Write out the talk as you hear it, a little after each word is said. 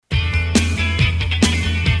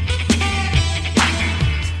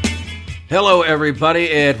Hello, everybody,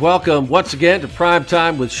 and welcome once again to Prime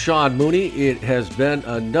Time with Sean Mooney. It has been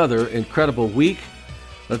another incredible week.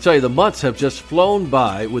 I'll tell you, the months have just flown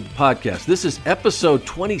by with the podcast. This is episode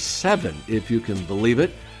 27, if you can believe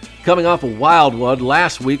it. Coming off a wild one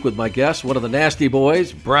last week with my guest, one of the Nasty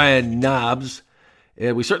Boys, Brian Knobbs.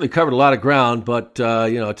 And we certainly covered a lot of ground, but,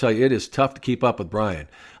 I'll tell you, it is tough to keep up with Brian.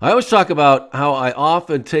 I always talk about how I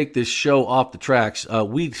often take this show off the tracks.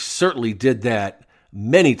 We certainly did that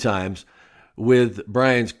many times with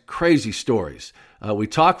Brian's crazy stories. We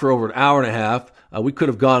talked for over an hour and a half. We could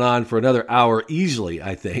have gone on for another hour easily,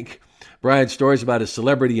 I think. Brian's stories about his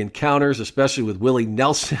celebrity encounters, especially with Willie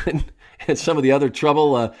Nelson and some of the other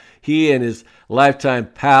trouble he and his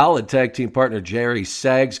lifetime pal and tag team partner Jerry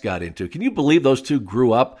Sags got into. Can you believe those two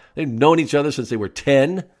grew up? They've known each other since they were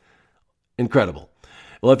 10. Incredible.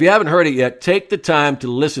 Well, if you haven't heard it yet, take the time to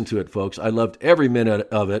listen to it, folks. I loved every minute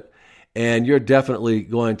of it, and you're definitely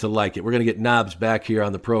going to like it. We're going to get Knobbs back here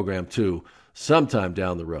on the program, too, sometime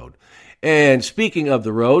down the road. And speaking of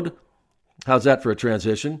the road, how's that for a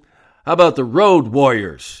transition? How about the Road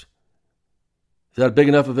Warriors? Is that big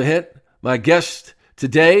enough of a hint? My guest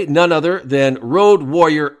today, none other than Road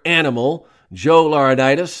Warrior Animal, Joe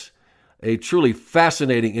Laurinaitis, a truly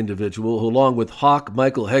fascinating individual who, along with Hawk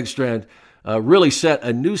Michael Hegstrand, really set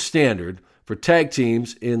a new standard for tag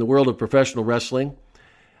teams in the world of professional wrestling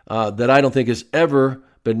that I don't think has ever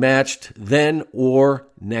been matched then or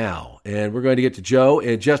now. And we're going to get to Joe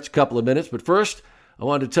in just a couple of minutes. But first, I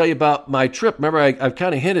wanted to tell you about my trip. Remember, I've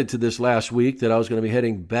kind of hinted to this last week that I was going to be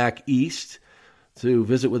heading back east to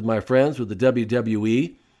visit with my friends with the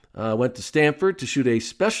WWE. Went to Stanford to shoot a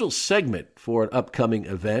special segment for an upcoming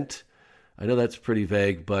event. I know that's pretty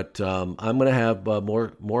vague, but I'm going to have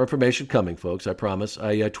more information coming, folks, I promise.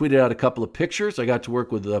 I tweeted out a couple of pictures. I got to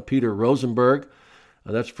work with Peter Rosenberg.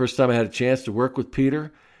 That's the first time I had a chance to work with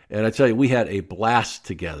Peter. And I tell you, we had a blast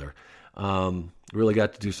together. Really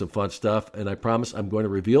got to do some fun stuff. And I promise I'm going to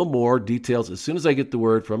reveal more details as soon as I get the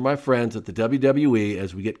word from my friends at the WWE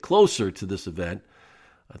as we get closer to this event.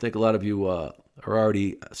 I think a lot of you are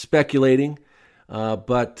already speculating,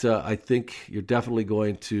 but I think you're definitely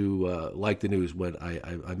going to like the news when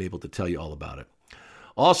I'm able to tell you all about it.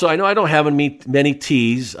 Also, I know I don't have many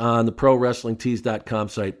tees on the ProWrestlingTees.com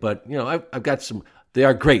site, but I've got some. They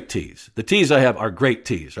are great tees. The tees I have are great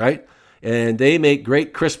tees, right? And they make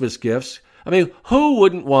great Christmas gifts. I mean, who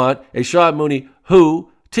wouldn't want a Sean Mooney Who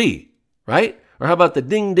tee, right? Or how about the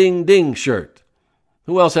Ding Ding Ding shirt?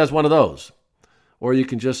 Who else has one of those? Or you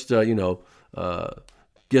can just, get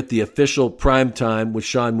the official Primetime with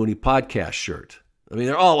Sean Mooney podcast shirt. I mean,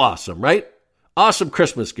 they're all awesome, right? Awesome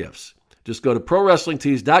Christmas gifts. Just go to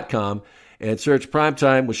ProWrestlingTees.com and search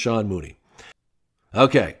Primetime with Sean Mooney.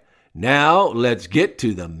 Okay, now let's get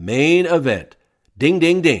to the main event. Ding,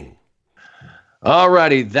 ding, ding. All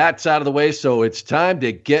righty, that's out of the way, so it's time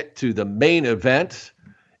to get to the main event.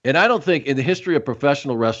 And I don't think in the history of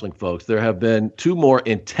professional wrestling, folks, there have been two more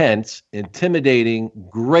intense, intimidating,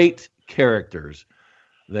 great characters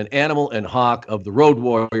than Animal and Hawk of the Road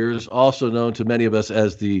Warriors, also known to many of us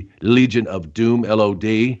as the Legion of Doom,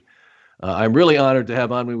 LOD. I'm really honored to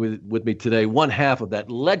have on with me today one half of that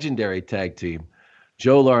legendary tag team,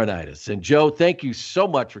 Joe Laurinaitis. And Joe, thank you so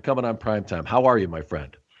much for coming on Primetime. How are you, my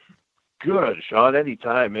friend? Good, Sean.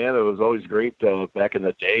 Anytime, man. It was always great back in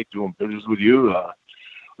the day doing business with you. A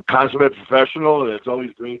consummate professional, and it's always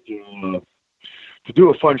great to do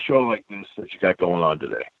a fun show like this that you got going on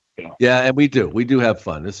today. Yeah, and we do. We do have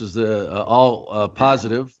fun. This is all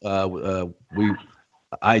positive. I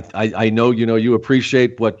know you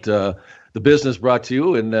appreciate what the business brought to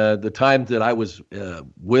you, and the time that I was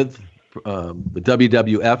with the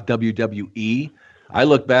WWF, WWE. I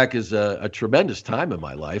look back as a tremendous time in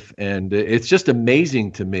my life, and it's just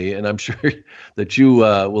amazing to me, and I'm sure that you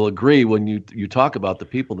will agree when you talk about the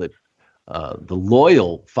people that the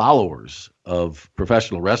loyal followers of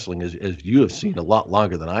professional wrestling, as you have seen a lot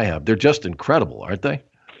longer than I have. They're just incredible, aren't they?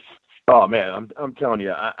 Oh man, I'm telling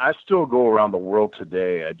you, I still go around the world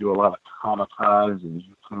today. I do a lot of Comic-Cons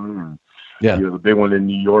and yeah, the big one in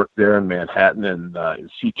New York, there in Manhattan, and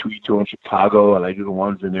C2E2 in Chicago, and I do the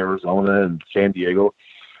ones in Arizona and San Diego.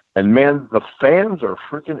 And man, the fans are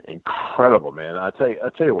freaking incredible, man. I tell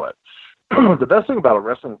you what, the best thing about a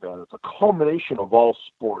wrestling fan is a culmination of all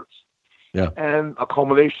sports, and a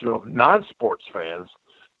culmination of non-sports fans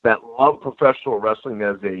that love professional wrestling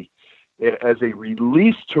as a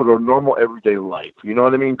release to their normal everyday life. You know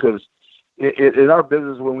what I mean? Because in our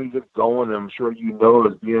business, when we get going, I'm sure you know,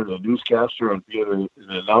 as being a newscaster and being an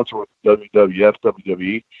announcer with WWF,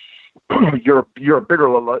 WWE, you're a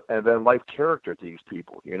bigger than life character to these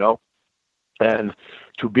people, you know? And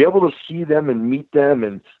to be able to see them and meet them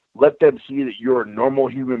and let them see that you're a normal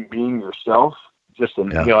human being yourself,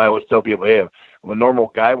 I always tell people, hey, I'm a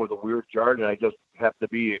normal guy with a weird chart, and I just have to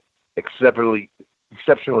be exceptionally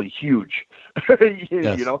huge,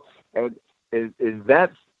 Yes. and is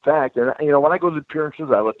that fact. And, when I go to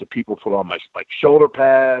appearances, I let the people put on my shoulder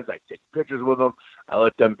pads. I take pictures with them. I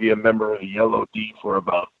let them be a member of the Yellow D for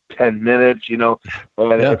about 10 minutes, and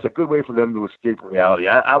it's a good way for them to escape reality.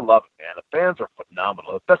 I love it, man. The fans are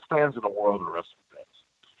phenomenal. The best fans in the world are wrestling fans.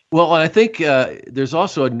 Well, I think there's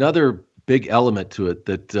also another big element to it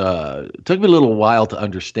that took me a little while to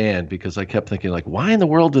understand, because I kept thinking, like, why in the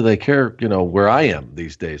world do they care, where I am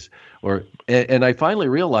these days? And I finally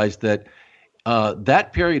realized that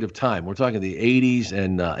that period of time, we're talking the 80s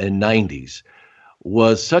and 90s,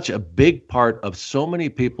 was such a big part of so many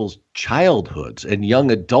people's childhoods and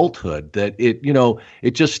young adulthood that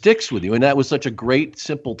it just sticks with you. And that was such a great,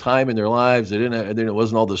 simple time in their lives. It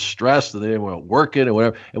wasn't all the stress that they weren't working and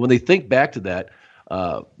whatever. And when they think back to that,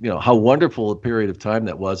 how wonderful a period of time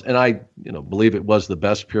that was. And I, believe it was the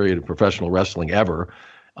best period of professional wrestling ever.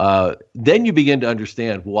 Then you begin to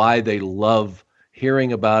understand why they love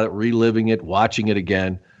hearing about it, reliving it, watching it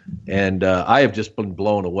again. And I have just been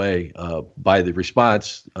blown away by the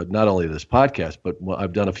response, not only to this podcast, but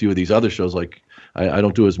I've done a few of these other shows. Like I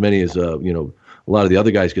don't do as many as a lot of the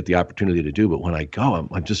other guys get the opportunity to do. But when I go,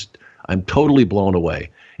 I'm totally blown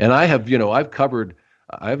away. And I have, I've covered.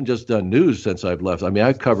 I haven't just done news since I've left. I mean,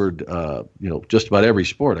 I've covered just about every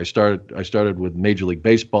sport. I started with Major League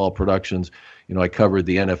Baseball productions. I covered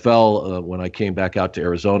the NFL when I came back out to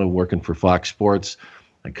Arizona working for Fox Sports.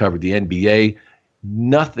 I covered the NBA.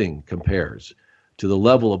 Nothing compares to the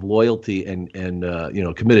level of loyalty and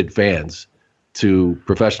committed fans to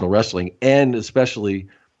professional wrestling, and especially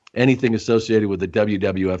anything associated with the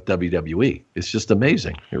WWF, WWE. It's just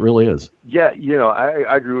amazing. It really is. Yeah,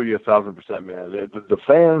 I agree with you 1,000%, man. The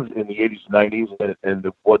fans in the 80s, 90s,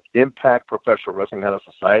 and what impact professional wrestling had on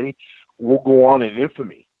society will go on in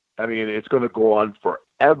infamy. I mean, it's going to go on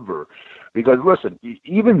forever. Because, listen,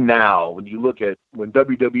 even now, when you look at when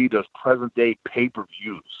WWE does present-day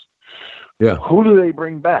pay-per-views, who do they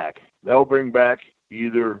bring back? They'll bring back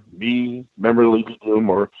either me, member of Legion of Doom,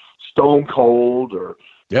 or Stone Cold, or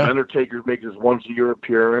Undertaker makes his once-a-year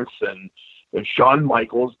appearance, and Shawn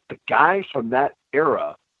Michaels, the guys from that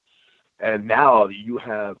era. And now you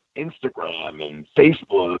have Instagram and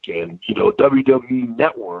Facebook and, WWE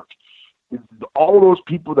Network. All those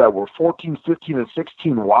people that were 14, 15, and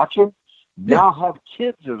 16 watching now have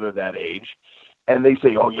kids that are that age, and they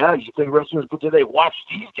say, oh, yeah, you think wrestling is good today? Watch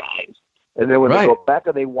these guys. And then when they go back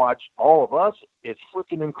and they watch all of us, it's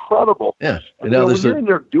freaking incredible. Yeah. And now when you're in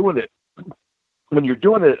there doing it,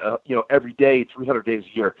 every day, 300 days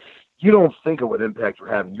a year, you don't think of what impact you're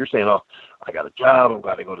having. You're saying, oh, I got a job. I've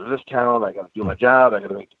got to go to this town. I got to do my job. I got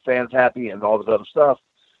to make the fans happy and all this other stuff.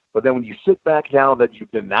 But then when you sit back now that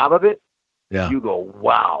you've been out of it, you go,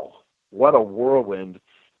 wow, what a whirlwind.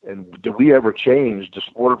 And did we ever change the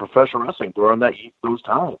sport of professional wrestling during those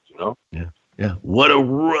times, Yeah. Yeah. What a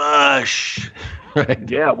rush. Right.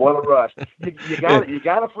 Yeah, what a rush. You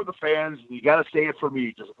got it for the fans. You got to say it for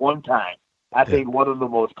me just one time. I think one of the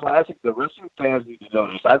most classic, the wrestling fans need to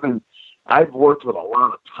know this. I've worked with a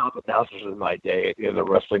lot of top announcers in my day in the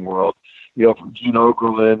wrestling world, from Gene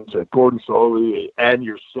Okerlund to Gordon Soley and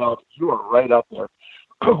yourself. You are right up there.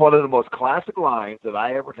 One of the most classic lines that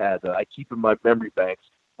I ever had that I keep in my memory banks,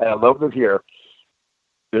 and I love to hear,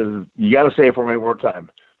 is, you got to say it for me one more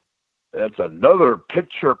time. That's another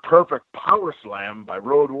picture-perfect power slam by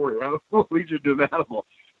Road Warrior. Legion of Doom Animal.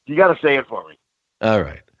 You got to say it for me. All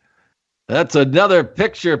right. That's another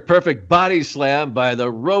picture-perfect body slam by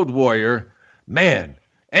the Road Warrior. Man,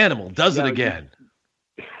 Animal does it again.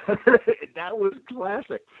 That was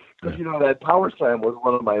classic. Because, that power slam was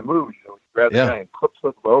one of my moves. You grab the guy and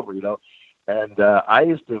flip him over, And I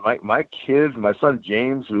used to, my kids, my son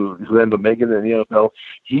James, who ended up making it in the NFL,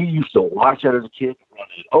 he used to watch that as a kid, run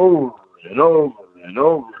it over and over and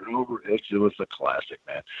over and over. It was a classic,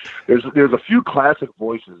 man. There's a few classic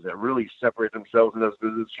voices that really separate themselves in this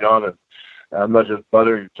business, Sean. And I'm not just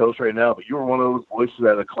buttering your toast right now, but you were one of those voices that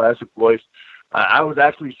had a classic voice. I was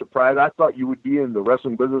actually surprised. I thought you would be in the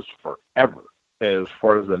wrestling business forever as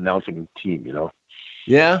far as the announcing team,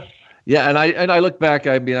 Yeah. Yeah, and I look back.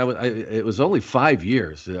 I mean, it was only 5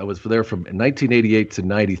 years. I was there from 1988 to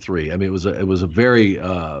 93. I mean, it was a very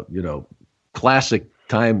classic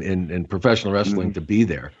time in professional wrestling to be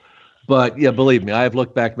there. But yeah, believe me, I have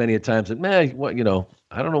looked back many a times and man,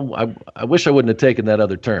 I don't know. I wish I wouldn't have taken that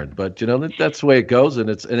other turn. But that's the way it goes, and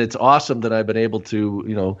it's awesome that I've been able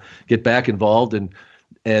to get back involved. And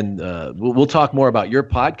and we'll talk more about your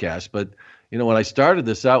podcast. But when I started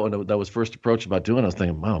this out, when I was first approached about doing it, I was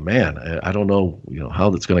thinking, oh man, I don't know, how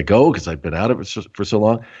that's going to go because I've been out of it for so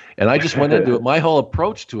long. And I just went into it. My whole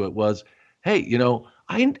approach to it was, hey,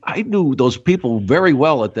 I knew those people very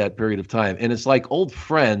well at that period of time, and it's like old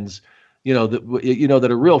friends.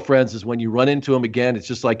 That are real friends is when you run into them again. It's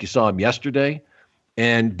just like you saw them yesterday.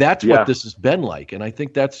 And that's what this has been like. And I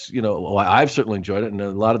think that's, I've certainly enjoyed it. And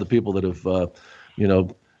a lot of the people that have,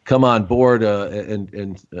 come on board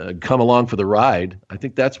and come along for the ride, I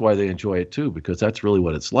think that's why they enjoy it too, because that's really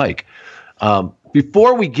what it's like.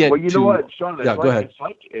 Before we get you know what, Sean? Go ahead.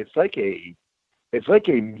 It's like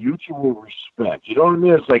a mutual respect. You know what I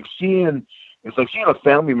mean? It's like seeing a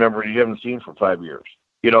family member you haven't seen for 5 years.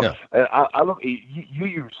 And I look, you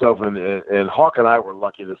yourself and Hawk and I were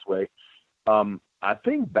lucky this way. I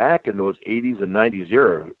think back in those 80s and 90s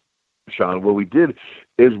era, Sean, what we did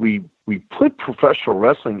is we put professional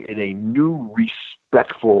wrestling in a new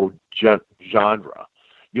respectful genre.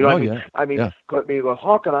 You know what I mean? I mean, with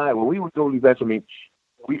Hawk and I, when we would go to events,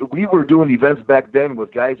 we were doing events back then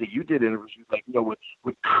with guys that you did interviews, like,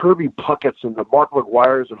 with Kirby Puckett's and the Mark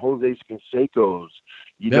McGuire's and Jose Canseco's,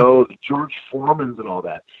 the George Foreman's and all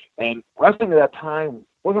that. And wrestling at that time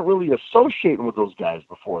wasn't really associating with those guys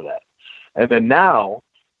before that. And then now,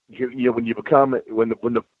 when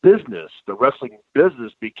the wrestling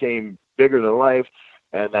business became bigger than life,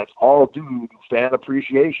 and that's all due to fan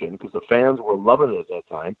appreciation because the fans were loving it at that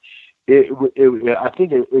time. I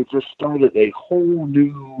think it just started a whole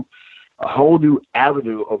new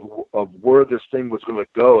avenue of where this thing was going to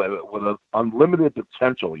go, with an unlimited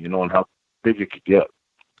potential, and how big it could get.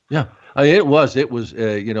 Yeah, it was that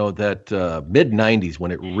mid '90s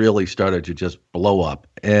when it really started to just blow up.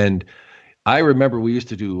 And I remember we used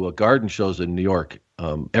to do garden shows in New York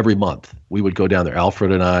every month. We would go down there.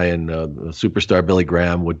 Alfred and I and superstar Billy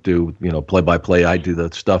Graham would do play-by-play. I'd do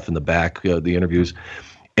the stuff in the back, the interviews.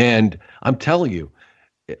 And I'm telling you,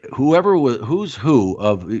 who's who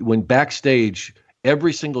of when backstage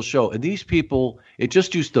every single show, and these people, it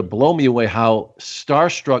just used to blow me away how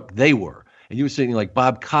starstruck they were. And you were saying like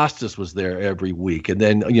Bob Costas was there every week, and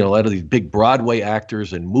then a lot of these big Broadway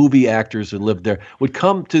actors and movie actors who lived there would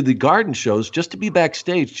come to the garden shows just to be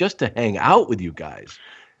backstage, just to hang out with you guys.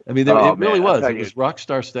 I mean, it really was. It was rock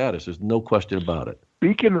star status. There's no question about it.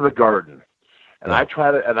 Speaking of the garden. And I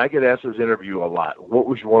get asked this interview a lot. What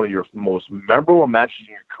was one of your most memorable matches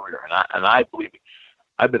in your career? And I believe it.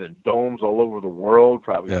 I've been in domes all over the world,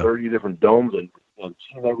 probably 30 different domes, and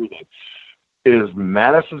seen everything. It is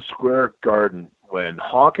Madison Square Garden when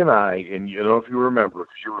Hawk and I, and if you remember,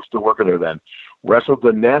 because you were still working there then, wrestled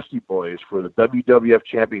the Nasty Boys for the WWF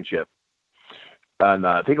Championship. And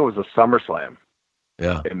I think it was a SummerSlam.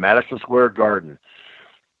 Yeah. In Madison Square Garden.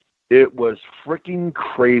 It was freaking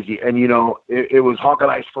crazy. And, it was Hawk and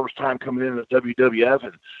I's first time coming in the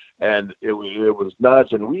WWF, and it was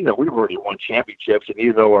nuts. And we've already won championships, and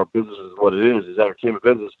even though our business is what it is entertainment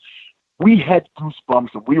business, we had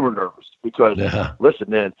goosebumps and we were nervous because, listen,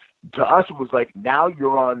 man, to us it was like, now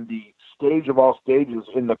you're on the stage of all stages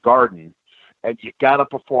in the Garden, and you got to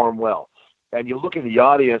perform well. And you look at the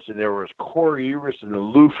audience, and there was Corey Eris and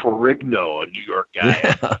Lou Ferrigno, a New York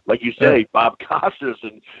guy, like you say, Bob Costas,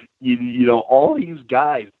 and all these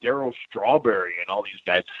guys, Darryl Strawberry, and all these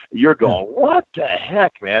guys. You're going, what the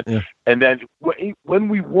heck, man? Yeah. And then when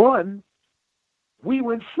we won, we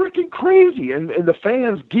went freaking crazy, and the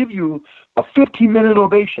fans give you a 15-minute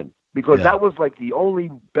ovation because that was like the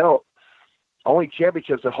only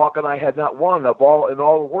championships that Hawk and I had not won in all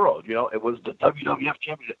the world. It was the WWF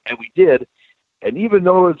championship, and we did. And even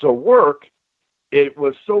though it's a work, it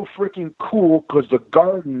was so freaking cool because the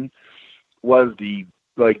Garden was the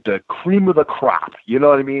cream of the crop. You know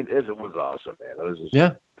what I mean? It was awesome, man. It was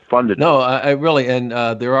just fun to do. No, I really, and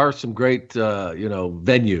there are some great,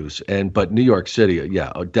 venues, but New York City,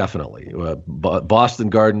 definitely. Boston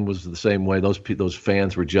Garden was the same way. Those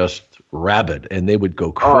fans were just rabid, and they would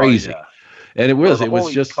go crazy. Oh, yeah. And it was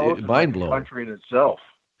just mind blowing. Country in itself.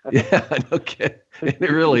 Yeah, okay, it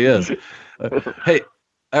really is. Hey,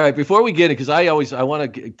 all right. Before we get in, because I'm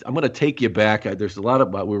going to take you back. There's a lot of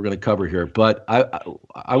what we're going to cover here, but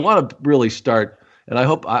I want to really start, and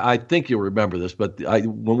I think you'll remember this. But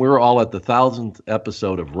when we were all at the 1000th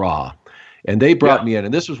episode of Raw, and they brought me in,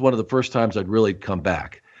 and this was one of the first times I'd really come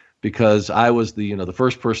back. Because I was the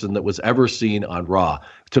first person that was ever seen on Raw.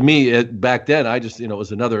 To me, back then, I just it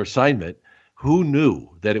was another assignment. Who knew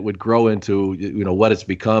that it would grow into what it's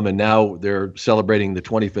become, and now they're celebrating the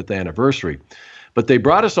 25th anniversary. But they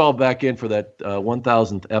brought us all back in for that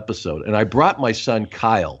 1000th episode, and I brought my son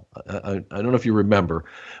Kyle. I don't know if you remember,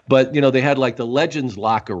 but they had like the Legends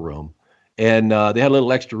locker room, and they had a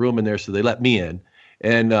little extra room in there, so they let me in,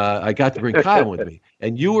 and I got to bring Kyle with me.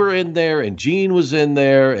 And you were in there, and Gene was in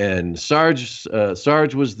there, and Sarge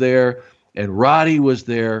was there, and Roddy was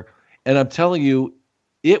there, and I'm telling you,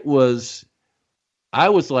 I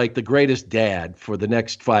was like the greatest dad for the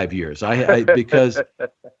next 5 years. Because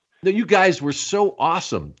you guys were so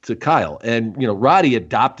awesome to Kyle, and Roddy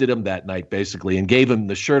adopted him that night basically and gave him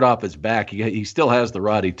the shirt off his back. He still has the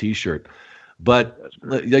Roddy T-shirt, but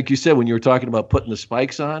like you said, when you were talking about putting the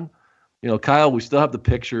spikes on, Kyle, we still have the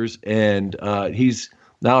pictures, and he's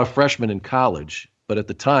now a freshman in college. But at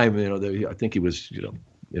the time, I think he was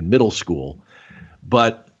in middle school.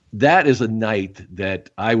 But that is a night that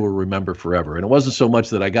I will remember forever. And it wasn't so much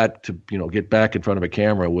that I got to get back in front of a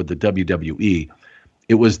camera with the WWE.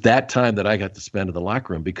 It was that time that I got to spend in the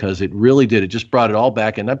locker room, because it really did. It just brought it all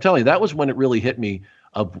back. And I'm telling you, that was when it really hit me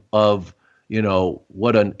of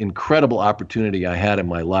what an incredible opportunity I had in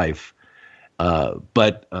my life.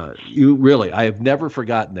 But I have never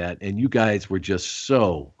forgotten that. And you guys were just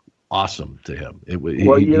so awesome to him.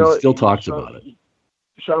 He still talks about it.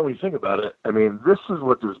 Sean, when you think about it, I mean, this is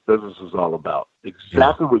what this business is all about.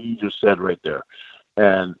 Exactly what you just said right there.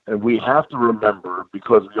 And we have to remember,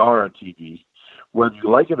 because we are on TV, whether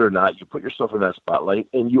you like it or not, you put yourself in that spotlight,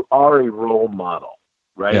 and you are a role model,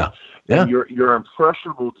 right? Yeah. And you're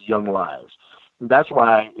impressionable to young lives. And that's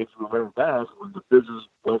why, if you remember back, when the business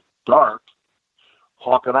went dark,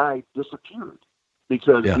 Hawk and I disappeared,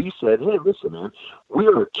 because we said, hey, listen, man, we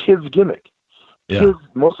are a kid's gimmick. Kids,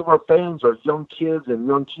 most of our fans are young kids and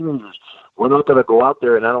young teenagers. We're not going to go out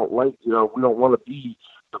there, and I don't like, we don't want to be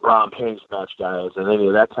the brown pants match guys and any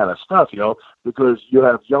of that kind of stuff, because you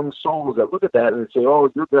have young souls that look at that and say,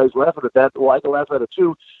 oh, you guys laughing at that. Well, I can laugh at it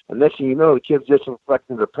too. And next thing you know, the kids just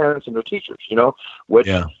reflecting their parents and their teachers, which,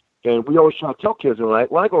 and we always try to tell kids, when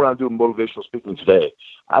I go around doing motivational speaking today,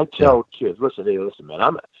 I tell kids, listen, man,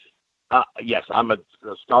 I'm a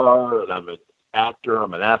star, and I'm an actor,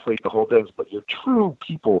 I'm an athlete, the whole thing, but your true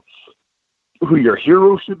people, who your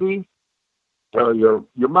heroes should be, your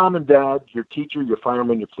mom and dad, your teacher, your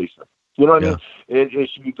fireman, your policeman. You know what I mean? It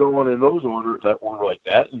should be going in those orders, that order like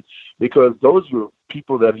that, and because those are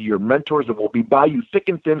people that are your mentors and will be by you thick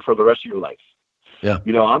and thin for the rest of your life. Yeah.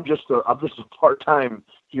 I'm just a part-time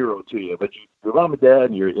hero to you, but your mom and dad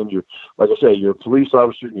and your like I say, your police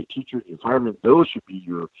officer and your teacher, your fireman, those should be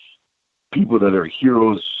your people that are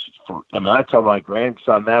heroes. I tell my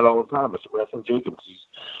grandson that all the time. It's Weston Jacobs. He's,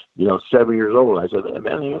 7 years old. I said, hey,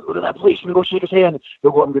 man, go to that policeman, go shake his hand.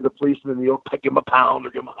 He'll go up and get the policeman, and he'll give him a pound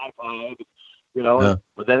or give him a high five.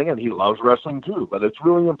 But then again, he loves wrestling too. But it's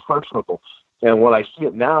really impressionable. And when I see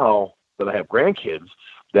it now that I have grandkids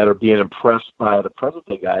that are being impressed by the present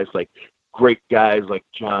day guys, like great guys like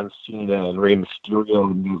John Cena and Rey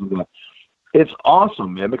Mysterio and things like that, it's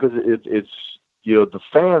awesome, man, because it's the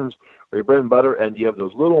fans are your bread and butter, and you have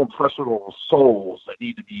those little impressionable souls that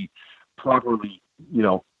need to be properly,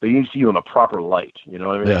 they need to see you in a proper light. You know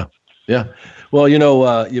what I mean? Yeah. Well,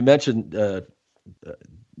 you mentioned,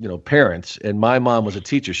 parents, and my mom was a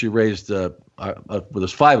teacher. She raised,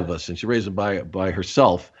 there's 5 of us, and she raised them by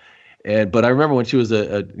herself. But I remember when she was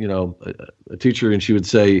a teacher, and she would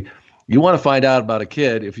say, you want to find out about a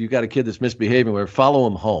kid, if you got a kid that's misbehaving, follow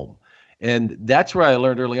him home. And that's where I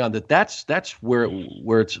learned early on that's where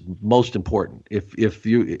it's most important. If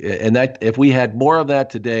we had more of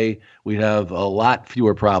that today, we'd have a lot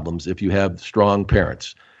fewer problems if you have strong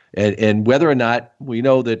parents. And whether or not we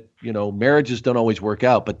know that, marriages don't always work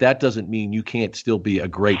out, but that doesn't mean you can't still be a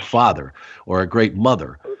great father or a great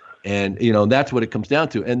mother. And, that's what it comes down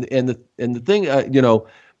to. And the thing,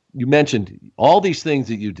 you mentioned all these things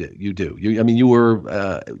that you do.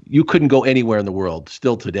 You couldn't go anywhere in the world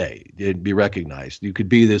still today and be recognized. You could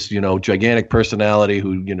be this, gigantic personality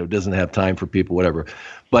who, doesn't have time for people, whatever.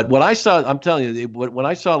 But what I saw, I'm telling you, what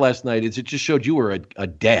I saw last night is it just showed you were a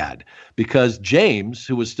dad, because James,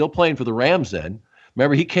 who was still playing for the Rams then,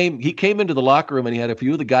 remember he came into the locker room and he had a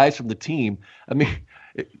few of the guys from the team. I mean,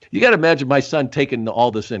 you got to imagine my son taking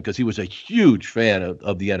all this in, because he was a huge fan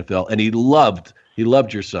of the NFL, and he loved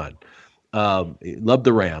your son. He loved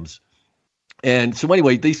the Rams. And so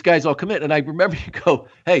anyway, these guys all come in, and I remember you go,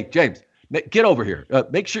 hey, James, get over here.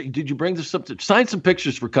 Make sure, did you bring this up? Sign some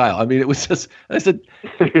pictures for Kyle. I mean, it was just, I said,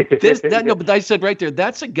 but I said right there,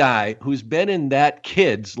 that's a guy who's been in that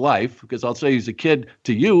kid's life, because I'll say he's a kid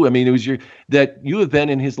to you. I mean, it was that you have been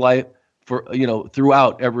in his life for,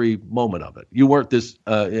 throughout every moment of it. You weren't this,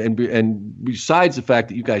 and besides the fact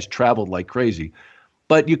that you guys traveled like crazy,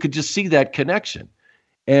 but you could just see that connection.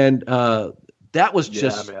 And that was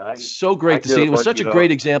just so great to see. It was such a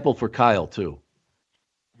great example for Kyle, too.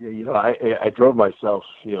 Yeah, I drove myself,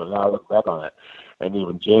 now I look back on it. And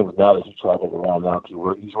even James, now that he travels around now,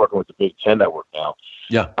 he's working with the Big Ten Network now.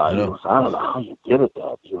 Yeah, I don't know how you did it,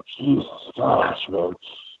 Dad. Jesus, gosh, man.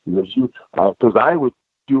 Because I would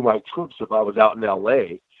do my trips if I was out in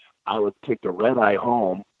L.A. I would take the red eye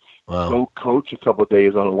home, go coach a couple of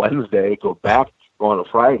days on a Wednesday, go back on a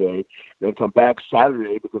Friday, then come back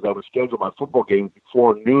Saturday because I would schedule my football games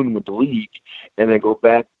before noon with the league, and then go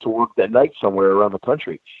back to work that night somewhere around the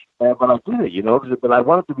country. But I did it, but I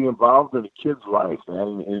wanted to be involved in the kid's life,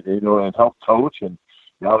 man, and help coach. And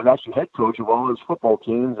I was actually head coach of all his football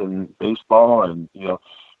teams and baseball, and of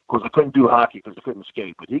course I couldn't do hockey because I couldn't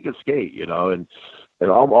skate, but he could skate, and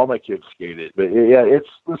all my kids skated. But yeah,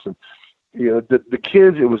 listen. The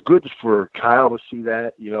kids, it was good for Kyle to see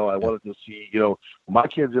that. I wanted to see, my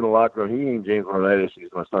kid's in the locker room. He ain't James Laurinaitis. He's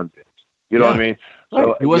my son, James. You know what I mean?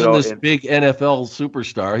 So, he wasn't this big NFL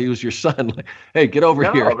superstar. He was your son. Like, hey, get over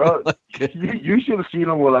here. Bro, you should have seen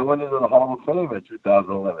him when I went into the Hall of Fame in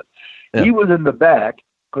 2011. Yeah. He was in the back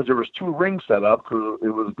because there was 2 rings set up because it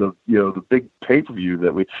was the big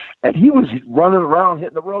pay-per-view and he was running around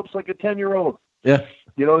hitting the ropes like a 10-year-old. Yeah.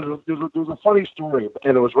 There's a funny story,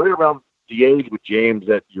 and it was right around the age with James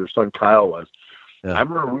that your son Kyle was. Yeah. I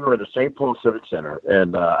remember we were at the St. Paul Civic Center,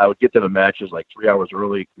 and I would get to the matches like 3 hours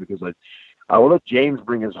early because I would let James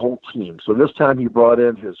bring his whole team. So this time he brought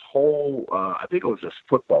in his whole, I think it was his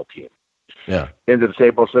football team, into the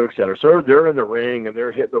St. Paul Civic Center. So they're in the ring, and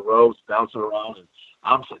they're hitting the ropes, bouncing around, and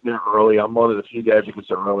I'm sitting there early. I'm one of the few guys who could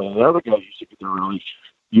sit early, and another guy used to get there early.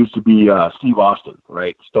 Used to be Steve Austin,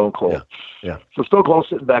 right? Stone Cold. Yeah. So Stone Cold's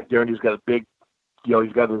sitting back there, and he's got a big,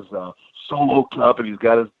 he's got his solo cup, and he's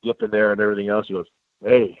got his dip in there and everything else. He goes,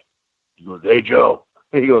 hey, Joe.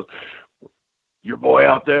 He goes, your boy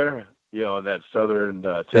out there? In that southern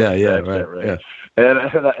Texas accent, right? Yeah. And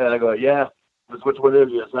I go, yeah. Which one is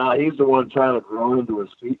he? He goes, he's the one trying to grow into his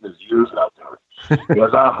feet and his ears out there. He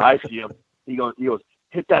goes, I see him. He goes,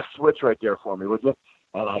 hit that switch right there for me, would you?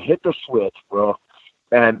 And I hit the switch, bro.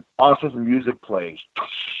 And awesome music plays,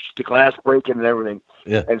 the glass breaking and everything.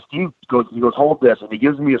 Yeah. And Steve goes, hold this, and he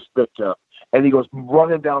gives me a spit tip, and he goes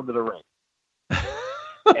running down to the ring.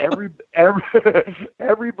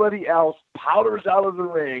 Everybody else powders out of the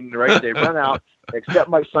ring, right? They run out, except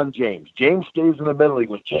my son James. James stays in the middle. He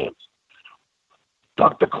goes, James,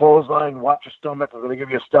 duck the clothesline, watch your stomach. I'm going to give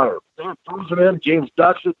you a stunner. Throws it in. James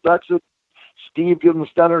ducks it. Steve gives him a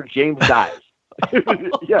stunner. James dies.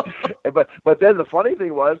 Yeah, but then the funny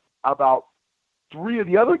thing was about 3 of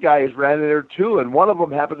the other guys ran in there too, and one of them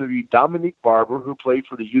happened to be Dominique Barber, who played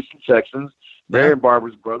for the Houston Texans, Marion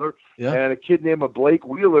Barber's brother, and a kid named Blake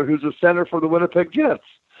Wheeler, who's a center for the Winnipeg Jets.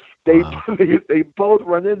 They both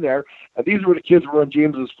run in there, and these were the kids who were on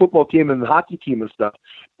James's football team and the hockey team and stuff.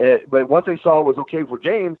 But once they saw it was okay for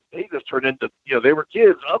James, they just turned into they were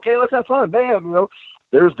kids. Okay, let's have fun, bam,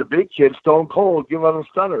 There's the big kid, Stone Cold, giving them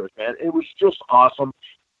stunners, man. It was just awesome.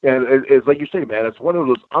 And it's like you say, man, it's one of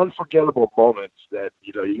those unforgettable moments that,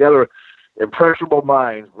 you got to, impressionable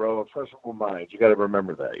minds, bro, impressionable minds. You got to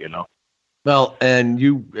remember that, Well, and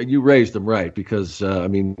you raised him right because,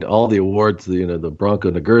 all the awards, the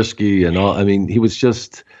Bronco Nagurski and all, he was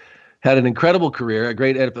just had an incredible career, a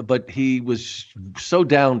great, but he was so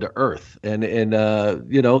down to earth. And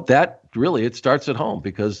that really, it starts at home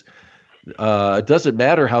because it doesn't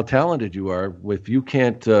matter how talented you are. If you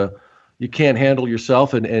can't handle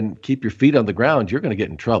yourself and keep your feet on the ground, you're going to get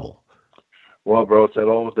in trouble. Well, bro, it's that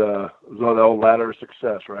old ladder of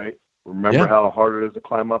success, right? Remember how hard it is to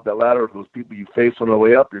climb up that ladder. Those people you face on the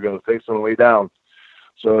way up, you're going to face on the way down.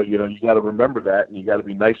 So, you got to remember that, and you got to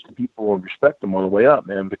be nice to people and respect them on the way up,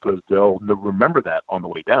 man, because they'll remember that on the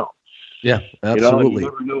way down. Yeah, absolutely.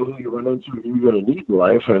 You never know who you run into, who you're going to need in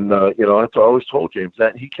life. And, that's what I always told James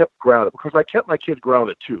that. And he kept grounded because I kept my kids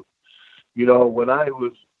grounded too. When I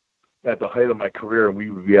was at the height of my career and we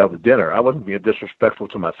would be out to dinner, I wasn't being disrespectful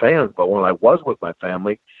to my fans, but when I was with my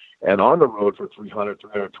family and on the road for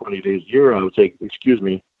 320 days a year, I would say, excuse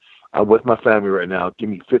me, I'm with my family right now. Give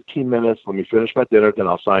me 15 minutes. Let me finish my dinner, then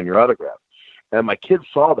I'll sign your autograph. And my kids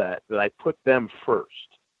saw that I put them first.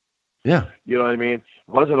 Yeah. You know what I mean? It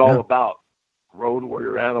wasn't all about Road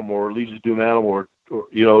Warrior Animal or Legion Doom Animal or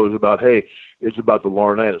it was about, hey, it's about the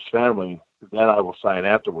Laurinaitis family. That I will sign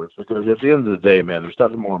afterwards because at the end of the day, man, there's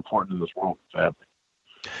nothing more important in this world than family.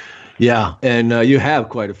 Yeah, and you have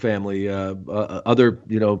quite a family. Other,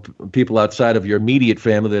 people outside of your immediate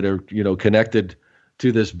family that are, connected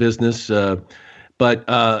to this business. But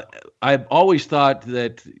I've always thought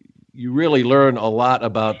that you really learn a lot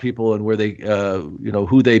about people and where they,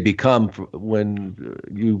 who they become when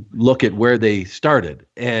you look at where they started.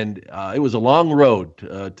 And it was a long road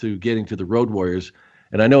to getting to the Road Warriors.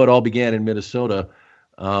 And I know it all began in Minnesota.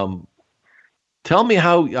 Tell me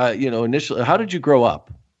how, initially, how did you grow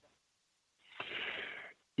up?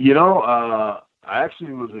 I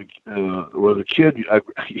actually was a kid,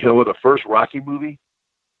 with the first Rocky movie.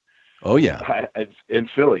 Oh yeah, in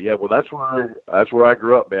Philly. Yeah, well, that's where I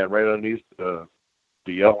grew up, man. Right underneath the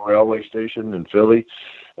Yellow Railway Station in Philly,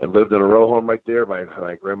 and lived in a row home right there.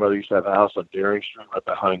 My grandmother used to have a house on Daring Street, right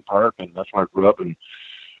by Hunting Park, and that's where I grew up.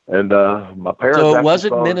 And my parents. So was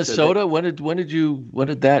it Minnesota? When did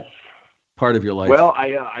that part of your life? Well,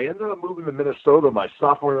 I ended up moving to Minnesota my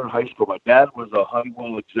sophomore year in high school. My dad was a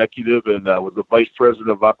Honeywell executive and was the vice president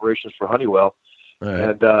of operations for Honeywell. Right.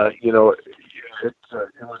 And it was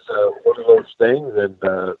one of those things. And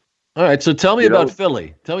all right, so tell me about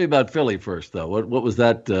Philly. Tell me about Philly first, though. What was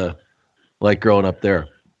that like growing up there?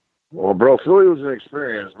 Well, bro, Philly was an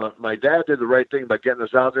experience. My dad did the right thing by getting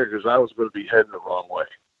us out there because I was going to be heading the wrong way.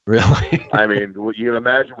 Really? I mean, you can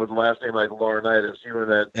imagine with the last name like Laurinaitis, even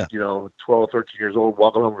at 12, 13 years old,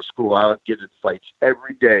 walking home from school, I would get in fights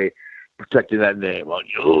every day protecting that name. Like,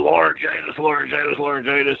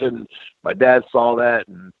 Laurinaitis. And my dad saw that,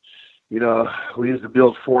 and we used to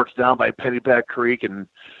build forts down by Pennypack Creek, and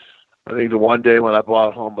I think the one day when I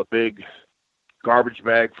brought home a big garbage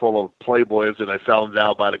bag full of Playboys and I fell them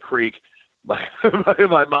down by the creek, my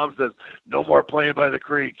mom says, "No more playing by the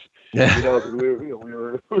creek." Yeah. We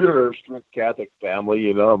were a strict Catholic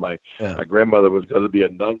family. My grandmother was going to be a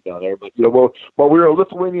nun down there, but we were of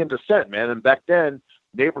Lithuanian descent, man. And back then,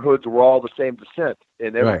 neighborhoods were all the same descent,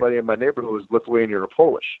 and everybody in my neighborhood was Lithuanian or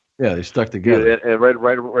Polish. Yeah, they stuck together. And right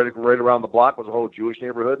around the block was a whole Jewish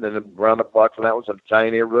neighborhood, and then around the block from that was an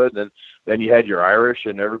Italian neighborhood, and then you had your Irish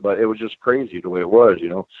and everybody. It was just crazy the way it was,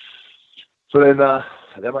 So then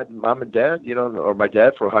my mom and dad, or my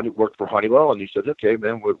dad worked for Honeywell, and he said, "Okay,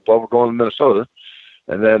 man, we're going to Minnesota,"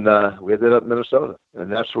 and then we ended up in Minnesota,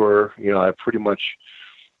 and that's where I pretty much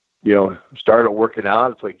started working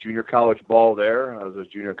out. It's like junior college ball there. I was a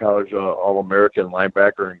junior college All-American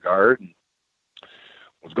linebacker and guard, and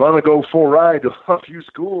was going to go full ride to a few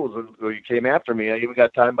schools, and you came after me. I even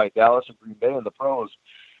got timed by Dallas and Green Bay in the pros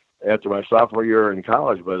after my sophomore year in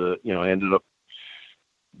college, but I ended up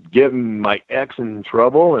getting my ex in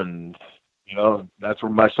trouble, and that's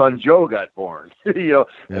where my son Joe got born.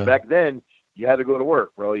 And back then you had to go to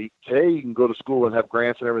work, bro. Today you can go to school and have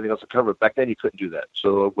grants and everything else to cover. Back then you couldn't do that,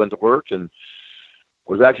 so I went to work and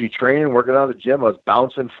was actually training, working out at the gym. I was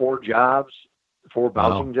bouncing four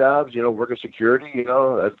bouncing jobs, working security,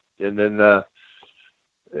 and then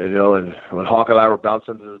and when Hawk and I were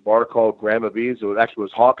bouncing to this bar called Grandma V's, it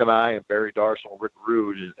was Hawk and I and Barry Darshall and Rick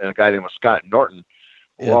Rude and a guy named Scott Norton.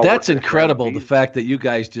 Yeah, that's incredible, the fact that you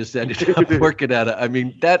guys just ended up working at it. I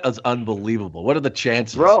mean, that is unbelievable. What are the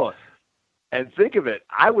chances? Bro, and think of it.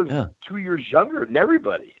 I was 2 years younger than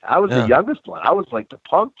everybody. I was the youngest one. I was like the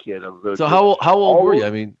punk kid. So how old were you?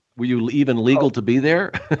 I mean, were you even legal to be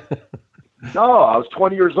there? No, I was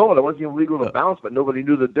 20 years old. I wasn't even legal to bounce, but nobody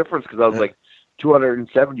knew the difference because I was like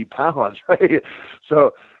 270 pounds, right?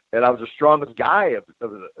 So, and I was the strongest guy of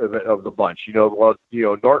the bunch.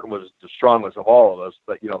 Norton was the strongest of all of us,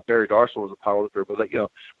 but Barry Darshall was a powerlifter. But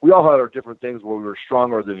we all had our different things where we were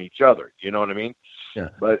stronger than each other. You know what I mean? Yeah.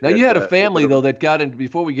 But now you had a family though that got into.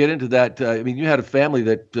 Before we get into that, you had a family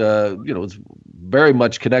that was very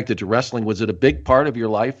much connected to wrestling. Was it a big part of your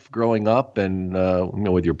life growing up, and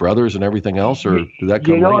with your brothers and everything else, or did that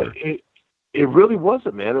come later? It really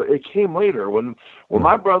wasn't, man. It came later when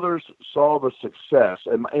my brothers saw the success.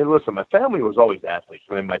 And listen, my family was always athletes.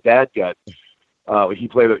 I mean, my dad got he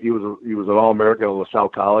was an All-American at LaSalle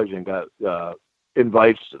College and got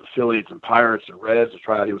invites to the Phillies and Pirates and Reds to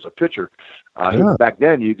try out. He was a pitcher. Back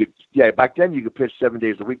then you could pitch 7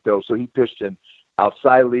 days a week though. So he pitched in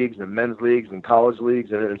outside leagues and men's leagues and college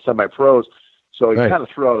leagues and semi-pros. So he kind of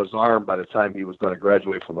threw out his arm by the time he was going to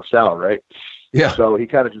graduate from LaSalle, right? Yeah. So he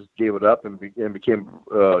kind of just gave it up and became,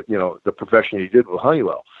 the profession he did with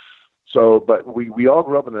Honeywell. So, but we all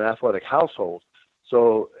grew up in an athletic household.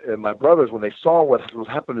 So, and my brothers, when they saw what was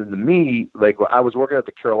happening to me, like I was working at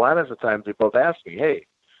the Carolinas at times, they both asked me, "Hey,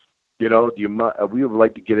 we would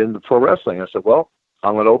like to get into pro wrestling." I said, "Well,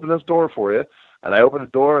 I'm going to open this door for you." And I opened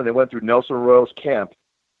the door, and they went through Nelson Royal's camp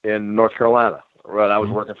in North Carolina. Right, I was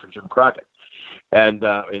working for Jim Crockett, and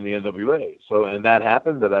in the NWA. So, and that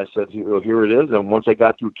happened. That I said, "Here it is." And once I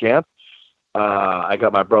got through camp, I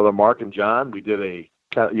got my brother Mark and John. We did the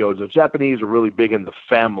Japanese are really big in the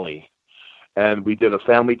family, and we did a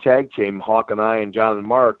family tag team, Hawk and I and John and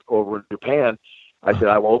Mark, over in Japan. I said,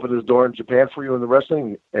 I will open this door in Japan for you in the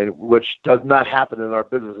wrestling, and which does not happen in our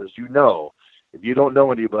business, as you know. If you don't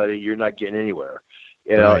know anybody, you're not getting anywhere.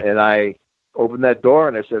 You know, Right. and I opened that door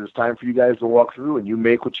and I said, it's time for you guys to walk through and you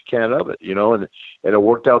make what you can of it, you know, and it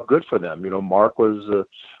worked out good for them. You know, Mark was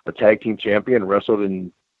a tag team champion, wrestled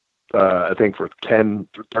in, I think for 10,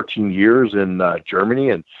 13 years in Germany.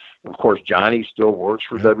 And of course, Johnny still works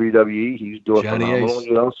for WWE. He's doing Johnny phenomenal, Ace.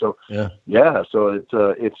 you know, so Yeah. so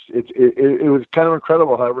it was kind of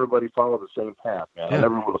incredible how everybody followed the same path, man. Yeah. I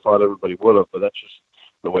never would have thought everybody would have, but that's just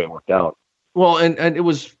the way it worked out. Well, and it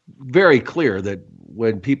was very clear that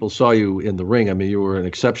when people saw you in the ring, I mean, you were an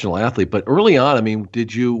exceptional athlete. But early on, I mean,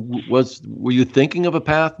 were you thinking of a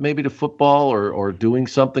path maybe to football or doing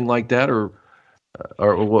something like that, or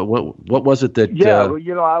what was it that? Yeah, well,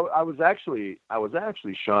 you know, I was actually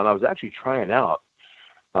Sean. I was actually trying out.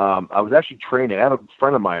 I was actually training. I had a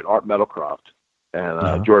friend of mine, Art Metalcroft,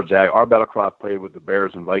 and George Zag. Art Metalcroft played with the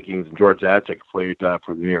Bears and Vikings, and George Zatzek played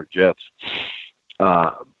for the New York Jets.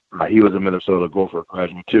 He was a Minnesota Gopher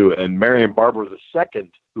graduate too, and Marion Barber the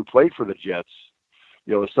second, who played for the Jets.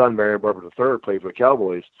 You know, his son Marion Barber the third played for the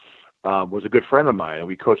Cowboys. Was a good friend of mine, and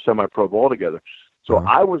we coached semi-pro ball together. So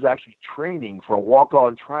I was actually training for a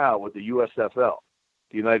walk-on trial with the USFL,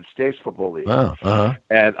 the United States Football League. Wow.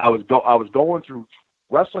 And I was going through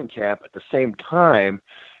wrestling camp at the same time,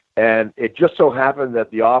 and it just so happened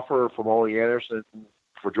that the offer from Ole Anderson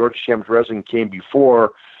for Georgia Championship Wrestling came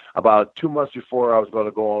before. About 2 months before I was going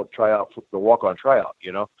to go try out for the walk-on tryout,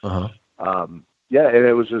 you know. Yeah, and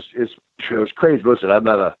it was crazy. Listen, I'm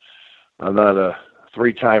not a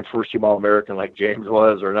 3-time first-team All-American like James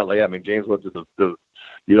was, or not like. I mean, James went to the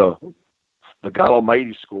God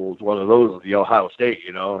Almighty school is one of those, the Ohio State,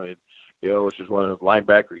 you know, and which is one of the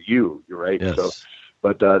linebacker. You're right. Yes. So,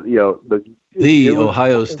 but the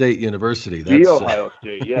Ohio State University. The Ohio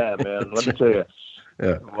State, yeah, man. Let me tell you.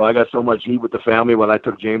 Yeah. Well, I got so much heat with the family when I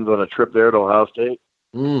took James on a trip there to Ohio State.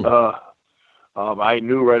 I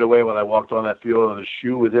knew right away when I walked on that field on a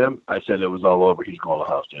shoe with him. I said it was all over. He's going to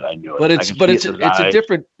Ohio State. I knew it.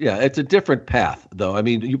 It's a different path, though. I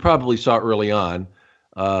mean, you probably saw early on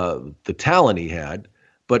the talent he had,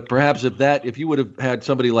 but perhaps if you would have had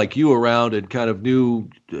somebody like you around and kind of knew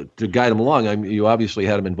to guide him along. I mean, you obviously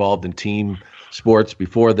had him involved in team sports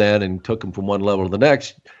before then and took him from one level to the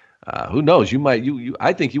next. Who knows?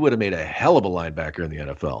 I think you would have made a hell of a linebacker in the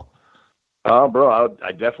NFL. Oh, bro,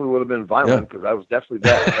 I definitely would have been violent because I was definitely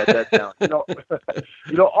that down.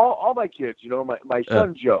 All my kids. You know, my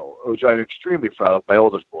son Joe, which I'm extremely proud of, my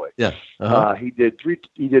oldest boy. Yeah. He did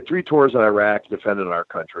three tours in Iraq defending our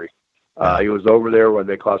country. He was over there when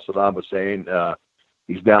they caught Saddam Hussein.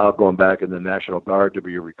 He's now going back in the National Guard to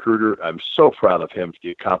be a recruiter. I'm so proud of him for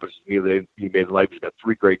the accomplishments he made in life. He's got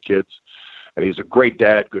 3 great kids. And he's a great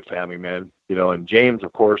dad, good family man, you know. And James,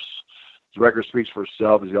 of course, his record speaks for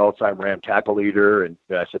itself. He's the all-time Ram tackle leader, and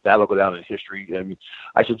I said that'll go down in history. I mean,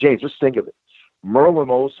 I said, James, just think of it: Merlin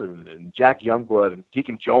Olsen and Jack Youngblood and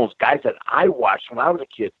Deacon Jones, guys that I watched when I was a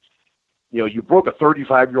kid. You know, you broke a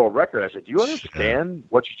 35-year-old record. I said, do you understand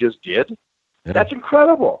what you just did? Yeah. That's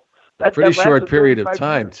incredible. Pretty short period of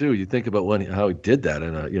time too. You think about how he did that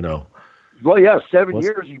in a. Well, yeah, 7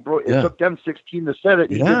 years. He broke. It took them 16 to set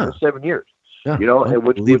it. He did it in 7 years. Yeah, you know,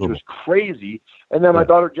 which was crazy. And then my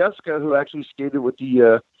daughter Jessica, who actually skated with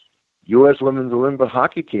the U.S. Women's Olympic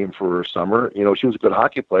hockey team for her summer. You know, she was a good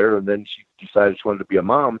hockey player, and then she decided she wanted to be a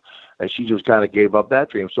mom, and she just kind of gave up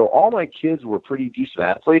that dream. So all my kids were pretty decent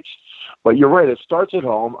athletes. But you're right; it starts at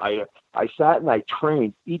home. I sat and I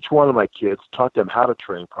trained each one of my kids, taught them how to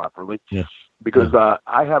train properly. Yeah. Because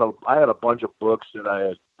I had a bunch of books that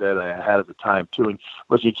I had at the time too. And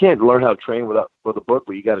listen, you can't learn how to train with a book,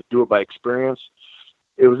 but you got to do it by experience.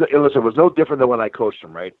 It was no different than when I coached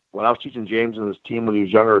him. Right, when I was teaching James and his team when he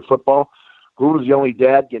was younger at football, who was the only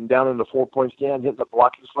dad getting down in the 4-point stand, hitting the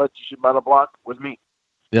blocking sled, teaching him how to block? Was me.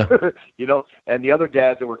 Yeah. You know, and the other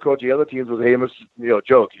dads that were coaching the other teams was, hey,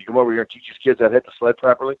 Joe, can you come over here and teach these kids how to hit the sled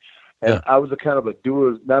properly? And I was a kind of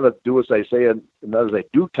not a do as I say and not as I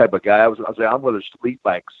do type of guy. I was like, I'm going to lead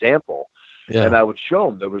by example. Yeah. And I would show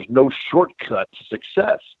them there was no shortcut to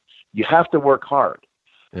success. You have to work hard.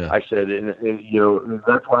 Yeah. I said, and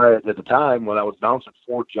that's why at the time when I was bouncing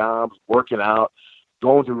 4 jobs, working out,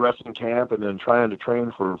 going through wrestling camp, and then trying to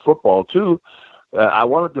train for football too, I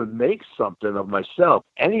wanted to make something of myself,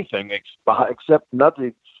 anything except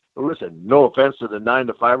nothing. Listen, no offense to the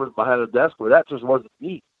 9-to-5ers behind the desk, but that just wasn't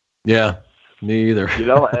me. Yeah, me either. You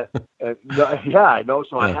know, I know.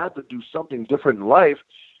 So I had to do something different in life.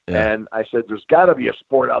 Yeah. And I said, there's got to be a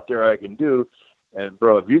sport out there I can do. And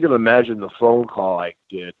bro, if you can imagine the phone call I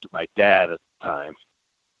did to my dad at the time,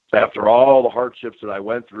 after all the hardships that I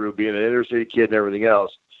went through, being an inner city kid and everything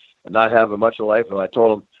else, and not having much of life, and I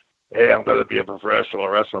told him, "Hey, I'm going to be a professional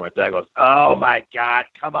wrestler." My dad goes, "Oh my God,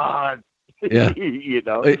 come on!" Yeah. You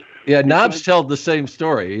know. Yeah, Knobs told the same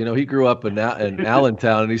story. You know, he grew up in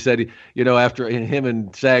Allentown, and he said, after him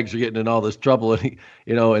and Sags are getting in all this trouble,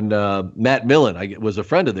 and Matt Millen was a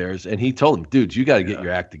friend of theirs, and he told him, "Dude, you got to get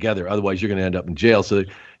your act together, otherwise you're going to end up in jail." So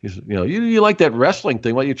he's, you like that wrestling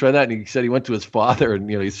thing? Why don't you try that? And he said he went to his father, and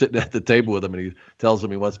he's sitting at the table with him, and he tells him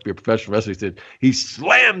he wants to be a professional wrestler. He said he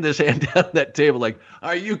slammed his hand down that table, like,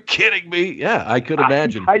 "Are you kidding me?" Yeah, I could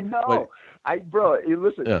imagine. I know. Bro,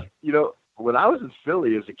 listen, when I was in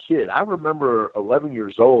Philly as a kid, I remember 11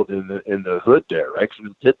 years old in the hood there, right? Because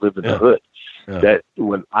we did live in the hood. Yeah. That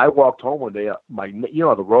when I walked home one day, how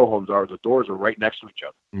the row homes are, the doors are right next to each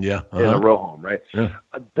other. Yeah. In a row home, right? Yeah.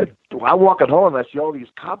 I walk at home and I see all these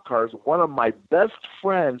cop cars. One of my best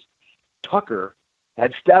friends, Tucker,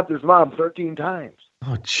 had stabbed his mom 13 times.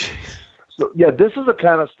 Oh, jeez. So, yeah, this is the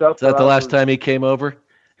kind of stuff. Is that the last time he came over?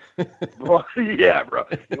 Well, yeah, bro.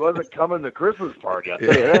 He wasn't coming to the Christmas party, I'll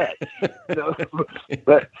tell you that.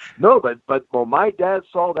 But when my dad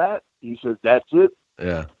saw that, he said, "That's it.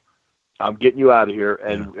 Yeah, I'm getting you out of here,"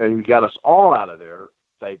 and he got us all out of there.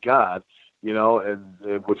 Thank God,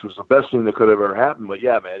 and which was the best thing that could have ever happened. But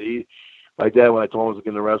yeah, man, my dad, when I told him I was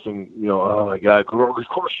getting into wrestling, oh my God, of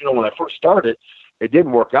course, when I first started, it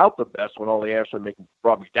didn't work out the best when all the actually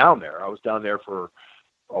brought me down there. I was down there for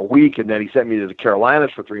a week, and then he sent me to the Carolinas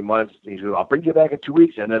for 3 months. He said, "I'll bring you back in 2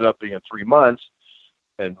 weeks." And ended up being 3 months.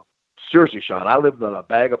 And seriously, Sean, I lived on a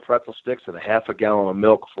bag of pretzel sticks and a half a gallon of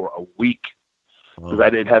milk for a week because I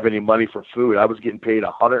didn't have any money for food. I was getting paid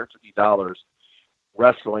 $150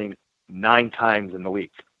 wrestling 9 times in the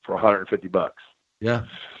week for $150. Yeah.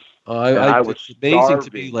 It's amazing starving. To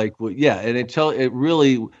be like, well, yeah. And it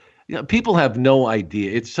really, people have no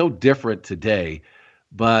idea. It's so different today.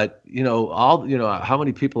 But how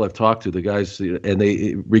many people I've talked to, the guys, and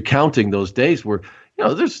they recounting those days where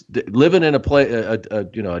there's living in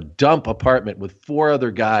a dump apartment with 4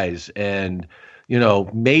 other guys, and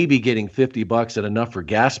maybe getting $50 and enough for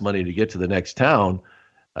gas money to get to the next town.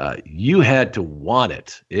 You had to want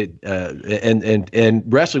it. And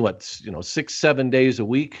wrestling 6-7 days a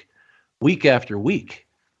week after week.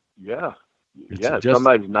 Yeah,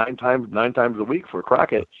 sometimes nine times a week for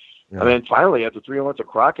Crockett. Yeah. And then finally, after 3 months of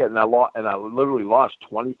Crockett, and I literally lost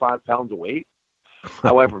 25 pounds of weight.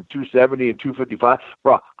 I went from 270 and 255.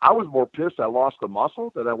 Bro, I was more pissed I lost the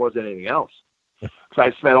muscle than I was anything else. So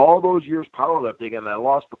I spent all those years powerlifting, and I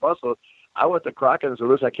lost the muscle. I went to Crockett and said,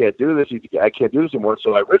 "Listen, I can't do this. I can't do this anymore."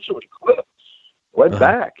 So I originally quit, went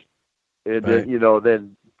back, and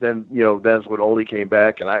then that's when Ole came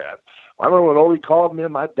back, and I remember when Ole called me,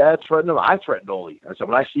 my dad threatened him. I threatened Ole. I said,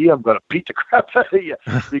 "When I see you, I'm going to beat the crap out of you,"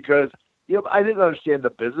 because I didn't understand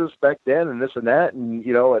the business back then, and this and that, and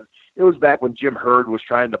and it was back when Jim Herd was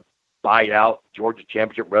trying to buy out Georgia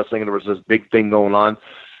Championship Wrestling, and there was this big thing going on.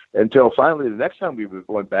 Until finally, the next time we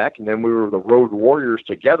went back, and then we were the Road Warriors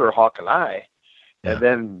together, Hawk and I, and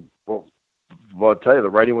then well, I'll tell you, the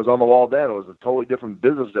writing was on the wall. Then it was a totally different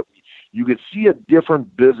business. That you could see a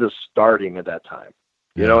different business starting at that time.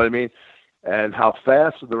 You know what I mean? And how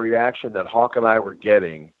fast the reaction that Hawk and I were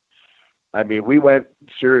getting. I mean, we went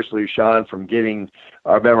seriously, Sean, from getting.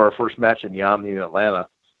 I remember our first match in the Omni in Atlanta.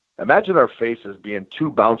 Imagine our faces being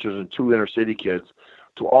 2 bouncers and 2 inner city kids,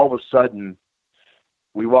 to all of a sudden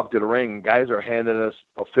we walk to the ring and guys are handing us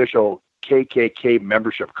official KKK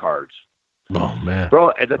membership cards. Oh man, bro!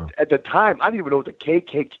 At the time, I didn't even know what the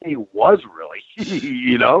KKK was really.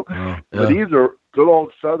 But these are good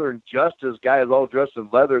old Southern Justice guys, all dressed in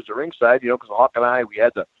leathers at ringside. Because Hawk and I, we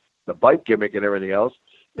had the bike gimmick and everything else.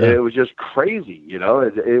 Yeah. And it was just crazy.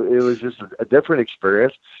 It was just a different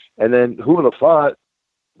experience. And then who would have thought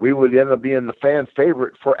we would end up being the fan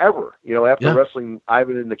favorite forever? After wrestling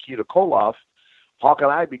Ivan and Nikita Koloff, Hawk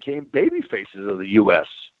and I became baby faces of the U.S.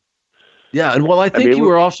 Yeah, and I think you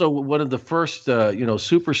were also one of the first,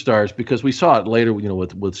 superstars, because we saw it later,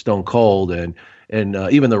 with Stone Cold and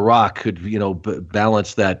even The Rock could,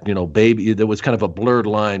 balance that, baby. There was kind of a blurred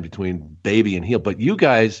line between baby and heel, but you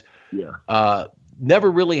guys,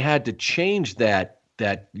 never really had to change that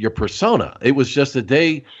your persona. It was just that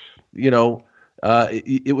they,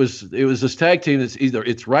 it was this tag team that's either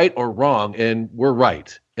it's right or wrong, and we're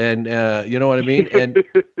right. And you know what I mean? And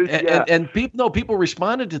and people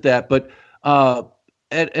responded to that. But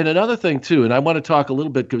and another thing too, and I want to talk a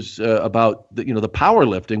little bit because about the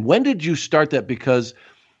powerlifting. When did you start that? Because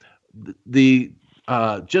the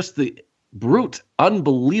brute,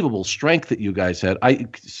 unbelievable strength that you guys had. I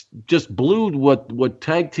just blew what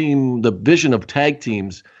tag team, the vision of tag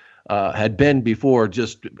teams had been before,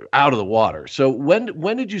 just out of the water. So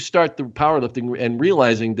when did you start the powerlifting and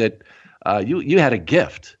realizing that you had a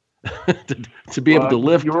gift to be able to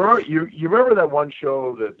lift? You remember that one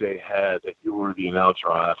show that they had that you were the announcer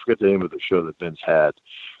on? I forget the name of the show that Vince had.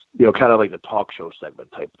 Kind of like the talk show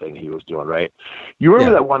segment type thing he was doing, right? You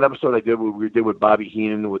remember that one episode we did with Bobby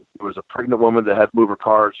Heenan? There was a pregnant woman that had to move her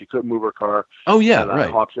car. She couldn't move her car. Oh, yeah, and,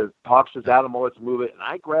 right. Hawk says, Adam, let's move it. And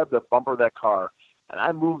I grabbed the bumper of that car, and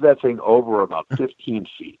I moved that thing over about 15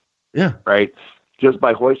 feet. Yeah. Right? Just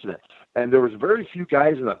by hoisting it. And there was very few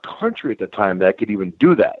guys in the country at the time that could even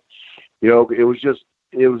do that. It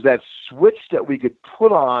was that switch that we could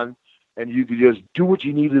put on, and you could just do what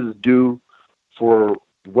you needed to do for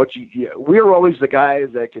we were always the guys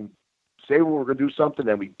that can say we're going to do something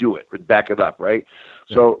and we do it, we back it up, right?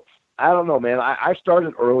 Yeah. So I don't know, man. I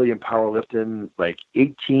started early in powerlifting, like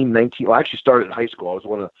 18, 19. Well, I actually started in high school. I was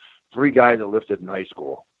one of 3 guys that lifted in high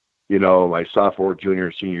school, my sophomore, junior,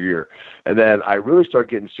 and senior year. And then I really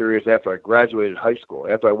started getting serious after I graduated high school.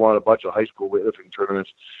 After I won a bunch of high school weightlifting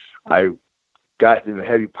tournaments, I got into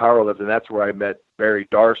heavy powerlifting. That's where I met Barry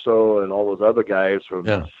Darso and all those other guys from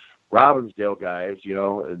Robbinsdale guys,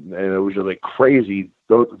 and it was just like crazy.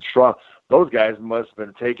 Those guys must have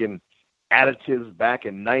been taking additives back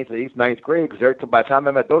in 9th grade, because by the time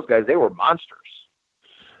I met those guys, they were monsters.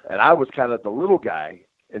 And I was kind of the little guy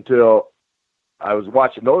until I was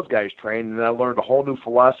watching those guys train, and then I learned a whole new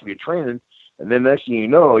philosophy of training. And then next thing you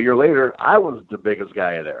know, a year later, I was the biggest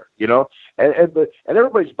guy there, And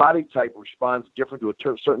everybody's body type responds different to a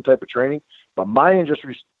certain type of training, but mine just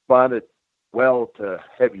responded well to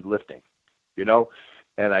heavy lifting,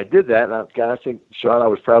 and I did that. And I think, Sean, I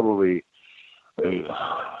was probably a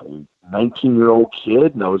 19-year-old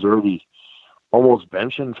kid, and I was almost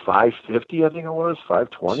benching 550. I think it was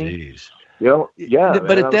 520. Jeez. Yeah.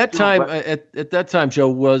 But at that time,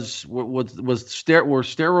 Joe, were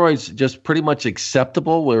steroids just pretty much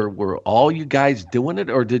acceptable? Were all you guys doing it,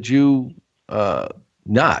 or did you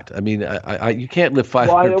not? I mean, you can't lift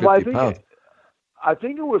 550 pounds. I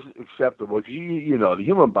think it was acceptable. The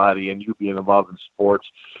human body, and you being involved in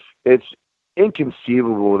sports, it's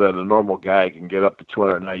inconceivable that a normal guy can get up to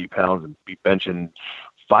 290 pounds and be benching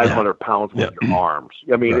 500 pounds with your arms.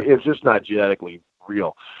 I mean, It's just not genetically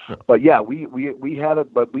real. But yeah, we had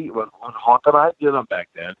it. But when Hawk and I did them back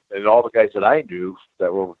then, and all the guys that I knew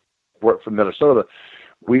that worked from Minnesota,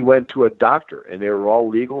 we went to a doctor, and they were all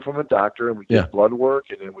legal from a doctor, and we did blood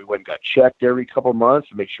work, and then we went and got checked every couple of months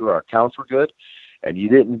to make sure our counts were good. And you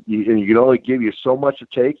could only give you so much to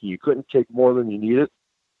take, and you couldn't take more than you needed.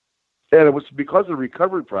 And it was because of the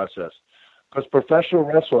recovery process, because professional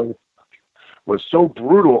wrestling was so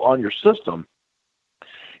brutal on your system.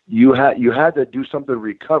 You had to do something to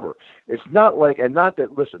recover. It's not like, and not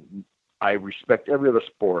that, listen, I respect every other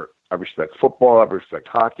sport. I respect football. I respect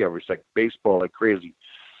hockey. I respect baseball like crazy.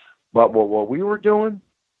 But what we were doing,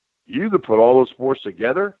 you could put all those sports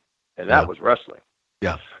together, and that was wrestling.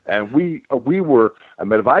 Yeah. And we were,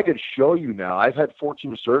 if I could show you now, I've had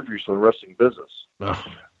 14 surgeries in the wrestling business,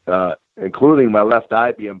 including my left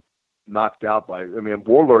eye being knocked out by,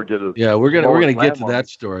 Warlord did it. Yeah, we're gonna get to that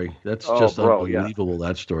story. That's just unbelievable,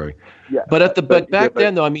 that story. Yeah. But back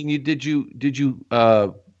then though, did you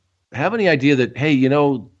have any idea that, hey,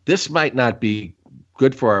 this might not be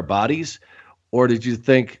good for our bodies? Or did you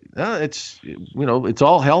think it's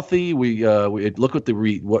all healthy? We look at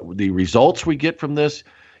what the results we get from this.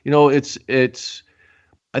 It's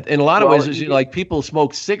in a lot of ways. It's like people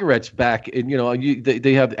smoke cigarettes back, and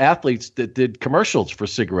they have athletes that did commercials for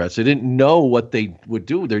cigarettes. They didn't know what they would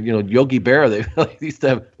do. They're Yogi Berra.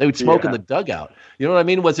 They would smoke in the dugout. You know what I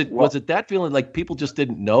mean? Was it that feeling like people just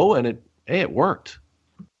didn't know, and it worked?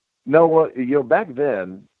 No, back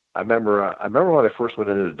then. I remember when I first went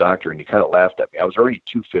into the doctor, and he kind of laughed at me. I was already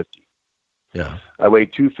 250. Yeah. I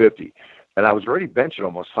weighed 250, and I was already benching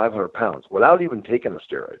almost 500 pounds without even taking a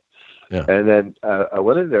steroid. Yeah. And then I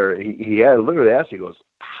went in there. He had literally asked. He goes,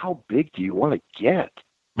 "How big do you want to get?"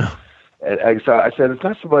 And I said, "It's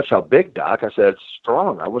not so much how big, Doc." I said, "It's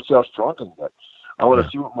strong. I want to see how strong I can get. I want to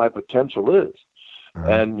see what my potential is."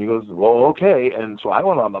 And he goes, "Well, okay." And so I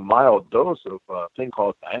went on a mild dose of a thing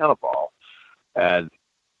called Dianabol, and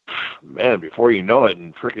man, before you know it,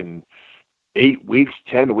 in freaking 8 weeks,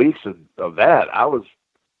 10 weeks of that, I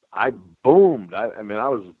boomed. I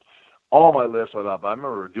was, all my lifts went up. I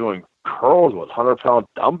remember doing curls with 100-pound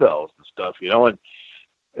dumbbells and stuff, but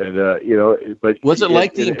was it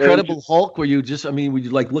like the Incredible Hulk, where you just, would you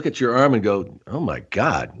like look at your arm and go, "Oh my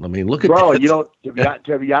God"? Look at bro, this.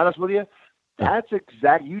 To be honest with you,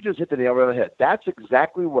 you just hit the nail right on the head. That's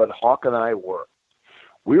exactly what Hawk and I were.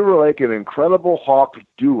 We were like an incredible Hawk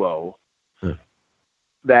duo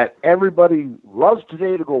that everybody loves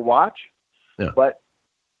today to go watch. Yeah. But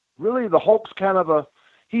really, the Hulk's kind of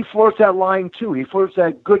he flirts that line too. He flirts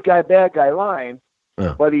that good guy, bad guy line.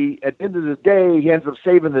 Yeah. But at the end of the day, he ends up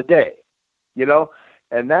saving the day,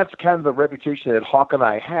 And that's kind of the reputation that Hawk and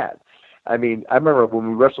I had. I mean, I remember when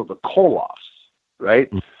we wrestled the Koloffs, right?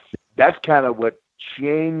 Mm-hmm. That's kind of what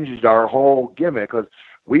changed our whole gimmick, because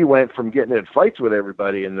we went from getting in fights with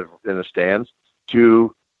everybody in the stands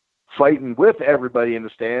to fighting with everybody in the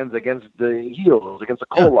stands against the heels, against the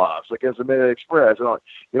Koloffs, against the Midnight Express, and all,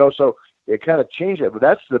 so it kind of changed it. But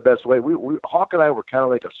that's the best way. We Hawk and I were kind of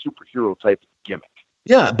like a superhero type gimmick.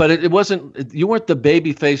 Yeah, but it wasn't. You weren't the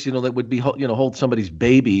baby face, that would be, hold somebody's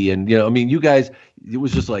baby, and you guys. It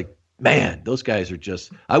was just like, man, those guys are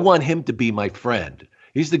just. I want him to be my friend.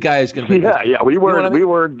 He's the guy who's going to be. Yeah. We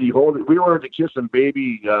weren't the kissing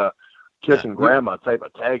baby, kissing grandma type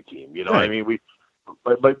of tag team. You know what I mean?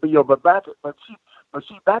 But back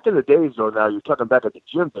in the days though. Now you're talking back at the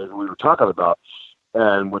gym days we were talking about,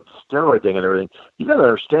 and with the steroid thing and everything. You got to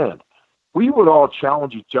understand, we would all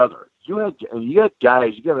challenge each other. You had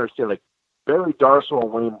guys. You got to understand, like Barry Darsow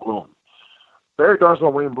and Wayne Bloom. Barry Darsow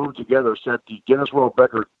and Wayne Bloom together set the Guinness World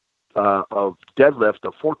Record of deadlift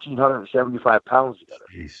of 1,475 pounds together.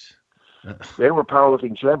 Jeez. They were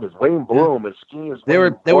powerlifting champions. Wayne Bloom, as skinny as they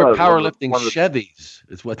were powerlifting Chevys,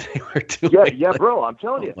 is what they were doing. Yeah, bro. I'm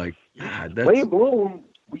telling you. Oh my God, Wayne Bloom.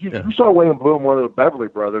 You saw Wayne Bloom, one of the Beverly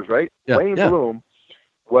Brothers, right? Yeah, Wayne Bloom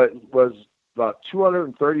was about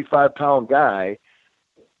 235-pound guy,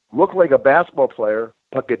 looked like a basketball player,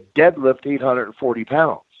 but could deadlift 840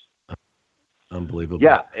 pounds. Unbelievable.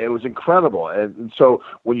 Yeah, it was incredible. And so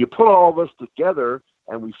when you put all this together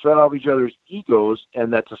and we fed off each other's egos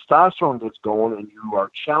and that testosterone gets going and you are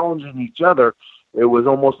challenging each other, it was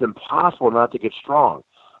almost impossible not to get strong.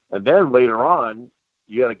 And then later on,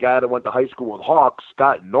 you had a guy that went to high school with Hawk,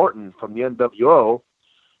 Scott Norton from the NWO,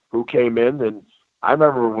 who came in. And I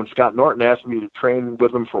remember when Scott Norton asked me to train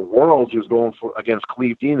with him for Worlds, he was going against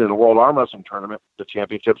Cleve Dean in the World Arm Wrestling Tournament, the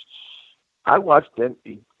championships. I watched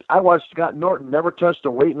Scott Norton never touched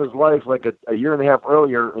a weight in his life like a year and a half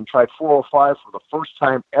earlier and tried 405 for the first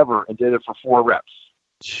time ever and did it for 4 reps.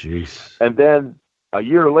 Jeez. And then a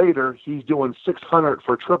year later, he's doing 600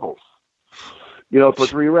 for triples, for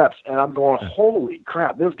 3 reps. And I'm going, holy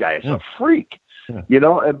crap, this guy is a freak, but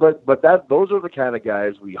those are the kind of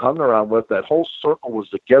guys we hung around with. That whole circle was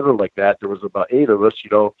together like that. There was about 8 of us,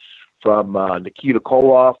 from Nikita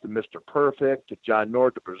Koloff to Mr. Perfect to John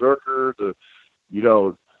Nord to Berserker to,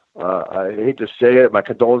 I hate to say it, my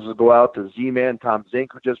condolences go out to Z-Man Tom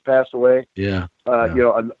Zink, who just passed away. Yeah.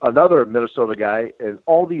 Another Minnesota guy, and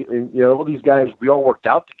all these guys, we all worked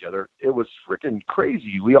out together. It was freaking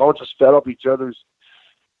crazy. We all just fed up each other's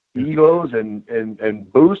egos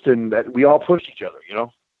and boost, and that we all pushed each other.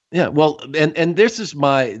 Yeah, well, and this is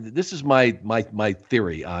my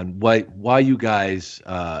theory on why you guys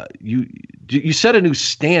you set a new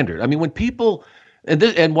standard. I mean, when people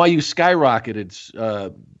and why you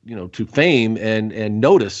skyrocketed to fame and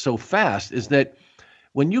notice so fast is that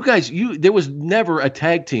when you guys there was never a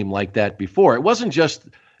tag team like that before. It wasn't just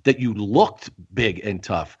that you looked big and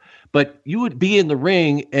tough, but you would be in the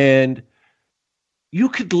ring and you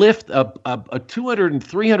could lift a 200 and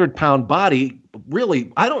 300 pound body. Really,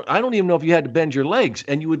 I don't even know if you had to bend your legs,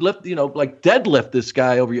 and you would lift, like deadlift this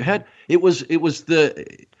guy over your head. There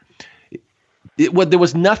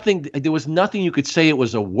was nothing you could say it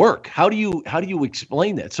was a work. How do you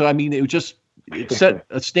explain that? So I mean, it set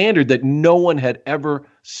a standard that no one had ever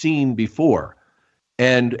seen before,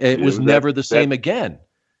 and it was never the same again.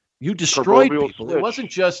 You destroyed people. Switch. It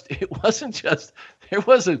wasn't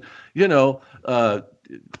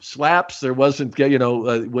slaps. There wasn't,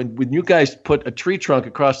 when you guys put a tree trunk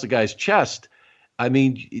across the guy's chest, I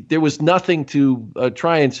mean, there was nothing to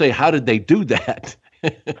try and say, how did they do that?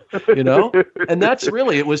 And that's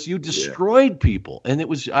really, it was, you destroyed people. And it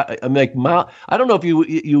was, I'm like, I don't know if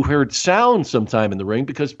you heard sound sometime in the ring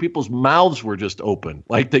because people's mouths were just open.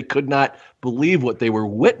 Like they could not believe what they were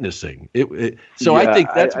witnessing. I think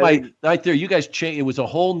that's right there. You guys changed. It was a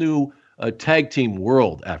whole new tag team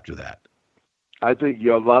world after that. I think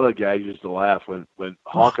a lot of guys used to laugh when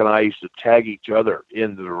Hawk and I used to tag each other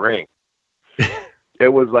into the ring.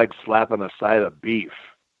 It was like slapping a side of beef.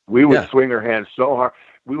 We would swing our hands so hard.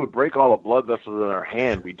 We would break all the blood vessels in our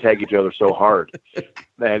hand. We'd tag each other so hard.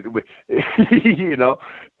 And but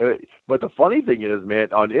the funny thing is,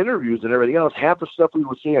 man, on interviews and everything else, half the stuff we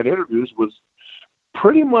would see on interviews was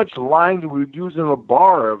pretty much lines we would use in a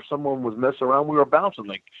bar. If someone was messing around, we were bouncing.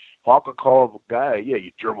 Like Hawk would call a guy, yeah,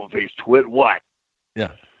 you gerbil-faced twit, what?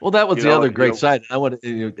 Yeah. Well, that was the other great side. I want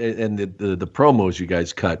to, and the promos you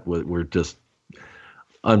guys cut were just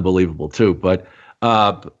unbelievable too. But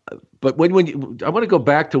when you, I want to go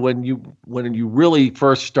back to when you really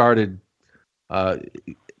first started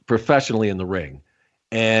professionally in the ring,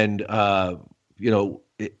 and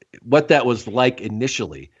what that was like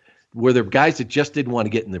initially. Were there guys that just didn't want to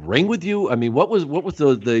get in the ring with you? I mean, what was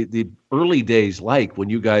the early days like when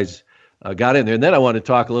you guys got in there? And then I want to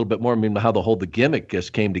talk a little bit more, how the gimmick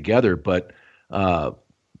just came together. But what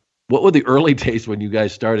were the early days when you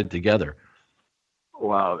guys started together?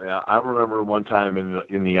 Wow, yeah, I remember one time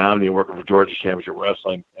in the Omni working for Georgia Championship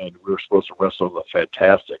Wrestling, and we were supposed to wrestle the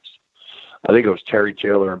Fantastics. I think it was Terry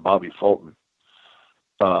Taylor and Bobby Fulton.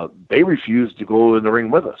 They refused to go in the ring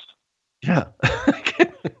with us. Yeah.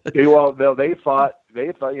 Well, they thought, they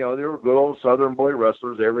were good old Southern boy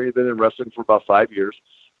wrestlers. They've been in wrestling for about 5 years.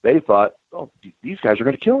 They thought, oh, these guys are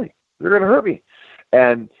going to kill me. They're going to hurt me.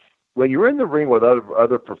 And when you're in the ring with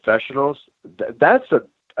other professionals, that's a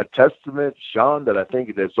testament, Sean, that I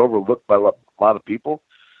think that's overlooked by a lot of people.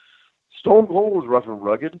 Stone Cold was rough and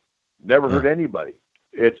rugged, never hurt anybody.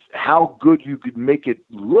 It's how good you could make it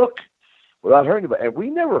look without hurting anybody. And we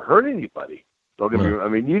never hurt anybody. Don't get me wrong. I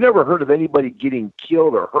mean, you never heard of anybody getting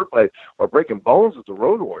killed or hurt or breaking bones with the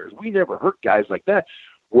Road Warriors. We never hurt guys like that.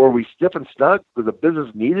 Were we stiff and snug because the business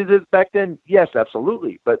needed it back then? Yes,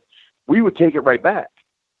 absolutely. But we would take it right back.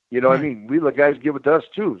 You know what I mean? We let guys give it to us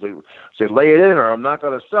too. Say lay it in or I'm not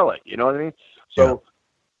going to sell it. You know what I mean? So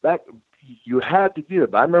that you had to do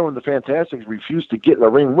that. But I remember when the Fantastics refused to get in the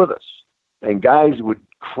ring with us. And guys would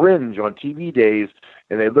cringe on TV days,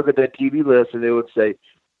 and they'd look at that TV list, and they would say,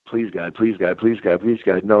 please, God, please, God, please, God, please,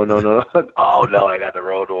 God. No. Oh, no, I got the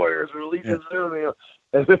Road Warriors. Release us early.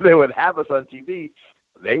 And then they would have us on TV.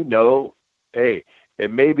 They know, hey,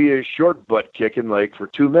 it may be a short butt kicking, like for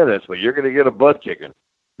 2 minutes, but you're going to get a butt kicking.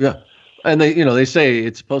 Yeah. And they say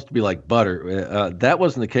it's supposed to be like butter. That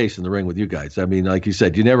wasn't the case in the ring with you guys. I mean, like you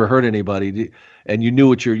said, you never hurt anybody, and you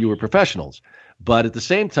knew you were professionals. But at the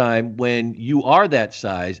same time, when you are that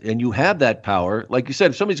size and you have that power, like you said,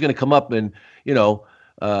 if somebody's going to come up and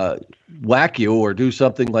whack you or do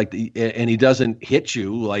something like and he doesn't hit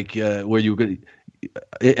you, like where you could,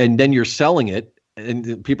 and then you're selling it,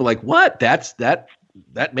 and people are like, what? That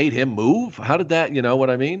made him move? How did that? You know what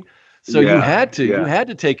I mean? So you had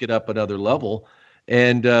to take it up another level.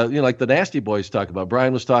 And like the Nasty Boys talk about,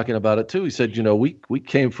 Brian was talking about it too. He said, we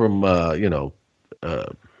came from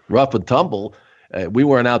rough and tumble. We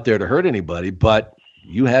weren't out there to hurt anybody, but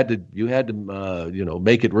you had to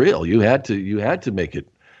make it real. You had to make it.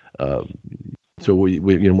 So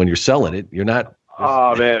when you're selling it, you're not.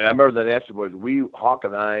 Oh man, I remember the Nasty Boys. Hawk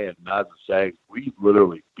and I and Nas and Sag, we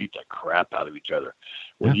literally beat the crap out of each other.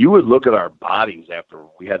 When you would look at our bodies after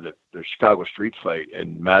we had the Chicago street fight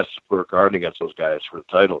and Madison Square Garden against those guys for the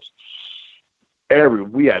titles,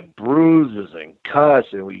 we had bruises and cuts,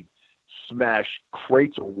 and we smashed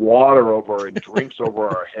crates of water over and drinks over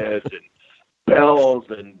our heads, and bells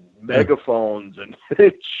and megaphones and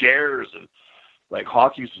chairs, and like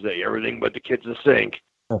Hawk used to say, everything but the kitchen sink.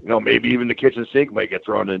 Maybe even the kitchen sink might get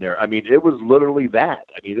thrown in there. I mean, it was literally that.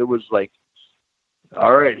 I mean, it was like,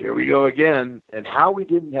 all right, here we go again. And how we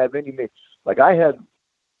didn't have any, like I've had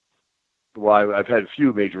a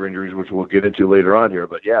few major injuries, which we'll get into later on here.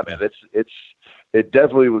 But yeah, man, it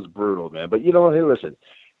definitely was brutal, man. But hey, listen,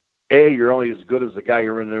 you're only as good as the guy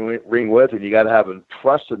you're in the ring with, and you got to have a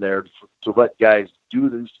trust in there to let guys do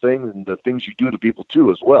these things and the things you do to people too,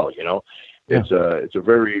 as well. It's a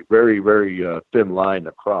very, very, very thin line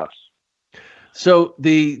to cross. So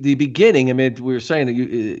the beginning, I mean, we were saying that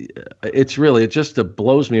it just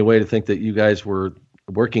blows me away to think that you guys were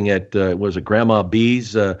working at was it Grandma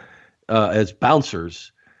B's as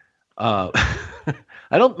bouncers. I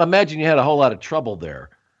don't imagine you had a whole lot of trouble there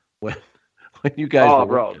when you guys. Oh,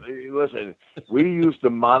 bro, listen, we used to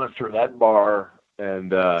monitor that bar,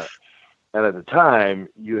 and at the time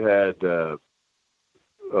you had a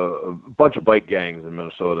bunch of bike gangs in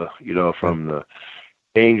Minnesota. From the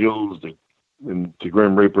Angels to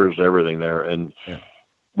Grim Reapers, everything there, and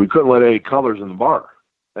we couldn't let any colors in the bar.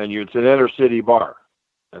 And it's an inner city bar,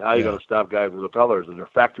 and how you going to stop guys with the colors? And they're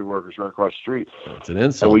factory workers right across the street. It's an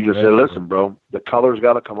insult. And we just said, listen, bro, the colors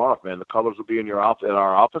got to come off, man. The colors will be in our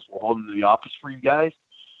office. We'll hold them in the office for you guys,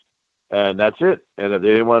 and that's it. And if they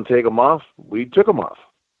didn't want to take them off, we took them off.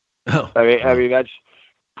 Oh. I mean that's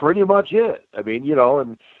pretty much it. I mean,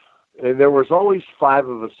 and there was always 5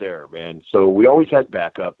 of us there, man. So we always had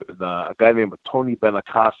backup. And, a guy named Tony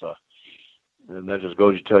Benacasa, and that just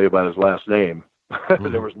goes to tell you about his last name.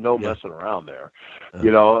 Mm-hmm. There was no messing around there.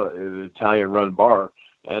 An Italian-run bar.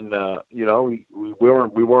 And we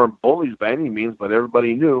weren't bullies by any means, but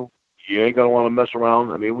everybody knew you ain't gonna want to mess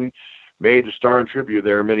around. I mean, we made the Star and Tribune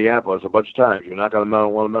there in Minneapolis a bunch of times. You're not gonna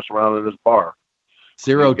want to mess around in this bar.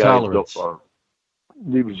 Zero tolerance.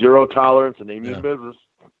 Zero tolerance, and they mean business.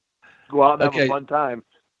 Go out and have a fun time.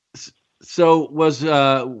 So was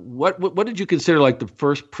what did you consider like the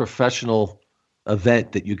first professional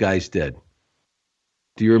event that you guys did?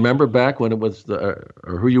 Do you remember back when it was or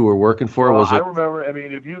who you were working for? I remember. I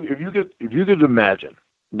mean, if you could imagine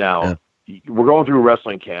now, we're going through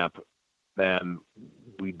wrestling camp, and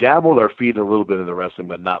we dabbled our feet a little bit in the wrestling,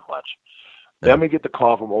 but not much. Then we get the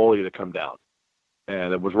call from Ole to come down,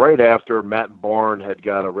 and it was right after Matt Bourne had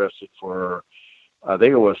got arrested for, I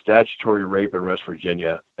think it was statutory rape in West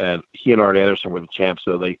Virginia, and he and Art Anderson were the champs.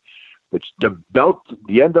 So the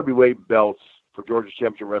NWA belts for Georgia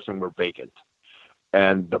Championship Wrestling were vacant.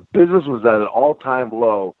 And the business was at an all-time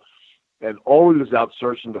low, and Ole was out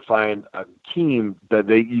searching to find a team that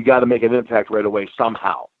you got to make an impact right away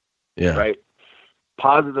somehow. Yeah. Right?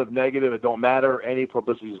 Positive, negative, it don't matter. Any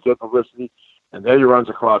publicity is good publicity. And then he runs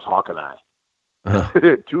across Hawk and I.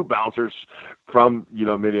 Uh-huh. Two bouncers from,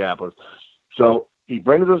 Minneapolis. So he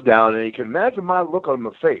brings us down, and you can imagine my look on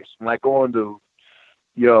my face when I go into,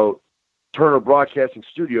 Turner Broadcasting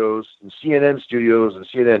Studios and CNN Studios and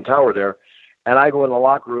CNN Tower there. And I go in the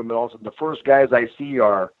locker room, and all of a sudden the first guys I see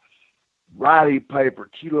are Roddy Piper,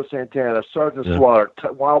 Tito Santana, Sergeant Slaughter,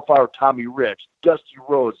 Wildfire Tommy Rich, Dusty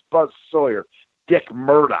Rhodes, Buzz Sawyer, Dick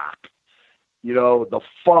Murdoch, the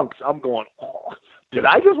Funks. I'm going, did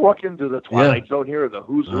I just walk into the Twilight Zone here, the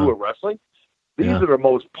who's who of wrestling? These are the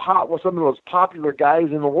some of the most popular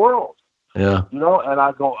guys in the world. Yeah. And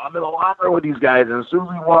I go, I'm in the locker room with these guys, and as soon as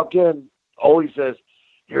we walk in, Ole says,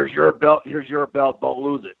 here's your belt, don't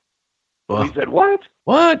lose it. We said, what?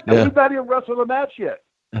 What? And we've not even wrestled a match yet.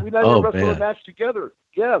 We've not even wrestled a match together.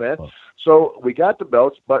 Yeah, man. Oh. So we got the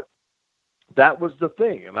belts, but that was the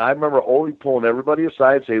thing. And I remember Ole pulling everybody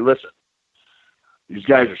aside and say, listen, these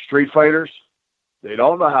guys are street fighters. They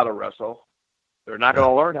don't know how to wrestle. They're not going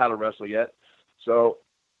to learn how to wrestle yet. So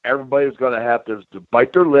everybody's going to have to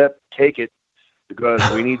bite their lip, take it, because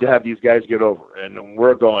we need to have these guys get over. And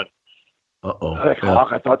we're going,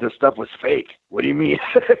 I thought this stuff was fake. What do you mean?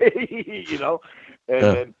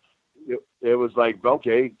 And it was like,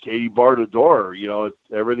 okay, Katie barred the door.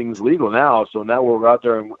 Everything's legal now. So now we're out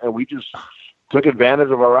there, and we just took advantage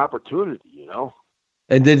of our opportunity,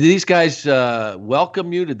 And did these guys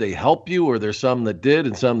welcome you? Did they help you? Or there's some that did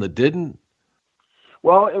and some that didn't?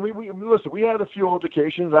 Well, and listen, we had a few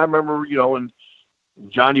altercations. I remember, when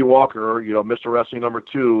Johnny Walker, Mr. Wrestling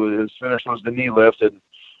 #2, his finish was the knee lift, and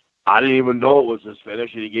I didn't even know it was his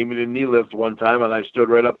finish, and he gave me the knee lift one time, and I stood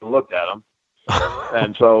right up and looked at him.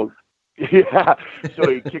 And so,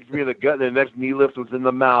 so he kicked me in the gut, and the next knee lift was in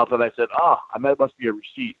the mouth, and I said, that must be a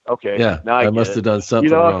receipt. Okay. Yeah, now I must have done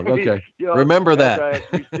something wrong. Okay. Remember that.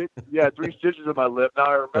 3 stitches in my lip. Now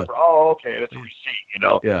I remember, okay, that's a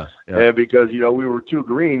receipt, Yeah. And because, we were too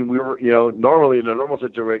green, we were, normally in a normal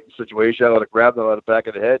situation, I would have grabbed them on the back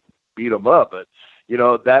of the head, beat them up, but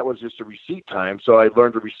that was just a receipt time. So I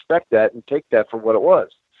learned to respect that and take that for what it was.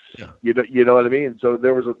 Yeah. You know what I mean? So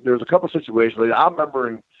there was a couple of situations. I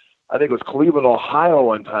remember I think it was Cleveland, Ohio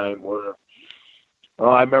one time where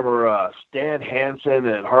I remember Stan Hansen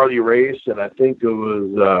and Harley Race, and I think it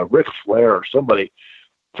was Ric Flair or somebody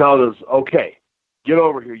telling us, okay, get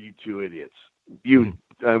over here, you two idiots.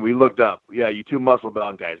 And we looked up. Yeah, you two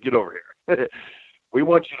muscle-bound guys, get over here. We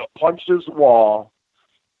want you to punch this wall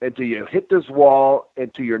until you hit this wall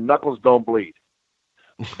until your knuckles don't bleed.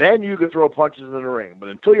 Then you can throw punches in the ring. But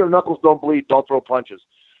until your knuckles don't bleed, don't throw punches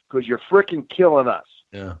because you're freaking killing us.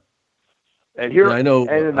 Yeah. And here, I know,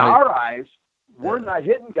 and in our eyes, we're not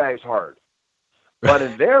hitting guys hard. But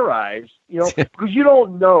in their eyes, because you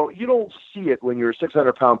don't see it when you're a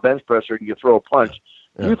 600-pound bench presser and you throw a punch.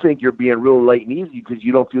 Yeah. You think you're being real light and easy because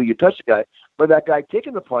you don't feel you touch the guy. But that guy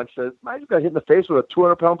taking the punch says, I just got hit in the face with a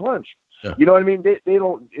 200-pound punch. Yeah. You know what I mean?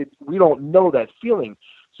 We don't know that feeling,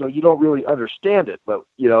 so you don't really understand it. But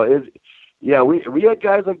we had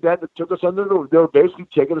guys like that took us under they were basically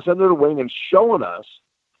taking us under the wing and showing us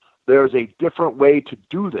there's a different way to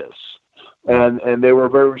do this, and they were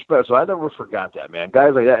very respectful. So I never forgot that, man.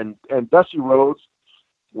 Guys like that, and Dusty Rhodes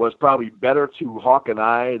was probably better to Hawk and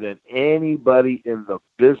I than anybody in the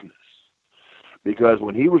business. Because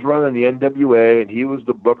when he was running the NWA and he was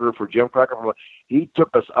the booker for Jim Crockett, he took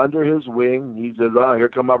us under his wing. He said, here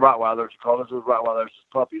come my Rottweilers. He called us his Rottweilers, his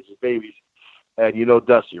puppies, his babies. And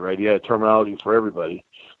Dusty, right? He had a terminology for everybody.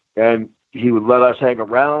 And he would let us hang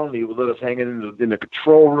around. He would let us hang in the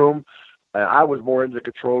control room. I was more in the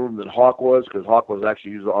control room than Hawk was, because Hawk was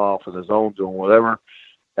actually usually off in his own doing whatever.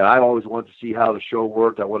 And I always wanted to see how the show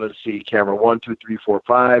worked. I wanted to see camera 1, 2, 3, 4,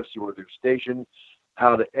 5, see where they're stationed,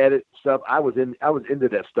 how to edit stuff. I was into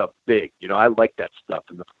that stuff big. You know, I like that stuff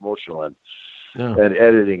in the promotional end. Yeah. And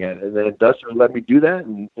editing it, and then Dustin let me do that,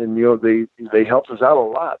 and you know, they helped us out a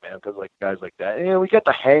lot, man, because like guys like that, and we got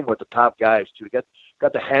to hang with the top guys too. We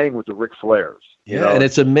got to hang with the Ric Flairs. Yeah, and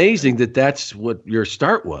it's amazing that that's what your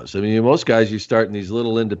start was. I mean, most guys, you start in these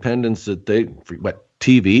little independents that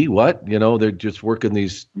TV, you know, they're just working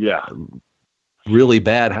these really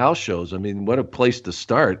bad house shows. I mean, what a place to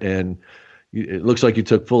start, and it looks like you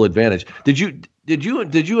took full advantage. Did you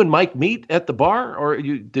and Mike meet at the bar, or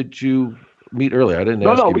did you meet earlier? I didn't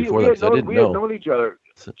ask you before that, because I didn't know. We had known each other.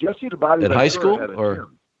 Jesse the Body at high school, or?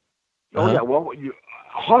 Oh yeah, well,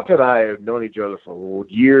 Hawk and I have known each other for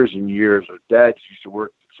years and years. Our dads used to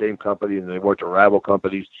work at the same company, and they worked at rival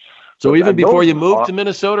companies. So even before you moved to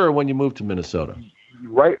Minnesota, or when you moved to Minnesota?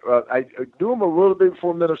 Right. I knew him a little bit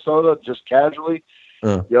before Minnesota, just casually.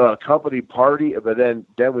 You know, a company party, but then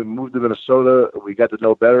we moved to Minnesota. We got to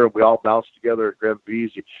know better, and we all bounced together at Grand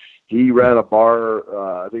V's. He ran a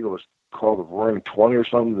bar. I think it was called the Roaring 20 or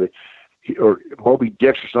something. Or Moby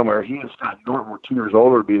Dick's or somewhere. He and Scott Norton were 2 years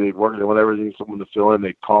older than me. They'd work whenever they needed someone to fill in.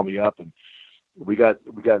 They'd call me up, and we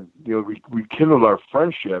kindled our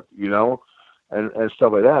friendship, you know, and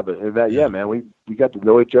stuff like that. But man, we got to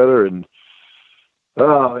know each other, and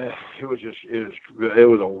man, it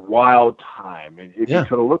was a wild time. And if you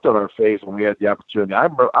could have looked on our face when we had the opportunity,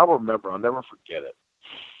 I'll remember. I'll never forget it.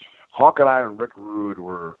 Hawk and I and Rick Rude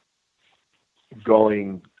were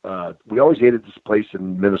going. We always hated this place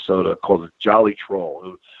in Minnesota called the Jolly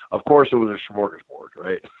Troll. Of course, it was a smorgasbord,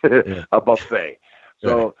 right? A buffet.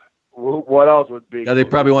 So what else would be? Yeah, they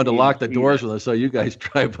probably wanted to lock the doors with us, so you guys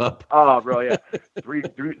drive up. Oh, bro, yeah.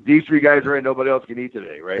 These three guys are in. Nobody else can eat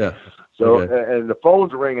today, right? Yeah. So and the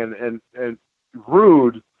phones ring, and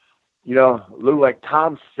Rude, you know, looked like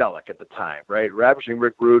Tom Selleck at the time, right? Ravishing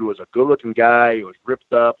Rick Rude was a good-looking guy. He was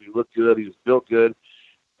ripped up. He looked good. He was built good,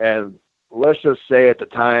 and let's just say at the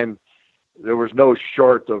time, there was no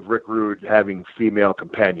short of Rick Rude having female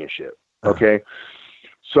companionship. Okay.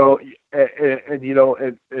 So, and you know,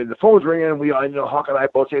 and the phone's ringing, and I know Hawk and I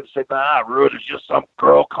both say, Rude, it's just some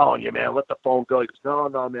girl calling you, man. Let the phone go. He goes,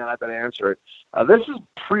 no, man, I better answer it. This is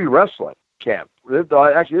pre-wrestling camp.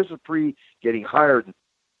 Actually, this is pre getting hired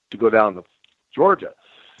to go down to Georgia.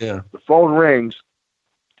 Yeah. The phone rings.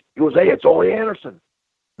 He goes, hey, it's Ole Anderson.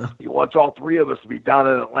 He wants all three of us to be down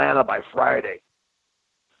in Atlanta by Friday.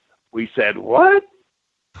 We said, what?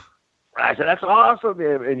 I said, that's awesome,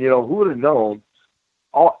 man. And you know, who would have known?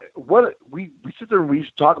 We sit there and we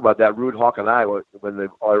used to talk about that, Rude, Hawk, and I, when everybody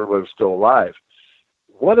was still alive.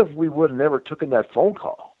 What if we would have never taken that phone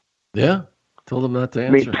call? Yeah, told them not to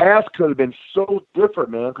answer. I mean, past could have been so different,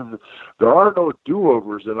 man, because there are no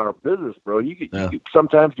do-overs in our business, bro. You could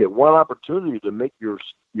sometimes get one opportunity to make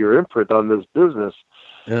your imprint on this business,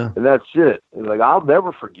 and that's it. And like, I'll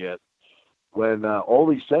never forget when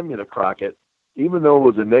Ole sent me to Crockett, even though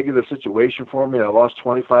it was a negative situation for me, I lost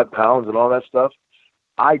 25 pounds and all that stuff,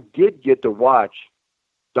 I did get to watch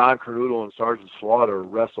Don Cornudo and Sergeant Slaughter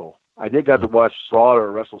wrestle. I did get to watch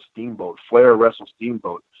Slaughter wrestle Steamboat, Flair wrestle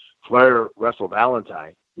Steamboat, Flair wrestle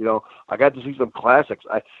Valentine. You know, I got to see some classics.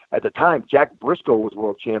 At the time, Jack Briscoe was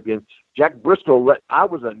world champion. Jack Briscoe I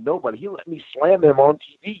was a nobody. He let me slam him on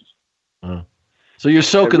TV. So you're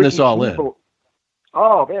soaking this all in.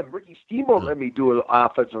 Oh, man, Ricky Steamboat let me do an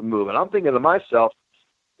offensive move. And I'm thinking to myself,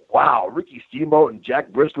 wow, Ricky Steamboat and Jack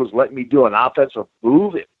Briscoe's letting me do an offensive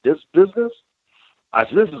move in this business? I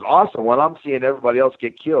said, this is awesome when I'm seeing everybody else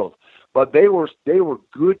get killed. But they were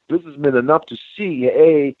good businessmen enough to see,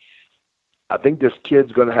 A, I think this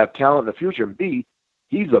kid's going to have talent in the future, and B,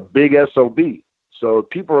 he's a big SOB. So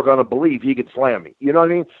people are going to believe he could slam me. You know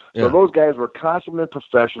what I mean? Yeah. So those guys were consummate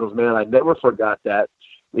professionals, man. I never forgot that.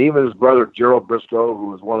 Even his brother, Gerald Briscoe, who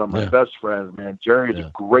was one of my best friends, man. Jerry's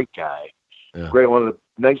a great guy. Yeah. Great, one of the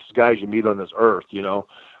nicest guys you meet on this earth, you know.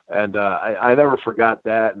 And I never forgot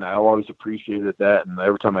that, and I always appreciated that. And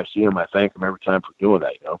every time I see him, I thank him every time for doing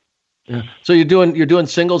that, you know. Yeah. So you're doing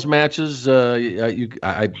singles matches.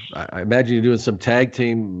 I imagine you're doing some tag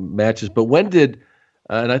team matches. But when did,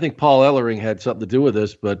 and I think Paul Ellering had something to do with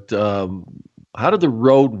this, but how did the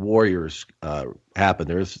Road Warriors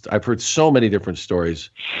happen? I've heard so many different stories.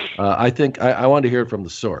 I think I wanted to hear it from the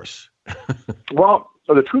source. Well,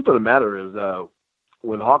 the truth of the matter is,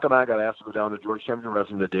 when Hawk and I got asked to go down to Georgia Championship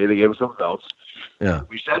Wrestling the day they gave us some belts,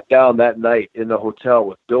 we sat down that night in the hotel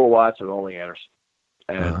with Bill Watts and Ole Anderson.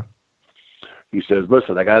 And he says,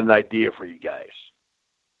 listen, I got an idea for you guys.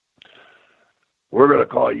 We're going to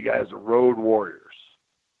call you guys the Road Warriors.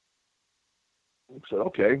 I said,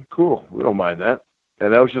 okay, cool. We don't mind that.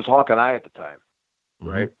 And that was just Hawk and I at the time,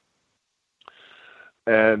 right?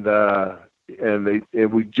 And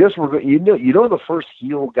we just were, you know the first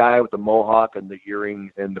heel guy with the mohawk and the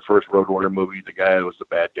earring in the first Road Warrior movie, the guy that was the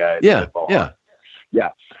bad guy. Yeah.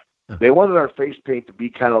 They wanted our face paint to be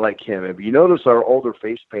kind of like him. And if you notice our older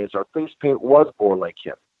face paints, our face paint was more like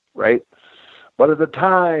him, right? But at the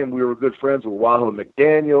time, we were good friends with Wahoo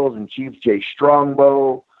McDaniels and Chief Jay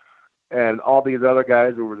Strongbow and all these other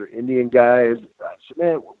guys who were the Indian guys. I said,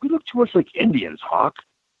 man, we look too much like Indians, Hawk.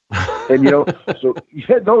 And, so,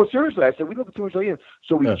 no, seriously, I said, we look too much like Indians.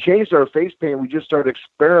 So we changed our face paint. We just started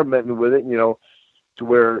experimenting with it, to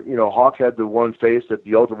where, Hawk had the one face that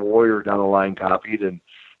the Ultimate Warrior down the line copied. And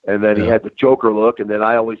then he had the Joker look. And then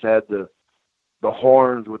I always had the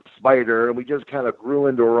horns with Spider, and we just kind of grew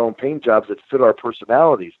into our own paint jobs that fit our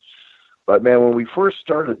personalities. But man, when we first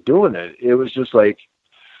started doing it, it was just like,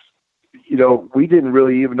 we didn't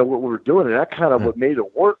really even know what we were doing, and that kind of what made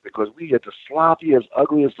it work, because we had the sloppiest,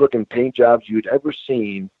 ugliest looking paint jobs you'd ever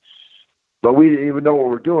seen, but we didn't even know what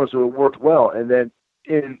we were doing, so it worked well. And then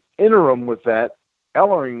in interim with that,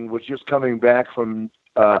 Ellering was just coming back from,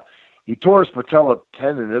 he tore his patella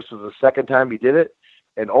tendon. This was the second time he did it.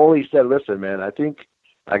 And Ole said, listen, man, I think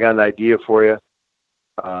I got an idea for you.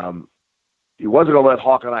 He wasn't going to let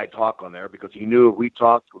Hawk and I talk on there, because he knew if we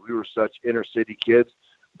talked, we were such inner city kids,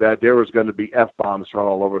 that there was going to be F-bombs thrown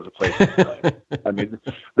all over the place. I mean,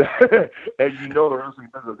 and the wrestling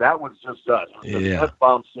business, that was just us.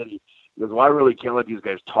 F-bomb city. Because I really can't let these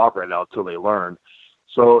guys talk right now until they learn.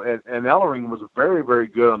 So, and Ellering was very, very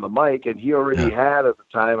good on the mic, and he already had at the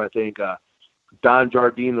time, I think, Don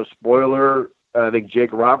Jardine, the Spoiler, I think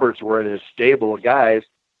Jake Roberts were in his stable of guys.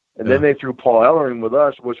 And then they threw Paul Ellering with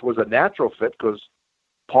us, which was a natural fit, because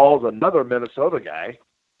Paul's another Minnesota guy.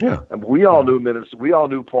 Yeah. And we all knew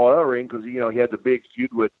Paul Ellering, because, he had the big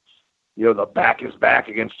feud with, the back is back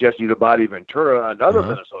against Jesse the Body Ventura, another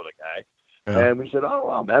Minnesota guy. Yeah. And we said, oh,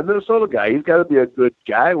 well, that Minnesota guy, he's got to be a good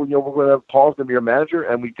guy. We're going to have Paul's going to be your manager,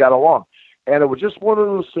 and we got along. And it was just one of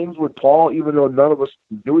those things with Paul, even though none of us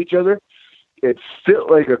knew each other, it fit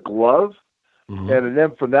like a glove. And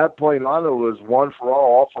then from that point on, it was one for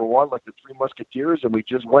all for one, like the Three Musketeers, and we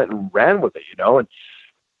just went and ran with it, And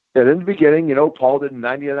in the beginning, Paul did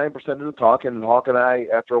 99% of the talking, and Hawk and I,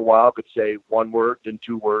 after a while, could say one word, then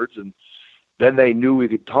two words, and then they knew we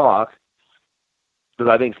could talk. Because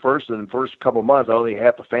I think in the first couple of months, only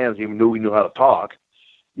half the fans even knew we knew how to talk,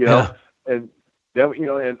 And then,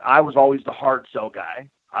 and I was always the hard sell guy.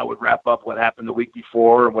 I would wrap up what happened the week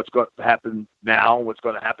before and what's going to happen now, what's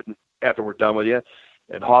going to happen after we're done with you.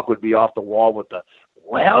 And Hawk would be off the wall with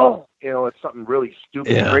it's something really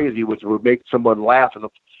stupid and crazy, which would make someone laugh. And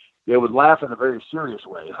they would laugh in a very serious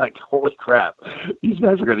way, like, holy crap, these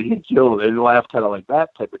guys are going to get killed. And laugh kind of like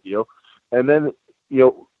that type of deal. And then,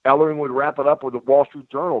 Ellering would wrap it up with a Wall Street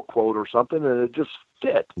Journal quote or something, and it just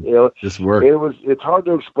fit. Just worked. It's hard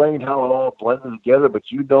to explain how it all blended together, but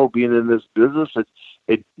being in this business,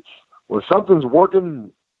 when something's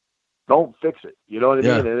working, don't fix it. You know what I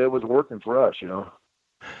mean? And it was working for us.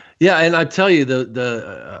 Yeah, and I tell you,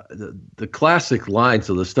 the classic lines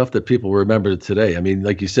of the stuff that people remember today. I mean,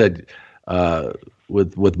 like you said,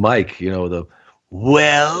 with Mike, the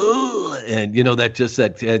well, and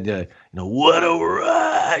what a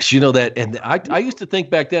rush, that. And I used to think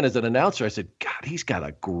back then as an announcer, I said, God, he's got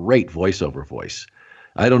a great voiceover voice.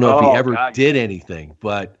 I don't know if he ever did anything,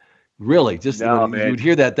 but really, just you'd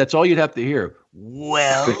hear that. That's all you'd have to hear.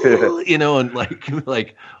 Well, and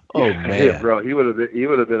like. Oh man, yeah, bro, he would have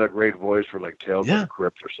been a great voice for like Tales of the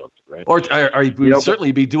Crypt or something, right? Or he would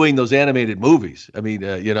certainly be doing those animated movies. I mean,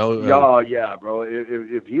 yeah, bro.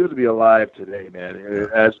 If he was to be alive today, man.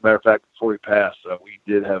 As a matter of fact, before he passed, we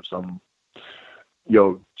did have some,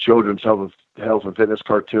 children's health and fitness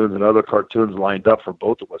cartoons and other cartoons lined up for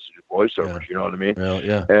both of us to do voiceovers. You know what I mean? Well,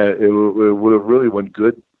 yeah. And it would have really went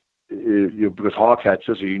good, because Hawk had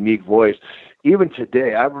such a unique voice. Even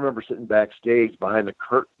today, I remember sitting backstage behind the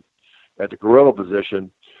curtain at the gorilla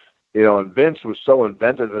position, and Vince was so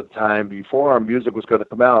inventive at the time. Before our music was going to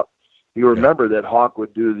come out, he remembered that Hawk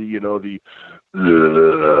would do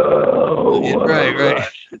right.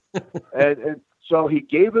 and so he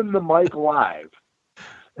gave him the mic live,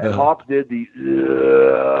 and Hawk did the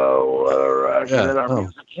and then our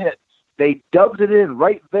music hit. They dubbed it in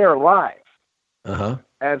right there live.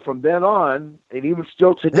 And from then on, and even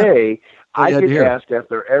still today, I get asked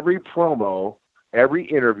after every promo, every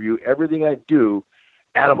interview, everything I do,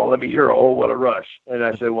 Animal, let me hear, oh, what a rush. And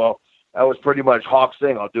I say, well, that was pretty much Hawk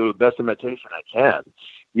saying, "I'll do the best imitation I can,"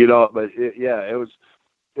 you know. But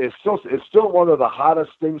it's still one of the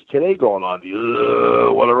hottest things today going on.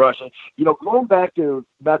 What a rush! You know, going back to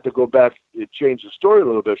not to go back, it changed the story a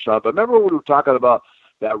little bit, Sean. But remember when we were talking about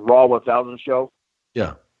that Raw 1000 show?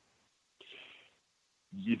 Yeah.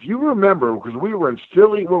 If you remember, because we were in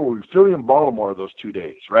Philly, Philly and Baltimore those 2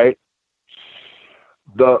 days, right?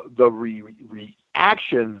 The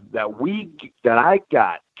reaction that I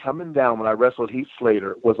got coming down when I wrestled Heath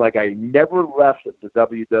Slater was like I never left the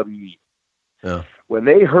WWE. Yeah. When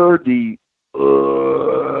they heard the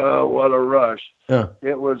what a rush,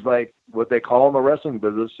 it was like what they call in the wrestling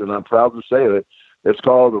business, and I'm proud to say it. It's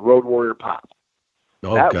called the Road Warrior Pop.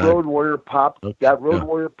 Oh, that God. Road Warrior Pop,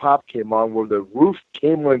 Warrior Pop came on where the roof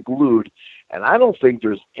came unglued, and I don't think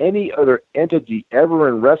there's any other entity ever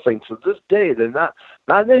in wrestling to this day that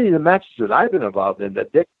not any of the matches that I've been involved in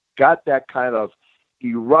that they got that kind of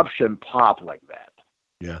eruption pop like that.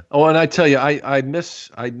 Yeah. Oh, and I tell you, I miss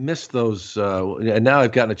those, and now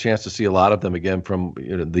I've gotten a chance to see a lot of them again from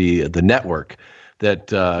the network.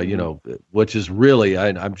 That which is really,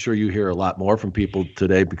 I'm sure you hear a lot more from people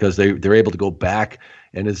today because they're able to go back,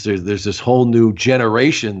 and there's this whole new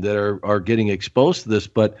generation that are getting exposed to this.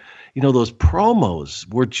 But those promos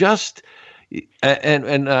were just,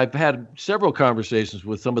 and I've had several conversations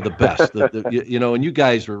with some of the best, and you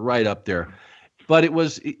guys were right up there. But it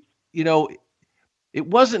was, it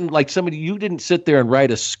wasn't like you didn't sit there and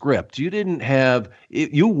write a script. You didn't have,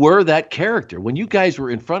 you were that character when you guys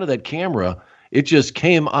were in front of that camera. It just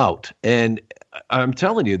came out, and I'm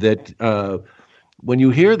telling you that when you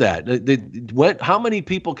hear that, how many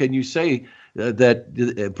people can you say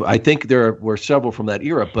that? I think there were several from that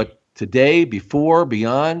era, but today, before,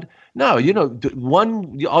 beyond, no,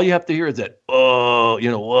 all you have to hear is that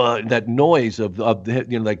that noise of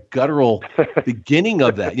that guttural beginning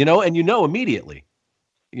of that, and immediately,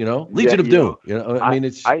 Legion of Doom,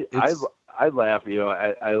 I laugh,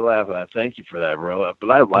 I laugh, and I thank you for that, bro. But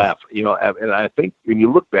I laugh, and I think when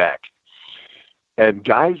you look back, and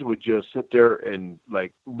guys would just sit there and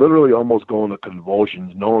like literally almost go into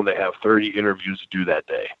convulsions, knowing they have 30 interviews to do that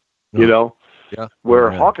day, Yeah. Where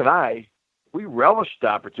Hawk and I, we relished the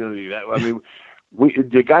opportunity.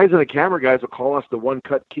 The guys and the camera guys would call us the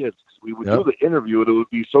one-cut kids. We would do the interview, and it would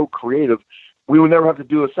be so creative, we would never have to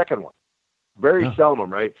do a second one. Very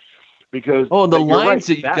seldom, right? Because the lines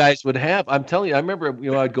that you guys would have, I'm telling you, I remember,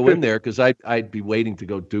 I'd go in there because I'd be waiting to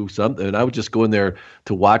go do something, and I would just go in there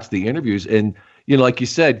to watch the interviews. And, like you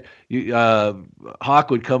said, Hawk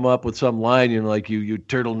would come up with some line, like you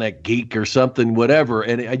turtleneck geek or something, whatever.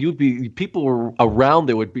 And people were around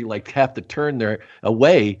there would be like, have to turn their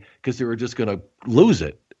away because they were just going to lose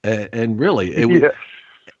it. And really, it was.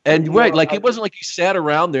 And right, like it wasn't like you sat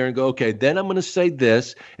around there and go, okay, then I'm going to say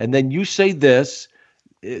this, and then you say this.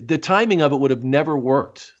 The timing of it would have never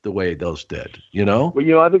worked the way those did,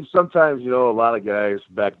 Well, I think sometimes, a lot of guys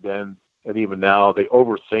back then and even now, they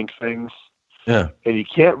overthink things. Yeah. And you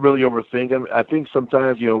can't really overthink them. I think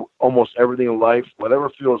sometimes, almost everything in life,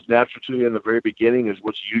 whatever feels natural to you in the very beginning is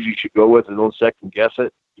what you usually should go with, and don't second guess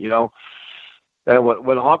it, And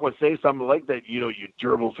when Hawk would say something like that, you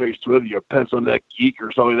gerbil-faced twin, you pencil neck geek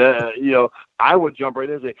or something like that, I would jump right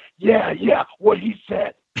in and say, yeah, what he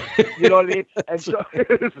said. You know what I mean? And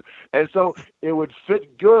so it would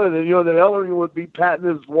fit good. And, then Ellery would be patting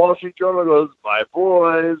his Wall Street Journal and goes, my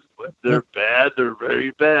boys, when they're bad, they're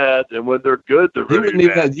very bad. And when they're good, they're very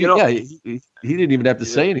bad. He didn't even have to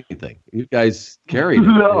say anything. You guys carried it.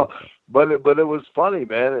 No. But it was funny,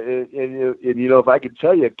 man. And if I could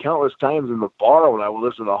tell you countless times in the bar when I would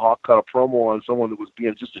listen to Hawk cut a promo on someone that was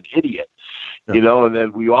being just an idiot, and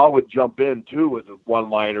then we all would jump in too with the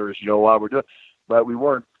one-liners, while we're doing. But we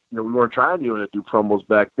weren't trying to do promos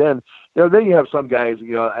back then. Then you have some guys,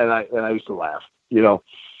 and I used to laugh, I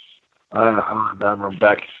remember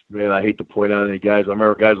back, man, I hate to point out any guys. I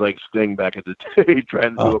remember guys like Sting back in the day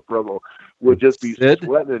trying to do a promo would just be Sid?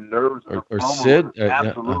 sweating and nerves. Or Sid?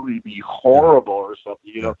 Absolutely be horrible or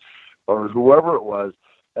something, or whoever it was.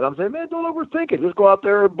 And I'm saying, man, don't overthink it. Just go out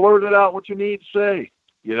there and blurt it out what you need to say,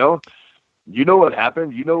 You know what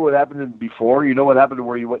happened. You know what happened before. You know what happened to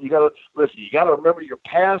where you went. You got to listen. You got to remember your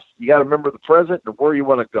past. You got to remember the present and where you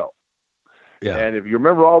want to go. Yeah. And if you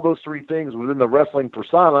remember all those three things within the wrestling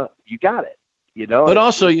persona, you got it. But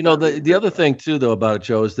also, the other thing too, though, about it,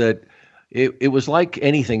 Joe, is that it was like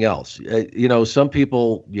anything else. Some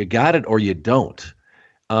people you got it or you don't.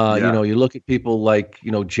 You look at people like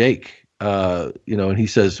Jake. and he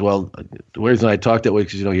says, well, the reason I talked that way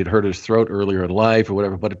because he'd hurt his throat earlier in life or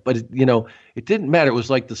whatever. But it didn't matter. It was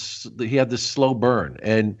like he had this slow burn,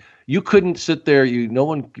 and you couldn't sit there. No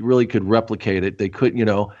one really could replicate it. They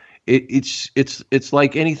couldn't. It's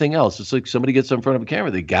like anything else. It's like somebody gets in front of a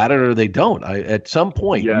camera. They got it or they don't. At some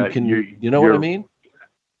point, you can. You know what I mean?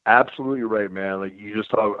 Absolutely right, man. Like you just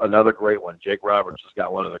saw another great one. Jake Roberts has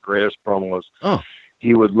got one of the greatest promos. Oh,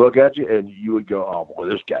 he would look at you and you would go, "Oh boy,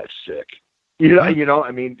 this guy's sick."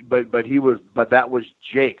 I mean, but that was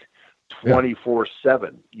Jake,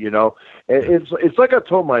 24/7. It's like I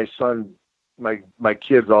told my son, my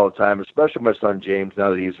kids all the time, especially my son James. Now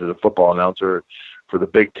that he's a football announcer for the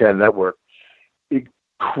Big Ten Network,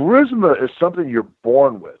 charisma is something you're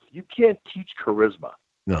born with. You can't teach charisma.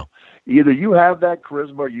 No. Either you have that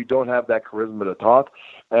charisma or you don't have that charisma to talk.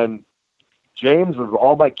 And James, of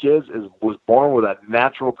all my kids, was born with that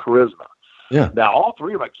natural charisma. Yeah. Now, all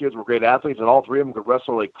three of my kids were great athletes, and all three of them could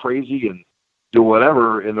wrestle like crazy and do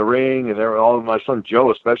whatever in the ring. And all my son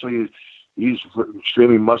Joe, especially, he's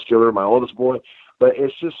extremely muscular, my oldest boy. But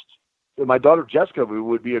it's just, my daughter Jessica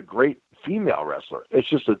would be a great female wrestler. It's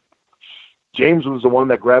just James was the one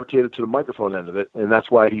that gravitated to the microphone end of it, and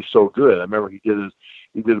that's why he's so good. I remember he did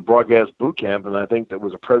a broadcast boot camp, and I think that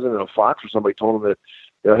was a president of Fox or somebody told him that,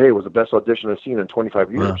 hey, it was the best audition I've seen in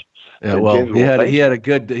 25 years. Yeah, well, he had a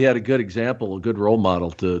good example, a good role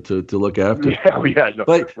model to look after. Yeah, no,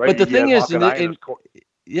 but the thing is, but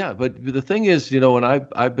the thing is, when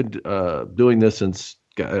I've been doing this since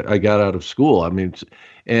I got out of school. I mean,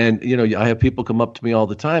 and I have people come up to me all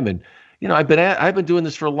the time, and I've been doing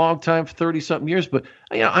this for a long time, for 30-something years, but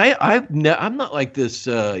I'm not like this,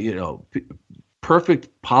 perfect,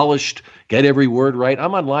 polished, get every word right.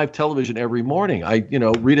 I'm on live television every morning. I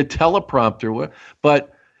read a teleprompter,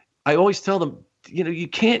 but I always tell them, you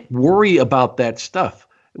can't worry about that stuff.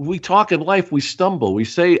 We talk in life, we stumble, we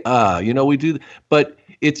say, we do, but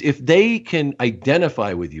it's if they can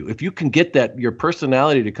identify with you, if you can get that, your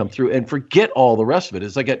personality to come through and forget all the rest of it.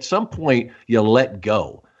 It's like at some point you let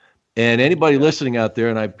go. And anybody listening out there,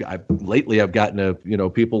 and I've gotten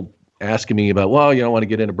people asking me about, well, I want to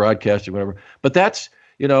get into broadcasting or whatever. But that's,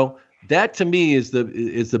 that to me is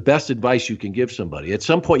the best advice you can give somebody. At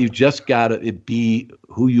some point, you just got to be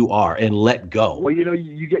who you are and let go. Well,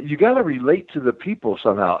 you got to relate to the people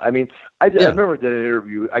somehow. I mean, I remember I did an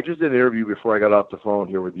interview. I just did an interview before I got off the phone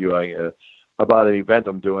here with you about an event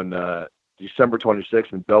I'm doing December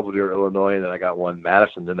 26th in Belvedere, Illinois, and then I got one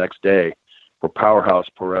Madison the next day for Powerhouse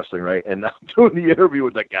Pro Wrestling, right? And I'm doing the interview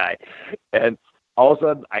with that guy, and all of a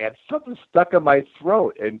sudden I had something stuck in my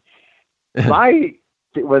throat, and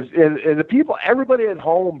it was, and the people, everybody at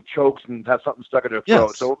home chokes and has something stuck in their throat.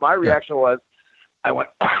 Yes. So my reaction was, I went,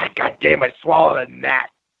 God damn, I swallowed a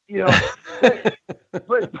gnat. But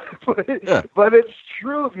it's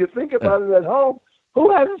true if you think about it at home.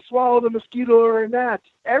 Who hasn't swallowed a mosquito or a gnat?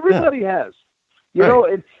 Everybody has.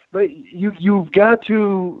 But you've got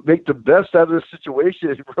to make the best out of the situation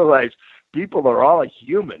and realize people are all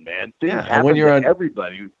human, man. Things happen to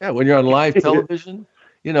everybody. Yeah, when you're on live television,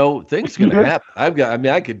 things can happen.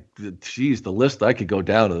 The list I could go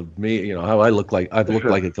down of me, how I look like. I've looked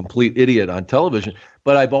like a complete idiot on television,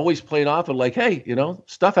 but I've always played off of like, hey,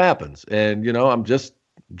 stuff happens, and I'm just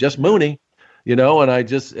Mooney. And I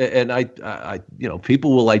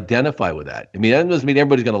people will identify with that. I mean, that doesn't mean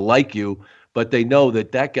everybody's going to like you, but they know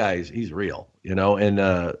that he's real, and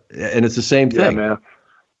it's the same thing. Yeah, man.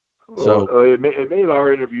 So it made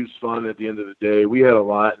our interviews fun at the end of the day. We had a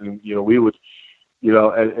lot, and we would, you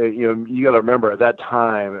got to remember at that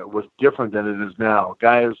time it was different than it is now.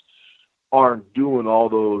 Guys aren't doing all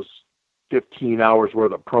those 15 hours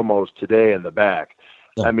worth of promos today in the back.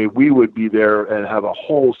 Yeah. I mean, we would be there and have a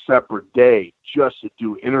whole separate day just to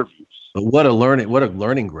do interviews. But what a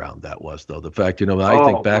learning ground that was, though. The fact, I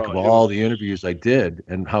think back of all the interviews I did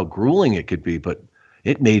and how grueling it could be, but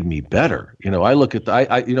it made me better. I look at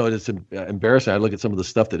it's embarrassing. I look at some of the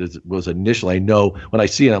stuff that was initially, I know when I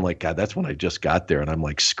see it, I'm like, God, that's when I just got there. And I'm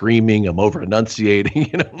like screaming, I'm over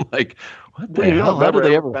enunciating, I'm like, what the hell? How did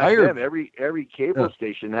they ever hire? Every cable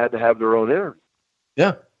station had to have their own interview.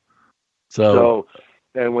 Yeah. So,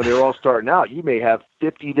 and when they're all starting out, you may have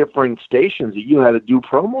 50 different stations that you had to do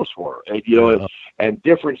promos for, and, and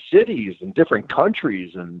different cities and different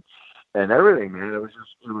countries and everything, man. It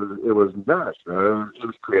was nuts, man. It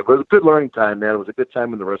was great. It was a good learning time, man. It was a good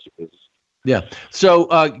time in the wrestling business. Yeah. So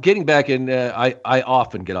getting back in, I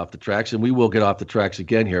often get off the tracks, and we will get off the tracks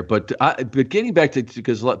again here. But getting back to,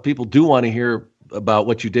 because people do want to hear about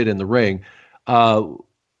what you did in the ring.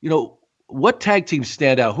 what tag teams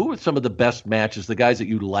stand out? Who are some of the best matches, the guys that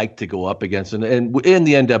you like to go up against, and in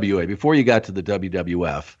the NWA before you got to the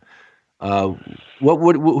WWF? Who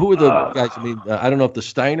are the guys? I mean, I don't know if the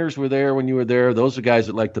Steiners were there when you were there. Those are guys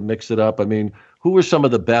that like to mix it up. I mean, who were some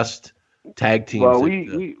of the best tag teams? Well,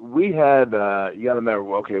 we had you got to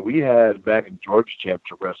remember. Okay, we had back in Georgia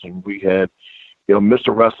Championship Wrestling. We had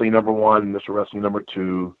Mr. Wrestling number 1, Mr. Wrestling number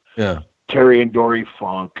 2. Yeah. Terry and Dory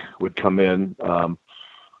Funk would come in.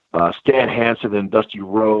 Stan Hansen and Dusty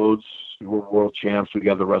Rhodes were world champs. We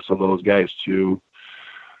got the rest of those guys too.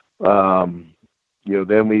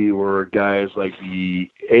 Then we were guys like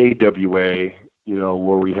the AWA,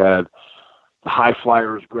 where we had the High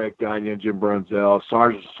Flyers, Greg Gagne and Jim Brunzell,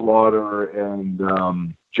 Sergeant Slaughter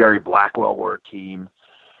and Jerry Blackwell were a team.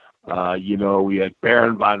 We had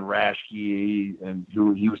Baron von Raschke, and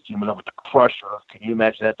he was teaming up with the Crusher. Can you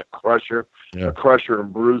imagine that? The Crusher, The Crusher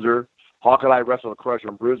and Bruiser. Hawk and I wrestled the Crusher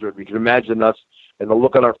and Bruiser. If you can imagine us and the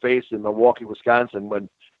look on our face in Milwaukee, Wisconsin, when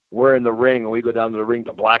we're in the ring and we go down to the ring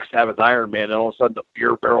to Black Sabbath Iron Man, and all of a sudden the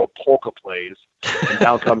Beer Barrel Polka plays, and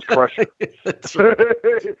down comes Crusher.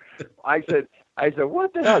 I said,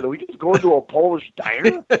 what the hell? Did we just go into a Polish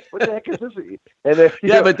diner? What the heck is this? And then,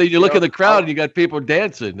 but then you look at the crowd and you got people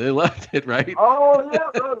dancing. They loved it, right? Oh yeah,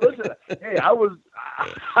 bro. Listen, hey, I was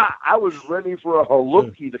ready for a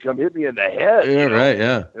haluki to come hit me in the head. Yeah, right.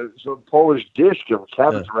 Yeah. Some Polish dish of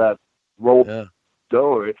cabbage rat rolled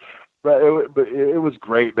dough. But it was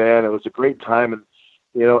great, man. It was a great time, and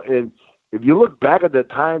and if you look back at the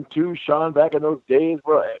time too, Sean, back in those days,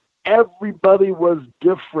 bro, everybody was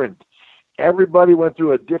different. Everybody went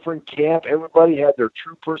through a different camp. Everybody had their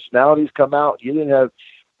true personalities come out. You didn't have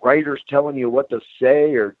writers telling you what to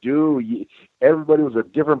say or do. Everybody was a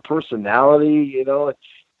different personality,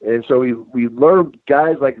 And so we learned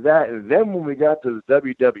guys like that. And then when we got to the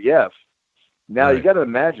WWF, now you got to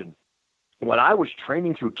imagine, when I was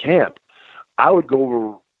training through camp, I would go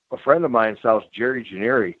over a friend of mine's house, Jerry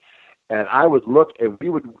Gennari, and I would look, and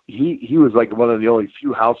he was like one of the only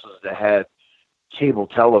few houses that had cable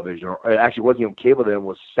television, or it actually wasn't even cable then, it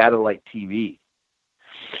was satellite TV.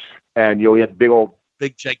 And we had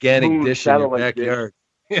big gigantic dish in your backyard.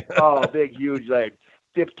 Oh, big, huge, like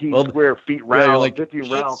 15 square feet round, like 15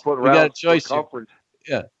 round foot round. We got a choice here.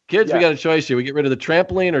 Yeah. Kids, we got a choice here. We get rid of the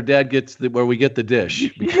trampoline, or Dad gets where we get the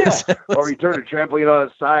dish. Or you turn the trampoline on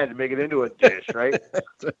its side and make it into a dish, right?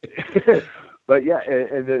 But yeah,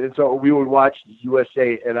 and so we would watch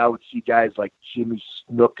USA, and I would see guys like Jimmy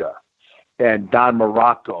Snuka and Don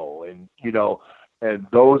Morocco, and and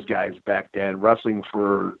those guys back then wrestling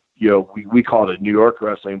for we called it New York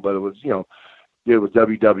wrestling, but it was it was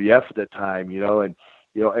WWF at the time, and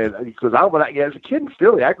because as a kid in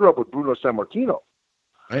Philly, I grew up with Bruno Sammartino.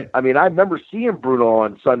 Right. I mean, I remember seeing Bruno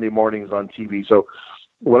on Sunday mornings on TV. So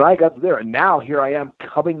when I got there, and now here I am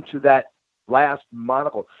coming to that last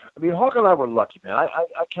monocle. I mean, Hawk and I were lucky, man. I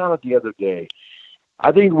counted the other day.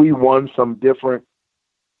 I think we won some different,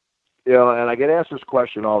 and I get asked this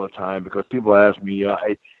question all the time because people ask me,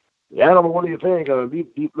 Adam, what do you think?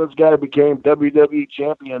 This guy became WWE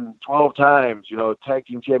champion 12 times, tag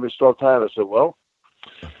team champions 12 times.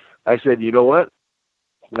 I said, you know what?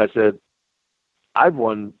 I said, I've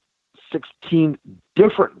won 16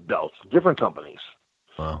 different belts, different companies,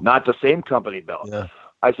 not the same company belt. Yeah.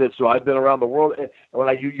 I said, so I've been around the world. And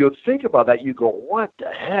when you think about that, you go, what the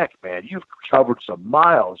heck, man? You've covered some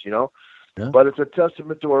miles, Yeah. But it's a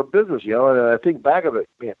testament to our business, And I think back of it,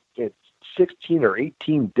 man, it's 16 or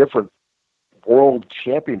 18 different world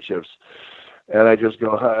championships. And I just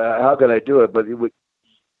go, how can I do it? But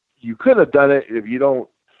you couldn't have done it if you don't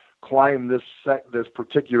climb this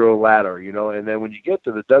particular ladder, and then when you get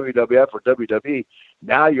to the WWF or WWE,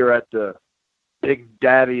 now you're at the big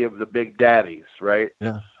daddy of the big daddies, right?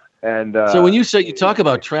 Yeah. And so when you talk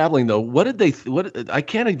about traveling, though, what did they? I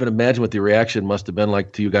can't even imagine what the reaction must have been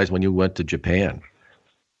like to you guys when you went to Japan.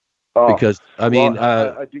 Because I mean,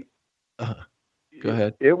 go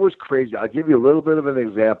ahead. It was crazy. I'll give you a little bit of an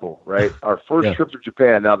example, right? Our first trip to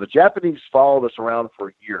Japan. Now the Japanese followed us around for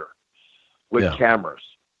a year with cameras.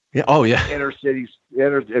 Yeah. Oh, yeah. Inner cities.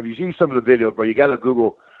 If you see some of the video, bro, you got to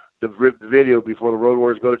Google the video before the Road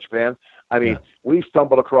Warriors go to Japan. I mean, we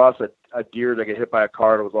stumbled across a deer that got hit by a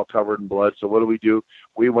car that was all covered in blood. So what do?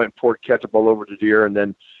 We went and poured ketchup all over the deer, and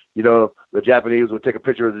then, the Japanese would take a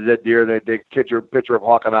picture of the dead deer, and they'd take a picture of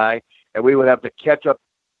Hawk and I, and we would have the ketchup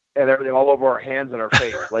and everything all over our hands and our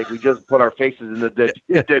face. Like we just put our faces in the dead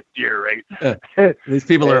deer, right? These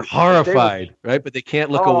people are horrified, right? But they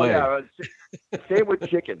can't look away. Yeah. Same with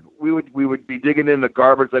chicken. We would be digging in the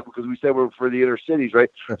garbage, like because we said we're for the inner cities, right?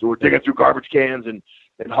 So we're digging through garbage cans and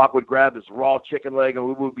and Hawk would grab his raw chicken leg, and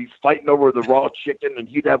we would be fighting over the raw chicken, and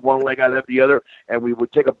he'd have one leg, I'd have the other, and we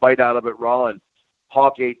would take a bite out of it raw, and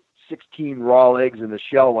Hawk ate 16 raw eggs in the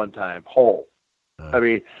shell one time, whole. I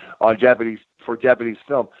mean, for Japanese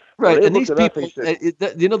film. Right, and these people,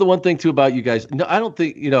 you know, the one thing, too, about you guys, no, I don't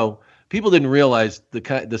think, you know, people didn't realize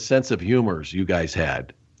the sense of humors you guys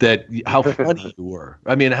had, how funny you were.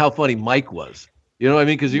 I mean, how funny Mike was. You know what I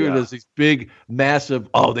mean? Because you were these big, massive,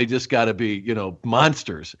 they just got to be, you know,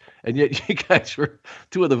 monsters. And yet you guys were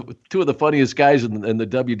two of the funniest guys in the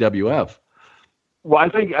WWF. Well, I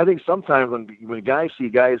think sometimes when guys see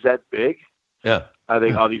guys that big, I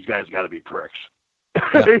think, these guys got to be pricks.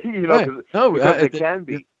 You know, because they can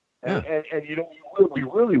be. And you know, we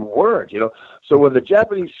really weren't, you know. So when the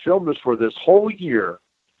Japanese filmed us for this whole year,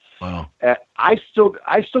 wow. I still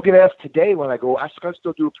get asked today when I go. I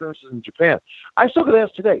still do appearances in Japan. I still get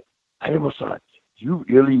asked today. Animo-san, do you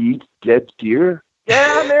really eat dead deer?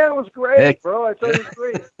 Yeah, man, it was great, bro. I thought it was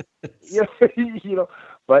great. You know,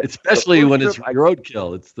 but especially when it's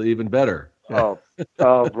roadkill, it's even better. Oh,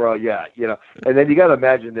 bro, yeah, you know. And then you got to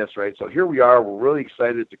imagine this, right? So here we are. We're really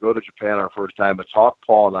excited to go to Japan our first time. It's Hawk,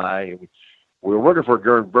 Paul, and I. And we were working for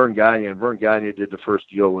Vern Gagne, and Vern Gagne did the first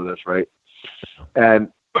deal with us, right?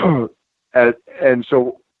 And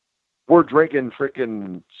so we're drinking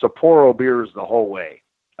freaking Sapporo beers the whole way.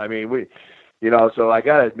 I mean, so I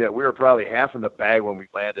got to admit, we were probably half in the bag when we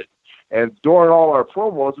landed. And during all our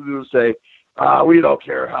promos, we would say, we don't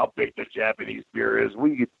care how big the Japanese beer is.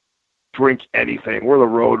 We could drink anything. We're the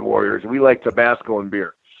road warriors. We like Tabasco and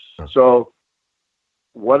beer. So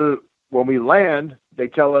when we land, they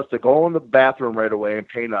tell us to go in the bathroom right away and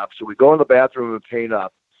paint up. So we go in the bathroom and paint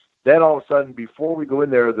up. Then all of a sudden, before we go in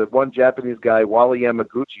there, the one Japanese guy, Wally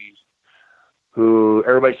Yamaguchi, who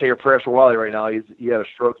everybody say your prayers for Wally right now. He had a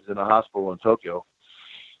stroke. He's in a hospital in Tokyo.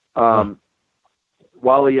 Wally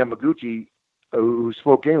Yamaguchi, who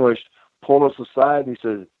spoke English, pulled us aside and he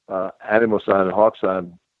said, Animo-san and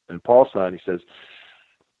Hawk-san and Paul-san, he says,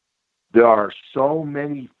 there are so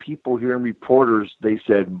many people here and reporters, they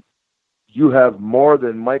said, you have more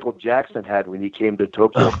than Michael Jackson had when he came to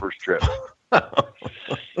Tokyo first trip.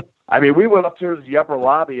 I mean, we went up to the upper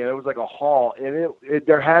lobby, and it was like a hall, and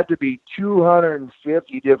there had to be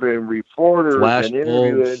 250 different reporters and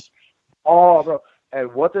interviewers.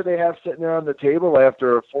 And what did they have sitting there on the table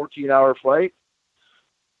after a 14-hour flight?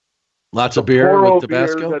 Lots of beer with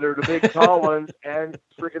Tabasco. That are the big tall ones and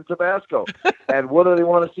freaking Tabasco. And what do they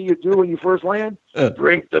want to see you do when you first land?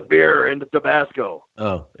 Drink the beer and the Tabasco.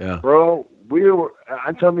 Oh, yeah. Bro,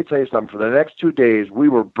 I'm telling you, tell you something. For the next 2 days, we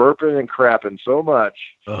were burping and crapping so much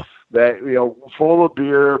that, you know, full of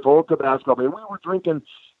beer, full of Tabasco. I mean, we were drinking.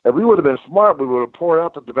 If we would have been smart, we would have poured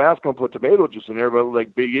out the Tabasco and put tomato juice in there, but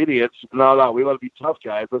like big idiots. No, we want to be tough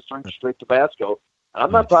guys. Let's drink straight Tabasco. And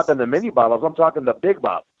I'm not talking the mini bottles. I'm talking the big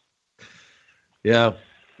bottles. Yeah.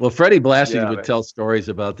 Well, Freddie Blassie would tell stories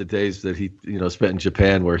about the days that he, you know, spent in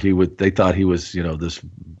Japan where they thought he was, you know, this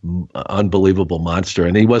unbelievable monster.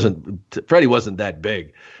 And Freddie wasn't that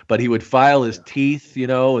big, but he would file his teeth, you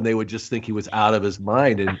know, and they would just think he was out of his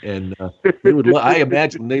mind. And he would I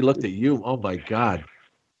imagine when they looked at you, oh my God.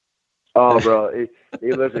 Oh, bro.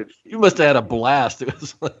 Listen, you must have had a blast. It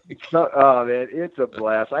was like, oh, man, it's a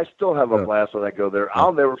blast. I still have a blast when I go there.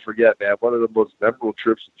 I'll never forget, man, one of the most memorable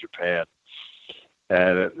trips in Japan.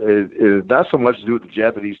 And it not so much to do with the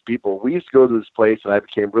Japanese people. We used to go to this place, and I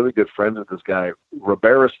became really good friends with this guy,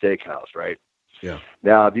 Ribera Steakhouse, right? Yeah.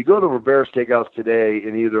 Now, if you go to Ribera Steakhouse today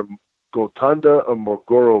in either Gotunda or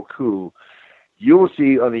Mogoroku, you will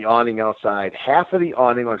see on the awning outside, half of the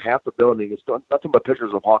awning on half the building is nothing but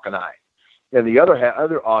pictures of Hawk and I. And the other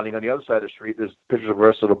awning on the other side of the street is pictures of the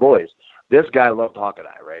rest of the boys. This guy loved Hawk and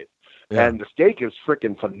I, right? Yeah. And the steak is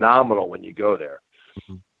freaking phenomenal when you go there.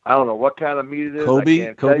 Mm-hmm. I don't know what kind of meat it is. Kobe, I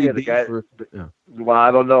can't tell you. The guy, yeah. Well, I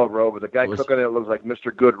don't know, bro, but the guy cooking it looks like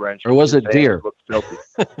Mr. Goodwrench. Or was it deer? It looks filthy.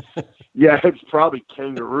 Yeah, it's probably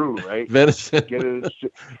kangaroo, right? Venison. Get it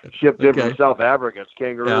shipped in from South Africa. It's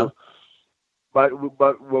kangaroo. Yeah. But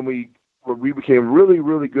when we became really,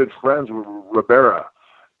 really good friends with Ribera,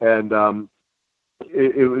 and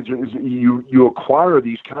it was you acquire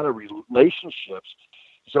these kind of relationships.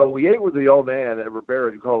 So we ate with the old man at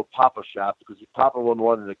Ribera, you call it Papa Shop, because Papa was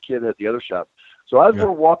one and the kid at the other shop. So as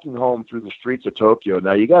we're walking home through the streets of Tokyo,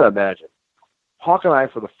 now you got to imagine, Hawk and I,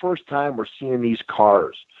 for the first time, we're seeing these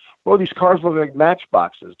cars. Well, these cars look like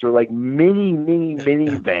matchboxes. They're like mini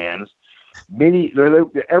vans.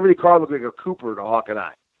 Every car looked like a Cooper to Hawk and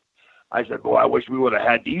I. I said, boy, I wish we would have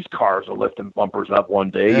had these cars to lift them bumpers up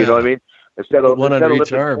one day. Yeah. You know what I mean? Instead of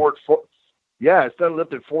lifting Yeah, instead of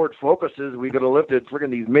lifting Ford Focuses, we could have lifted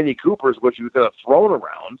freaking these Mini Coopers, which we could have thrown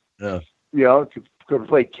around. Yeah. You know, could have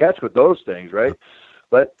played catch with those things, right?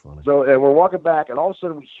 But so, and we're walking back, and all of a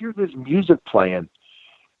sudden we hear this music playing,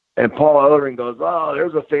 and Paul Ellering goes, "Oh,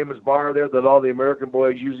 there's a famous bar there that all the American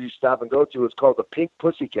boys usually stop and go to. It's called the Pink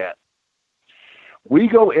Pussycat." We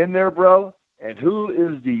go in there, bro, and who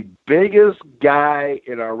is the biggest guy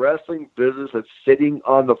in our wrestling business that's sitting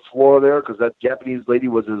on the floor there? Because that Japanese lady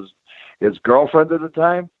was his girlfriend at the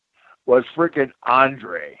time. Was freaking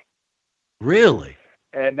Andre. Really?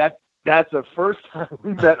 And that's the first time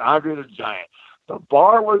we met Andre the Giant. The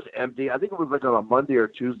bar was empty. I think it was like on a Monday or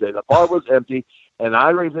Tuesday. The bar was empty, and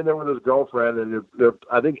Andre's in there with his girlfriend, and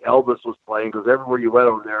I think Elvis was playing, because everywhere you went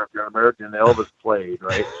over there, if you're American, Elvis played,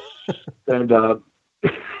 right? And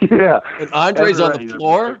yeah. And Andre's on the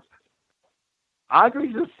floor?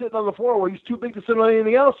 Andre's just sitting on the floor where he's too big to sit on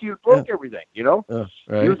anything else. He broke everything, you know?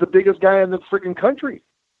 Right. He was the biggest guy in the freaking country.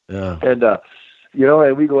 Yeah. And, you know,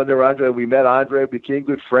 and we go in there, Andre, we met Andre, became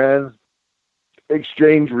good friends,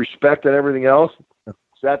 exchanged respect and everything else,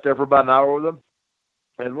 sat there for about an hour with him,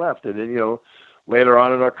 and left. And then, you know, later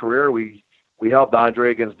on in our career, we helped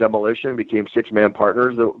Andre against Demolition, became 6-man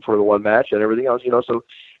partners for the one match and everything else, you know. So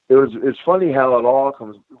it's funny how it all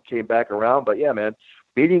came back around. But, yeah, man,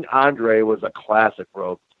 meeting Andre was a classic,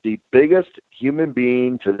 bro. The biggest human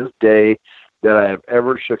being to this day that I have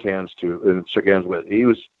ever shook hands with. He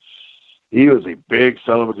was a big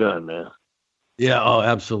son of a gun, man. Yeah, oh,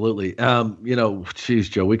 absolutely. You know, geez,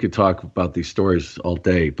 Joe, we could talk about these stories all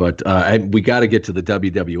day, but we got to get to the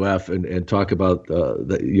WWF and talk about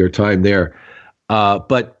your time there.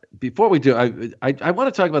 But before we do, I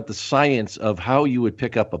want to talk about the science of how you would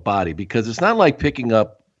pick up a body, because it's not like picking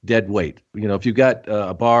up dead weight. You know, if you've got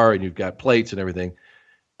a bar and you've got plates and everything.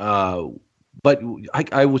 But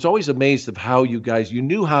I was always amazed of how you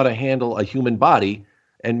knew how to handle a human body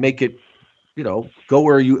and make it, you know, go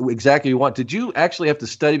where you exactly want. Did you actually have to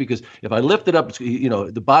study? Because if I lift it up, you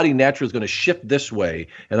know, the body naturally is going to shift this way,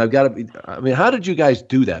 and I've got to be. I mean, how did you guys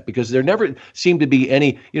do that? Because there never seemed to be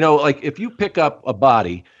any, you know, like if you pick up a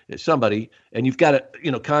body, somebody, and you've got to,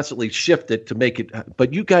 you know, constantly shift it to make it.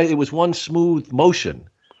 But you guys, it was one smooth motion.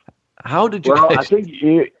 How did you? Well, guys... I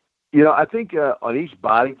think I think on each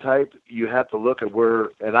body type you have to look at where,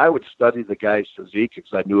 and I would study the guy's physique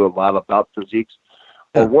because I knew a lot about physiques.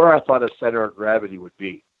 Or where I thought a center of gravity would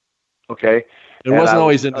be. Okay? It wasn't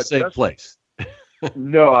always in the same place.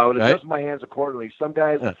 No, I would adjust my hands accordingly. Some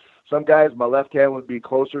guys, my left hand would be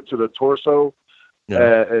closer to the torso,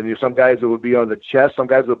 and some guys it would be on the chest. Some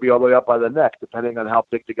guys would be all the way up by the neck, depending on how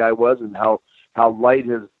big the guy was and how light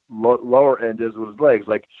his lower end is with his legs.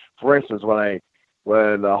 Like, for instance,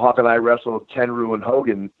 when Hawk and I wrestled Tenryu and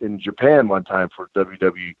Hogan in Japan one time for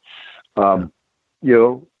WWE, you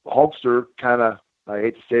know, Hulkster kind of, I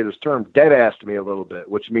hate to say this term, dead-assed me a little bit,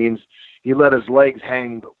 which means he let his legs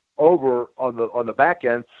hang over on the back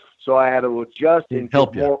end, so I had to adjust and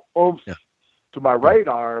get more oomph to my right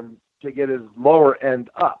arm to get his lower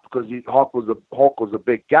end up, because Hulk was a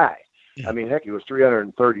big guy. Yeah. I mean, heck, he was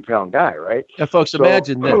 330-pound guy, right? Yeah, folks,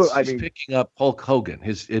 imagine this. He's picking up Hulk Hogan,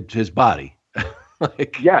 his body.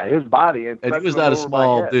 His body. And he was not a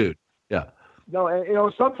small dude. Yeah. No, and, you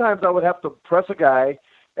know, sometimes I would have to press a guy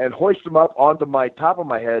and hoist him up onto my top of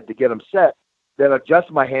my head to get him set, then adjust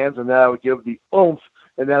my hands, and then I would give the oomph,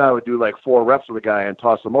 and then I would do like 4 reps with the guy and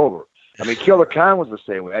toss him over. I mean, Killer Khan was the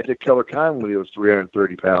same way. I did Killer Khan when he was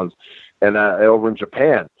 330 pounds, and over in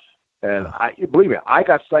Japan. And believe me, I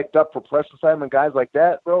got psyched up for press assignment guys like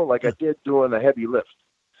that, bro, like I did doing a heavy lift.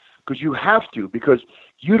 Because you have to, because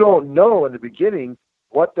you don't know in the beginning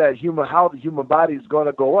how the human body is going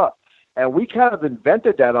to go up. And we kind of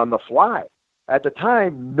invented that on the fly. At the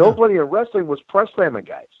time, nobody in wrestling was press slamming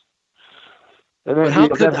guys. And then, how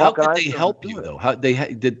could they help you though? How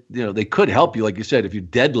they did? You know, they could help you, like you said. If you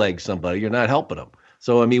dead leg somebody, you're not helping them.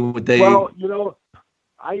 So I mean, would they? Well, you know,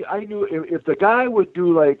 I knew if the guy would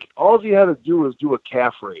do, like, all he had to do was do a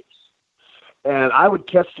calf raise, and I would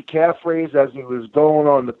catch the calf raise as he was going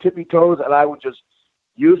on the tippy toes, and I would just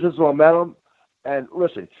use his momentum. And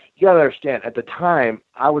listen, you gotta understand, at the time,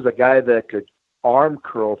 I was a guy that could arm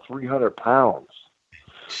curl 300 pounds.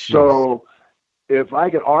 Jeez. So if I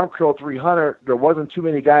could arm curl 300, there wasn't too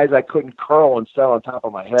many guys I couldn't curl and set on top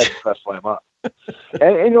of my head and press slam up.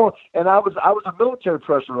 and you know, and I was a military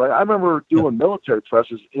presser. Like, I remember doing military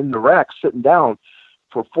pressers in the rack, sitting down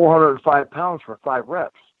for 405 pounds for 5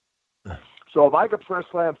 reps. So if I could press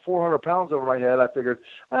slam 400 pounds over my head, I figured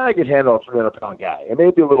I could handle a 300-pound guy. It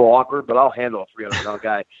may be a little awkward, but I'll handle a 300-pound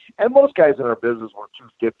guy. And most guys in our business were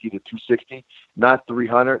 250 to 260, not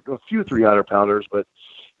 300. A few 300-pounders, but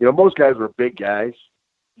most guys were big guys,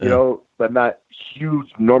 but not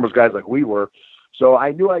huge, enormous guys like we were. So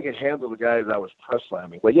I knew I could handle the guys I was press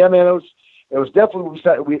slamming. But yeah, man, it was definitely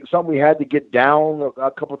something we had to get down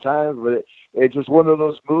a couple times. But it's just one of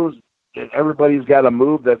those moves that everybody's got a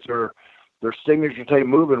move that's their signature type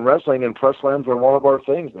move in wrestling, and press slams are one of our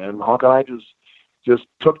things, man. Hawk and I just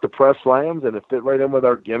took the press slams, and it fit right in with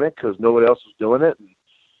our gimmick because nobody else was doing it. And,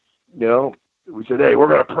 we said, hey, we're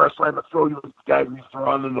going to press slam and throw you the guys we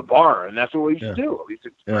throw in the bar, and that's what we used to do. We used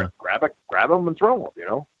to grab them and throw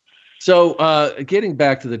them, So getting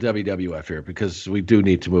back to the WWF here, because we do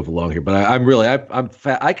need to move along here, but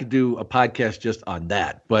I could do a podcast just on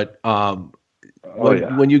that. But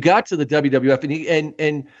when you got to the WWF,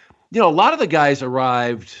 and a lot of the guys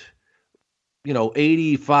arrived,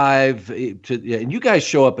 85 and you guys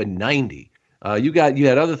show up in 90. You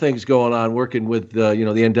had other things going on, working with the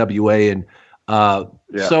NWA, and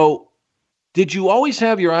so did you always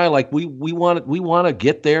have your eye like we want to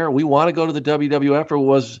get there, we want to go to the WWF,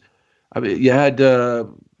 or you had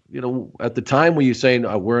at the time were you saying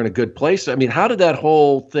we're in a good place? I mean, how did that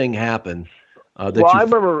whole thing happen? I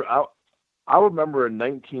remember in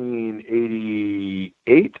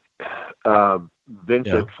 1988. Vince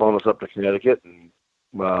had flown us up to Connecticut and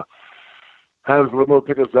had his limo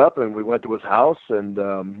pick us up, and we went to his house and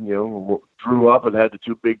drew up and had the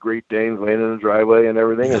two big Great Danes laying in the driveway and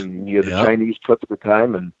everything, and he had a Chinese cook at the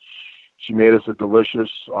time, and she made us a delicious,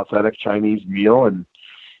 authentic Chinese meal, and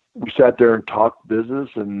we sat there and talked business,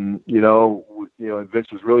 and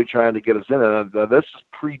Vince was really trying to get us in, and this is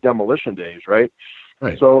pre-Demolition days, right?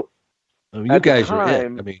 Right. So you guys are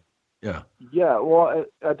in. I mean. Yeah. Yeah. Well,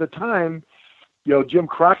 at the time, Jim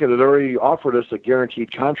Crockett had already offered us a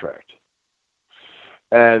guaranteed contract,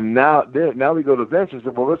 and now we go to Vince and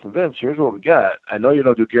said, "Well, listen, Vince, here's what we got. I know you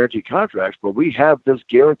don't do guaranteed contracts, but we have this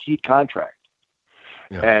guaranteed contract,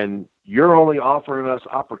 and you're only offering us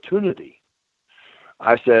opportunity."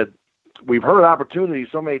 I said, "We've heard opportunity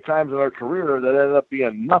so many times in our career that ended up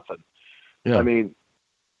being nothing." Yeah. I mean,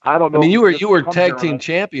 I don't know. I mean, you were tag team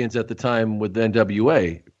champions at the time with the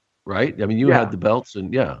NWA. Right? I mean, you had the belts,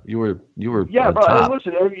 and you were on but top.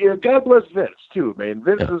 Listen, God bless Vince too, man.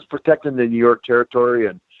 Vince was protecting the New York territory,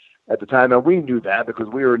 and at the time, and we knew that because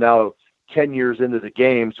we were now 10 years into the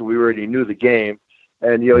game, so we already knew the game.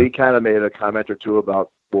 And he kind of made a comment or two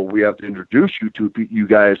about, well, we have to introduce you to you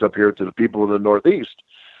guys up here to the people in the Northeast,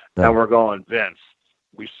 and we're going, Vince.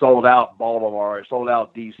 We sold out Baltimore, sold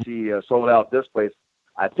out DC, sold out this place.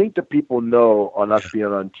 I think the people know on us being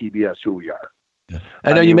on TBS who we are.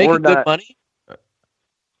 And are you making good money?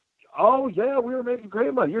 Oh yeah, we were making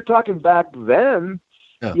great money. You're talking back then,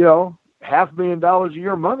 $500,000 a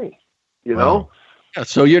year money. Wow. Yeah,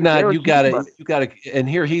 so you're not. You got to. And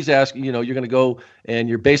here he's asking. You're going to go, and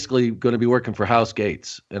you're basically going to be working for House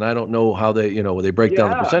Gates. And I don't know how they, they break down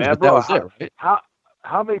the percentage, but that was it. Right?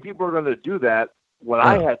 How many people are going to do that? When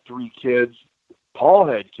I had 3 kids, Paul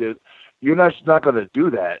had kids. You're not going to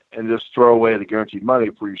do that and just throw away the guaranteed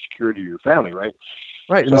money for your security of your family, right?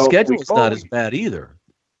 Right, and the schedule's not as bad either,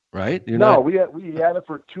 right? We had it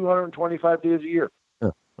for 225 days a year.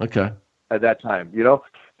 Oh, okay. At that time,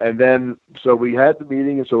 and then so we had the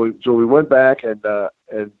meeting, and so we went back, and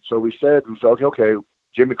so we said, okay,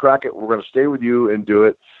 Jimmy Crockett, we're going to stay with you and do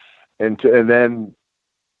it, and then,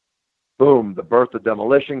 boom, the birth of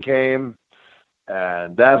Demolition came.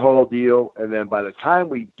 And that whole deal. And then by the time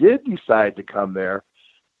we did decide to come there,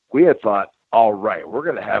 we had thought, all right, we're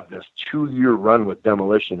going to have this 2-year run with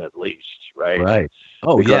Demolition at least, right? Right.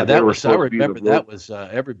 Oh, because that was, I remember that was,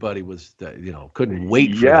 everybody was, couldn't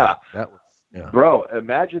wait for that. That was, Bro,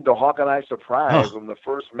 imagine the Hawk and I surprise when the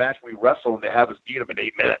first match we wrestled and they have us beat them in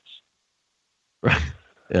 8 minutes. Right.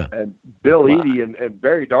 Yeah. And Bill Eadie and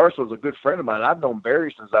Barry Darsow is a good friend of mine. I've known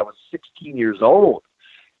Barry since I was 16 years old.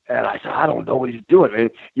 And I said, I don't know what he's doing. And,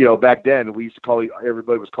 back then we used to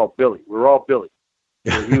everybody was called Billy. We were all Billy.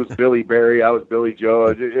 He was Billy Barry. I was Billy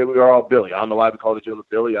Joe. We were all Billy. I don't know why we called each other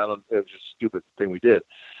Billy. It was just a stupid thing we did.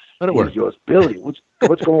 But it worked. He goes, Billy, what's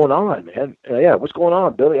going on, man? What's going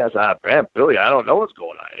on, Billy? I said, man, Billy, I don't know what's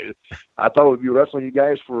going on. I thought we'd be wrestling you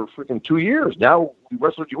guys for freaking 2 years. Now we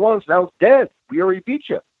wrestled you once. Now it's dead. We already beat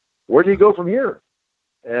you. Where do you go from here?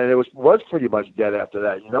 And it was pretty much dead after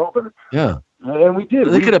that, But, and we did.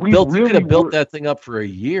 They could have built that thing up for a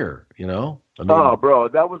year, I mean, oh, bro,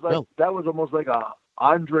 that was almost like a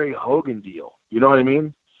Andre Hogan deal. You know what I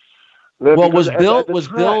mean? Well, was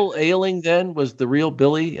Bill ailing then? Was the real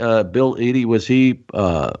Billy, Bill Eadie? Was he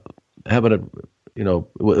having a,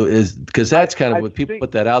 because that's kind of what people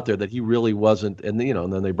put that out there that he really wasn't, and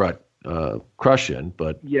and then they brought crushing.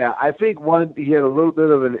 But yeah, I think he had a little bit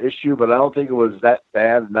of an issue, but I don't think it was that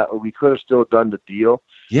bad. And that we could have still done the deal.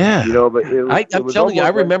 Yeah, but I'm telling you, I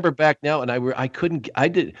remember back now, and I couldn't, I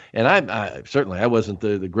did, and I certainly I wasn't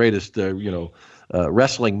the greatest,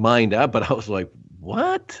 wrestling mind out, but I was like,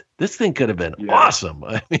 what? This thing could have been awesome.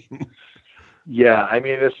 I mean, yeah, I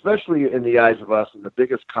mean, especially in the eyes of us, and the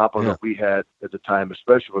biggest compliment we had at the time,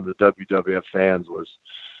 especially with the WWF fans, was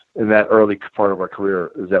in that early part of our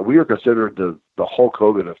career, is that we were considered the Hulk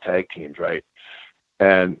Hogan of tag teams, right?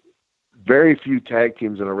 And very few tag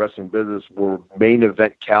teams in the wrestling business were main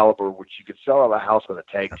event caliber, which you could sell out a house with a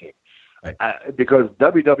tag team. Right. Because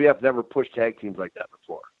WWF never pushed tag teams like that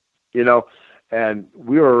before, and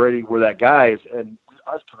we were that guys, and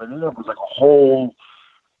us coming in was like a whole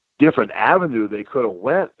different avenue they could have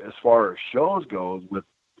went as far as shows goes.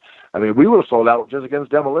 We would have sold out just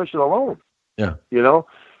against Demolition alone. Yeah.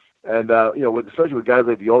 And especially with guys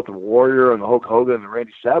like the Ultimate Warrior and the Hulk Hogan and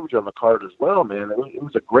Randy Savage on the card as well, man. It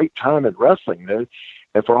was a great time in wrestling, man.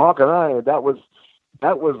 And for Hawk and I, that was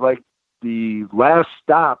like the last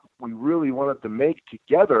stop we really wanted to make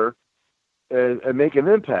together and make an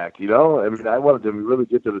impact. I wanted to really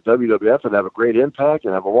get to the WWF and have a great impact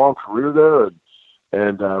and have a long career there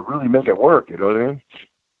and really make it work. You know what I mean?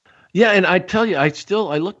 Yeah, and I tell you, I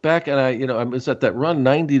look back and I was at that run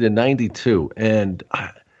 90 to 92, and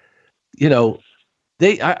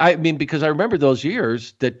because I remember those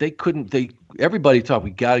years that everybody thought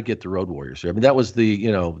we got to get the Road Warriors here. I mean, that was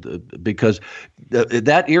because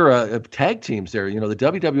that era of tag teams there, the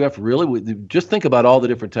WWF really just think about all the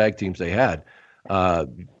different tag teams they had. But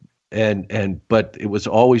it was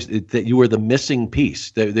always that you were the missing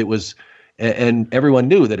piece. It was, and everyone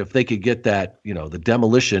knew that if they could get that, the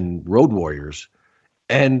Demolition Road Warriors,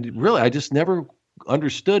 and really, I just never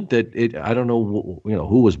understood that I don't know,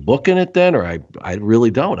 who was booking it then, or I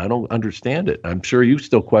really don't. I don't understand it. I'm sure you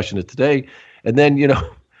still question it today. And then,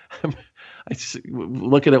 I just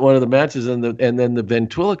looking at one of the matches and then the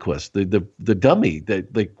ventriloquist, the dummy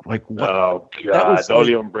that like what? Oh God! Don't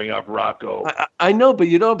even bring up Rocco. I know, but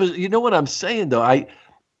you know what I'm saying though.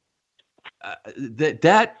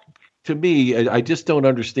 That to me, I just don't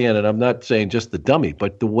understand it. I'm not saying just the dummy,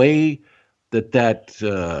 but the way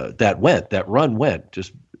that run went,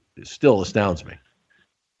 just still astounds me.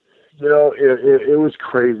 It was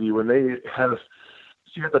crazy when they had us.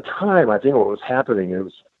 See, at the time, I think what was happening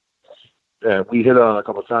is, we hit on a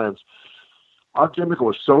couple of times, our gimmick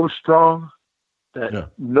was so strong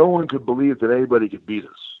that no one could believe that anybody could beat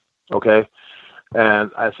us. Okay?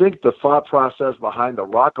 And I think the thought process behind the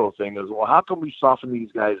Rocco thing is, well, how can we soften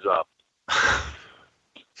these guys up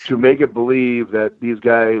to make it believe that these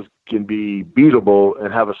guys can be beatable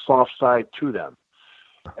and have a soft side to them?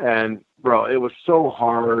 And bro, it was so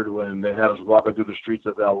hard when they had us walking through the streets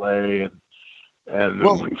of LA and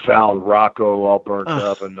we found Rocco all burnt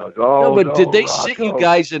up and did they sit you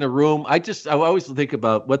guys in a room? I always think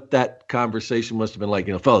about what that conversation must have been like.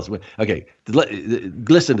 Fellas, okay,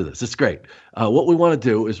 listen to this. It's great. What we want to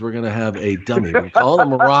do is we're going to have a dummy. We call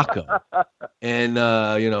him Rocco, and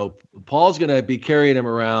Paul's going to be carrying him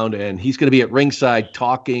around, and he's going to be at ringside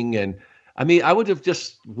talking. And I mean, I would have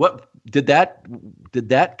just did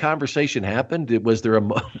that conversation happen? Was there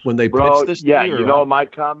when they pitched this? Yeah, my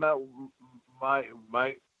comment.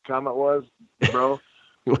 My comment was, bro,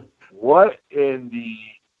 what in the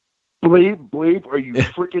bleep are you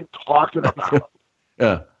freaking talking about?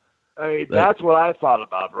 Yeah. I mean, that's what I thought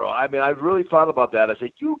about, bro. I mean, I really thought about that. I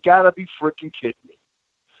said, you gotta be freaking kidding me.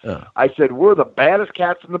 Yeah. I said, we're the baddest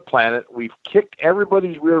cats on the planet. We've kicked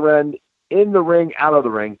everybody's rear end in the ring, out of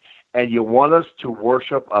the ring, and you want us to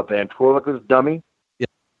worship a ventriloquist dummy? Yeah.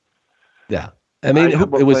 Yeah. I mean,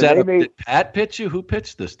 did Pat pitch you? Who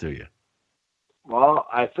pitched this to you? Well,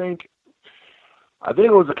 I think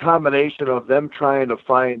it was a combination of them trying to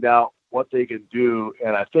find out what they could do,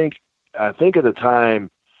 and I think at the time,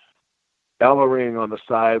 Ellering on the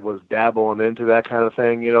side was dabbling into that kind of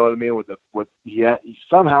thing. You know what I mean?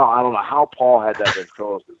 Somehow, I don't know how Paul had that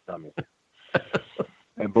ventriloquist dummy.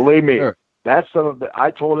 And believe me, that I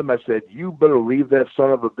told him, I said, you better leave that son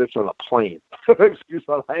of a bitch on a plane. Excuse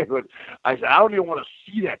my language. I said, I don't even want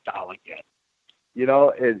to see that doll again.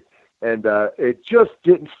 And it just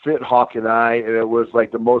didn't fit Hawk and I, and it was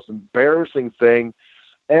like the most embarrassing thing.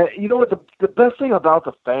 And you know what? The best thing about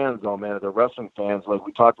the fans, though, man, the wrestling fans, like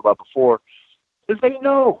we talked about before, is they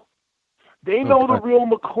know. They know the real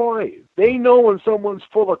McCoy. They know when someone's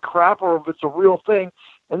full of crap or if it's a real thing,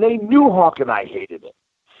 and they knew Hawk and I hated it.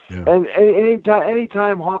 Yeah. And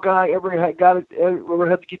anytime Hawk and I ever had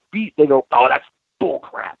to get beat, they go, oh, that's bull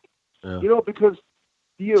crap. Yeah. Because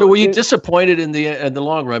So were you disappointed in the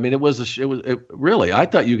long run? I mean, it really. I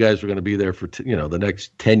thought you guys were going to be there for the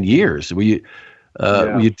next 10 years. Were you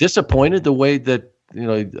disappointed the way that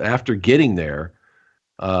after getting there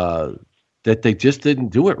that they just didn't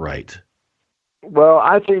do it right? Well,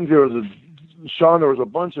 I think there was a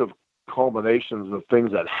bunch of culminations of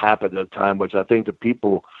things that happened at the time, which I think the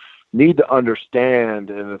people need to understand.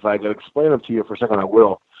 And if I could explain them to you for a second, I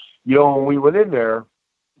will. When we went in there,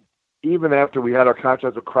 even after we had our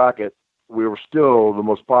contract with Crockett, we were still one of the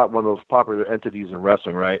most popular entities in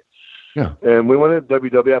wrestling, right? Yeah. And we went into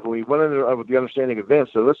WWF, and we went in there with the understanding of Vince.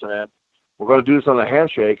 So listen, man, we're going to do this on a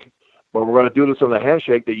handshake, but we're going to do this on a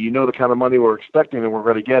handshake that the kind of money we're expecting, and we're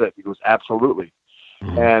going to get it. He goes, absolutely.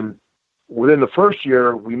 Mm-hmm. And within the first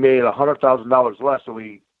year, we made $100,000 less than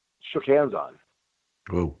we shook hands on.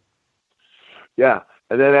 Oh. Yeah.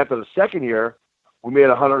 And then after the second year, we made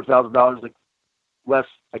 $100,000 less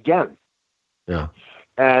again. Yeah.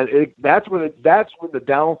 And that's when the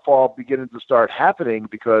downfall began to start happening,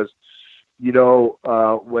 because,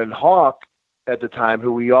 when Hawk at the time,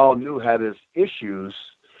 who we all knew had his issues.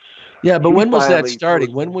 Yeah, but when was that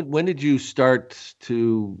starting? When did you start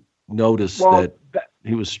to notice that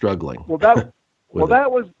he was struggling? That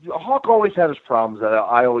was Hawk always had his problems. That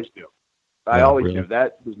I always knew. I always knew.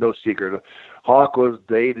 That was no secret. Hawk was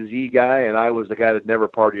the A to Z guy, and I was the guy that never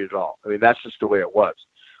partied at all. I mean, that's just the way it was.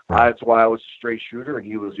 Right. That's why I was a straight shooter, and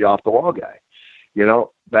he was the off-the-wall guy.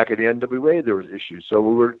 Back at the NWA, there was issues. So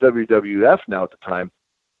we were WWF now at the time.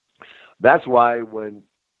 That's why when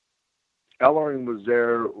Ellering was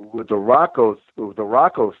there with the Rocco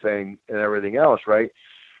thing and everything else, right?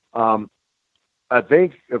 I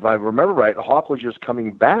think, if I remember right, Hawk was just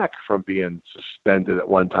coming back from being suspended at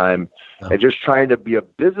one time and just trying to be a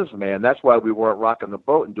businessman. That's why we weren't rocking the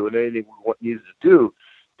boat and doing anything we needed to do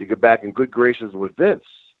to get back in good graces with Vince,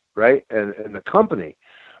 right, and the company.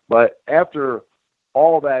 But after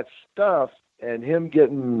all that stuff and him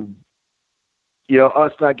getting,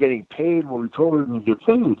 us not getting paid when we told him to get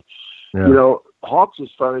paid, Hawks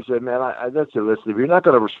just finally said, man, that's it. Listen, if you're not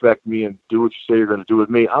going to respect me and do what you say you're going to do with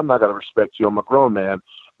me, I'm not going to respect you. I'm a grown man.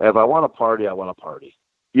 And if I want to party, I want to party.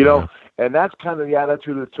 And that's kind of the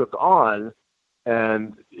attitude it took on.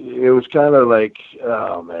 And it was kind of like,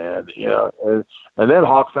 oh, man, And then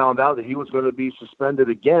Hawk found out that he was going to be suspended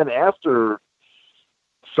again after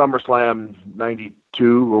SummerSlam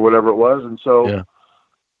 92 or whatever it was. And so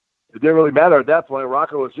it didn't really matter at that point.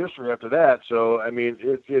 Rocco was history after that. So, I mean,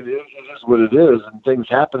 it is what it is, and things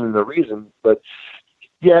happen in the reason. But,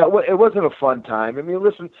 yeah, it wasn't a fun time. I mean,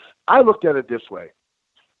 listen, I looked at it this way.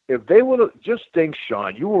 If they would have, just think,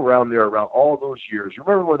 Sean, you were around all those years. You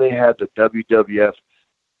remember when they had the WWF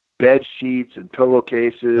bed sheets and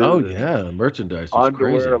pillowcases? Oh, yeah, merchandise.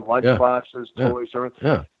 Underwear, lunchboxes, toys, everything.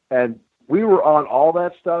 Yeah. And we were on all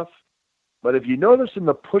that stuff. But if you notice in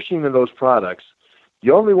the pushing of those products,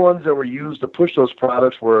 the only ones that were used to push those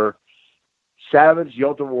products were Savage, the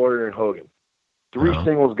Ultimate Warrior, and Hogan. Three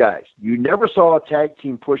singles guys. You never saw a tag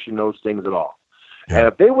team pushing those things at all. Yeah. And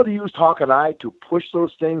if they would have used Hawk and I to push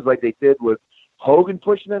those things like they did with Hogan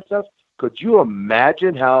pushing that stuff, could you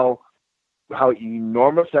imagine how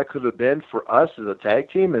enormous that could have been for us as a tag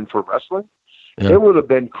team and for wrestling? Yeah. It would have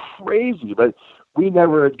been crazy, but we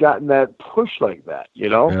never had gotten that push like that,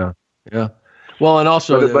 Yeah, yeah. Well, and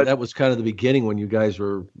also that was kind of the beginning when you guys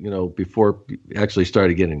were, before you actually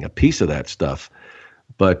started getting a piece of that stuff.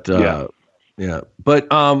 But yeah.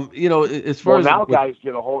 But as far as guys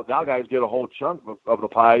get a whole chunk of the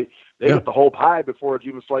pie. They get the whole pie before it's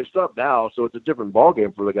even sliced up now. So it's a different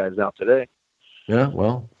ballgame for the guys now today. Yeah,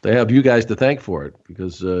 well, they have you guys to thank for it,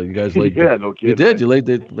 because you guys laid no kidding. You did. You laid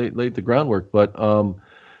the groundwork. But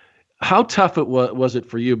how tough was it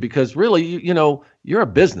for you? Because really, you're a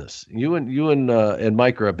business. You and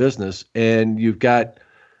Mike are a business, and you've got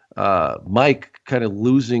Mike kind of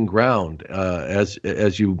losing ground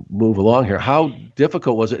as you move along here. How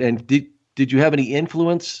difficult was it? And did you have any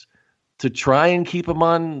influence to try and keep him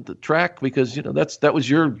on the track? Because that was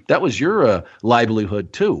your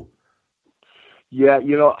livelihood too. Yeah,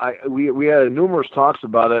 we had numerous talks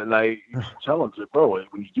about it, and I tell him, bro,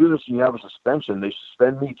 when you do this and you have a suspension, they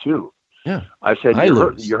suspend me too. Yeah, I said,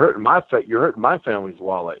 you're hurting my family's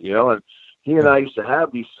wallet, and he and I used to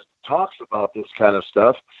have these talks about this kind of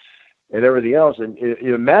stuff and everything else. And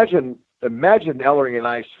imagine Ellering and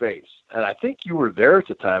I's face. And I think you were there at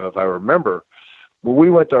the time, if I remember, when we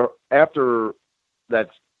went to, after that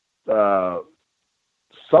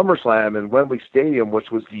SummerSlam in Wembley Stadium,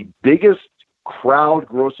 which was the biggest crowd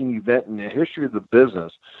grossing event in the history of the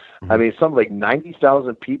business. Mm-hmm. I mean, something like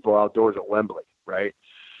 90,000 people outdoors at Wembley, right?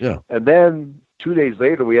 Yeah. And then 2 days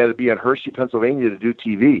later, we had to be in Hershey, Pennsylvania to do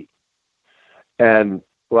TV. And,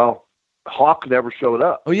 well, Hawk never showed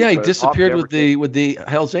up. Oh, yeah, he disappeared with the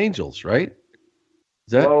Hells Angels, right?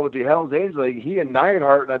 Well, with the Hells Angels, like, he and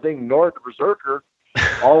Neidhart and I think Nord the Berserker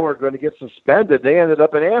all were going to get suspended. They ended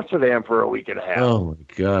up in Amsterdam for a week and a half. Oh,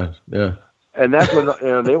 my God, yeah. And that's when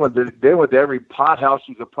they went to every pot house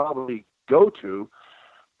you could probably go to.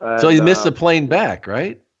 And, so he missed the plane back,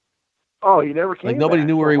 right? Oh, he never came Like nobody back.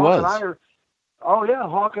 knew where he was.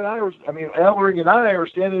 Hawk and Ellering and I were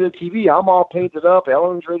standing at TV. I'm all painted up.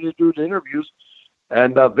 Ellering's ready to do the interviews.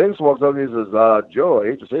 And Vince walks up and he says, Joe, I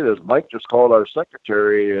hate to say this, Mike just called our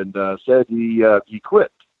secretary and said he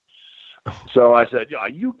quit. So I said,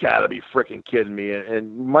 you got to be freaking kidding me.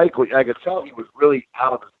 And Mike, I could tell he was really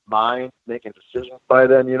out of his mind making decisions by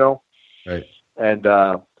then, Right. And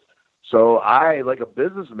so I, like a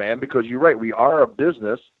businessman, because you're right, we are a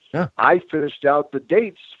business, yeah. I finished out the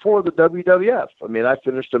dates for the WWF. I mean, I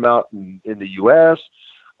finished them out in the U.S.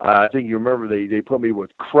 I think you remember they put me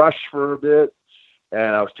with Crush for a bit,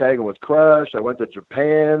 and I was tagging with Crush. I went to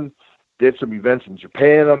Japan, did some events in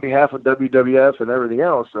Japan on behalf of WWF and everything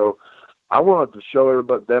else. So I wanted to show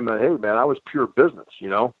everybody them that, hey, man, I was pure business,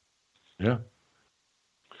 Yeah.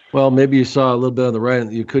 Well, maybe you saw a little bit on the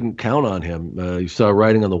right. You couldn't count on him. You saw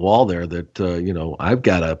writing on the wall there that I've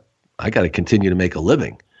got to continue to make a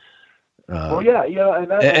living.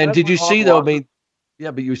 And did you see though? I mean,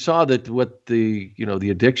 yeah, but you saw that what the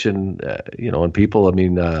addiction, and people. I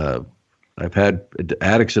mean, I've had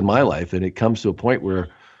addicts in my life, and it comes to a point where,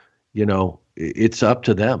 it's up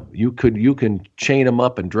to them. You can chain them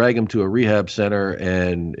up and drag them to a rehab center,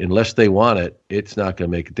 and unless they want it, it's not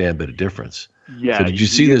going to make a damn bit of difference. Yeah. So did you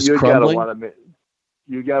see this crumbling?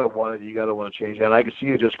 You gotta want it. You gotta want to change it. And I could see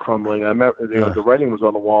it just crumbling. I remember the writing was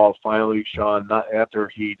on the wall. Finally, Sean, not after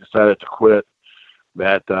he decided to quit,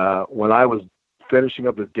 that when I was finishing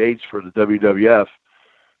up the dates for the WWF,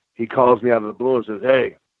 he calls me out of the blue and says,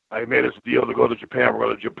 "Hey, I made us a deal to go to Japan. We're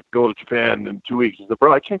going to go to Japan in 2 weeks." I said,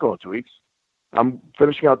 "Bro, I can't go in 2 weeks. I'm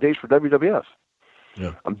finishing out dates for WWF.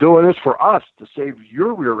 Yeah. I'm doing this for us to save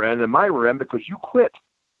your rear end and my rear end because you quit."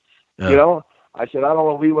 Yeah. I said, I don't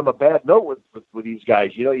want to leave on a bad note with these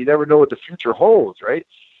guys. You never know what the future holds, right?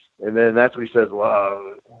 And then that's what he says.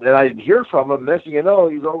 Well, then I didn't hear from him. Next thing you know,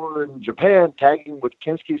 he's over in Japan tagging with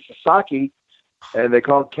Kensuke Sasaki, and they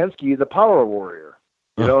called Kensuke the Power Warrior.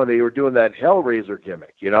 And they were doing that Hellraiser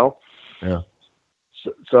gimmick, Yeah.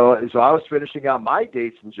 So I was finishing out my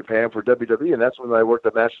dates in Japan for WWE, and that's when I worked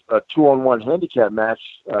a 2-on-1 handicap match,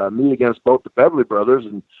 me against both the Beverly Brothers,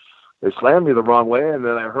 and they slammed me the wrong way, and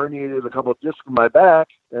then I herniated a couple of discs in my back,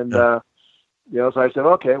 and so I said,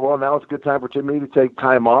 okay, well, now it's a good time for me to take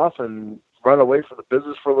time off and run away from the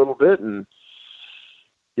business for a little bit. And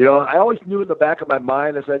I always knew in the back of my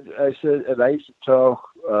mind, I said, and I used to tell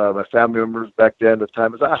my family members back then at the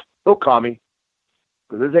time, he'll call me,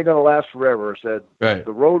 because this ain't going to last forever. I said, right.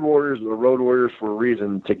 The Road Warriors are the Road Warriors for a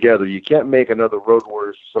reason together. You can't make another Road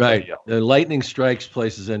Warriors for somebody else. The lightning strikes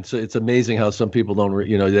places, and so it's amazing how some people don't,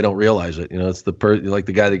 they don't realize it. It's like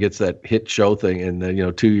the guy that gets that hit show thing, and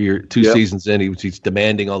then, 2 seasons in, he's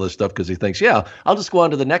demanding all this stuff because he thinks, I'll just go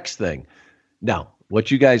on to the next thing. Now,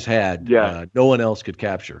 what you guys had, no one else could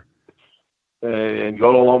capture. And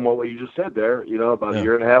going along with what you just said there, about a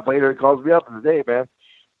year and a half later, he calls me up and says, hey, man,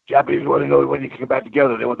 Japanese want to know when you can get back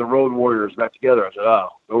together. They want the Road Warriors back together. I said,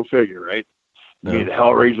 go figure, right? You mean the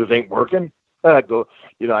Hellraisers ain't working? I go,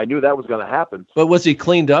 I knew that was going to happen. But was he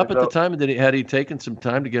cleaned up at the time? Had he taken some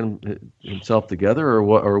time to get himself together, or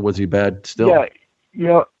what? Or was he bad still?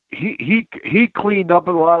 Yeah, he cleaned up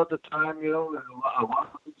a lot at the time. A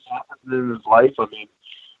lot of things happened in his life. I mean,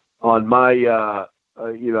 on my,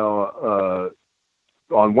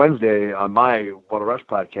 on Wednesday on my What a Rush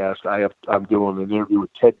podcast, I'm doing an interview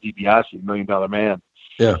with Ted DiBiase, $1 Million Man.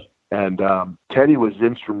 Yeah. And Teddy was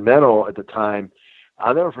instrumental at the time.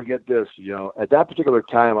 I'll never forget this. At that particular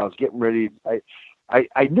time, I was getting ready.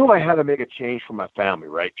 I knew I had to make a change for my family,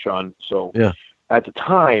 right, Sean? So at the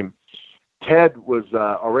time, Ted was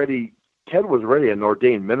already an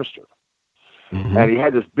ordained minister. Mm-hmm. And he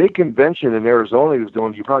had this big convention in Arizona he was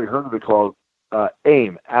doing. You probably heard of it, called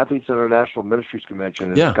AIM, Athletes International Ministries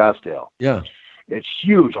Convention in Scottsdale. Yeah. It's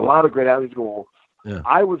huge. A lot of great athletes go. Yeah.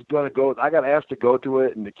 I was going to go. I got asked to go to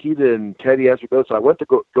it, and Nikita and Teddy asked me to go, so I went to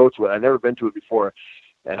go to it. I'd never been to it before.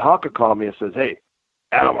 And Hawker called me and says, hey,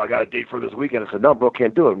 Adam, I got a date for this weekend. I said, no, bro,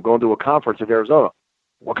 can't do it. I'm going to a conference in Arizona.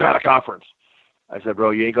 What kind of conference? I said,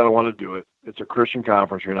 bro, you ain't going to want to do it. It's a Christian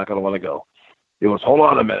conference. You're not going to want to go. He goes, hold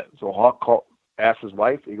on a minute. So Hawk asked his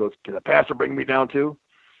wife. He goes, can the pastor bring me down too?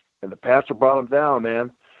 And the pastor brought him down,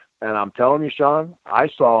 man. And I'm telling you, Sean, I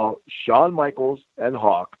saw Shawn Michaels and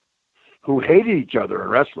Hawk, who hated each other in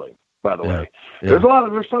wrestling, by the way. Yeah.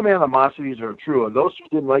 There's some animosities that are true, and those two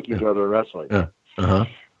didn't like each other in wrestling. Yeah. Uh-huh.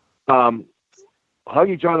 Hug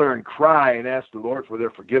each other and cry and ask the Lord for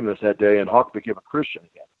their forgiveness that day, and Hawk became a Christian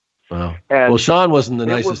again. Wow. Well, Shawn wasn't the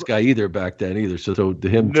nicest guy either back then either. So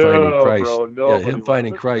him finding Christ, him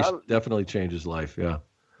finding Christ definitely changed his life. Yeah.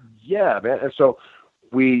 Yeah, man. And so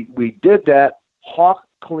we did that. Hawk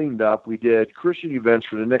cleaned up. We did Christian events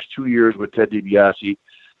for the next 2 years with Ted DiBiase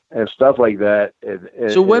and stuff like that.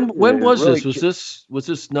 So when was really this? Was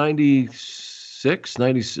this 96,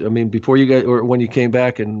 90? I mean, before you guys, or when you came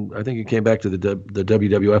back, and I think you came back to the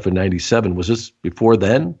WWF in 97. Was this before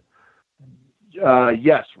then?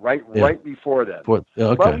 Yes, right before that. Okay.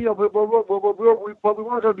 But we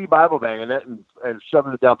weren't going to be Bible banging it and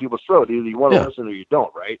shoving it down people's throat. Either you want to listen or you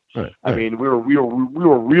don't, right? I mean, we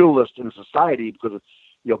were realists in society because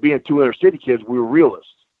being two inner city kids, we were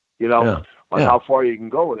realists. On how far you can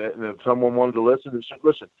go with it. And if someone wanted to listen, they said,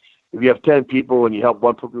 listen. If you have 10 people and you help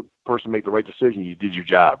one person make the right decision, you did your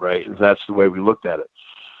job, right? And that's the way we looked at it.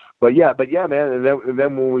 But yeah, man. And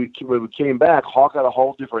then when we came back, Hawk had a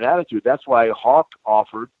whole different attitude. That's why Hawk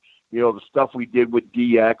offered, the stuff we did with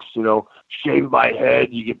DX, shave my head,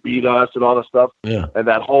 you get beat us and all that stuff. Yeah. And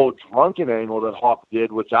that whole drunken angle that Hawk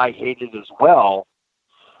did, which I hated as well.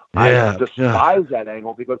 I despise that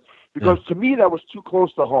angle because to me that was too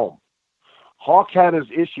close to home. Hawk had his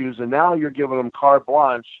issues, and now you're giving him carte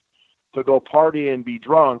blanche to go party and be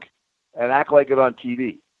drunk and act like it on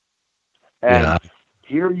TV. And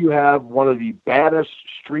here you have one of the baddest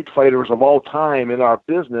street fighters of all time in our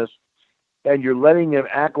business, and you're letting him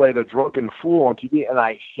act like a drunken fool on TV. And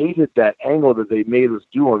I hated that angle that they made us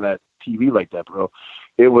do on that TV like that, bro.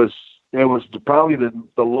 It was probably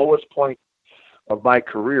the lowest point of my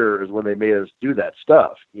career is when they made us do that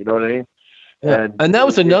stuff. You know what I mean? Yeah. And that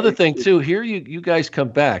was another thing too. Here you guys come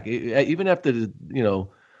back even after that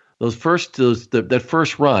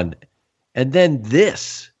first run, and then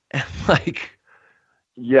this, and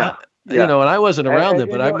and I wasn't around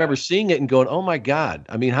it, but I remember seeing it and going, "Oh my God!"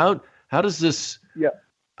 I mean, how does this? Yeah,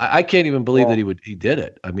 I can't even believe that he did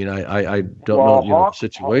it. I mean, I don't know the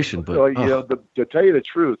situation, but to tell you the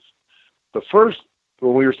truth, the first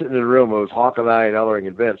when we were sitting in the room, it was Hawk and I and Ellering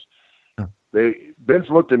and Vince. Vince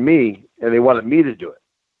looked at me and they wanted me to do it.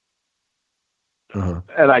 Uh-huh.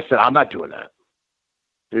 And I said, I'm not doing that.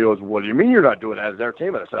 He goes, what do you mean you're not doing that as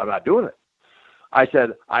entertainment? I said, I'm not doing it. I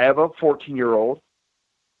said, I have a 14-year-old,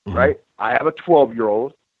 right? I have a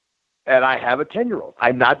 12-year-old, and I have a 10-year-old.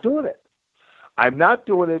 I'm not doing it. I'm not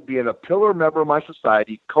doing it being a pillar member of my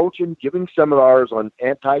society, coaching, giving seminars on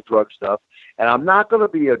anti-drug stuff, and I'm not going to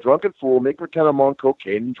be a drunken fool, make pretend I'm on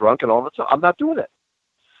cocaine and drunk and all that stuff. I'm not doing it.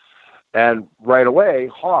 And right away,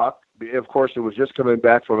 Hawk, of course, it was just coming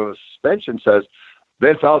back from a suspension, says,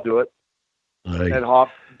 Vince, I'll do it. Right. And Hawk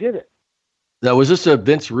did it. Now, was this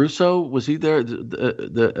Vince Russo? Was he there at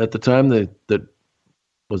the time that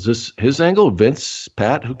was this his angle? Vince,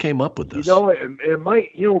 Pat, who came up with this? It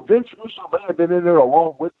might, Vince Russo might have been in there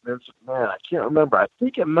along with Vince McMahon. I can't remember. I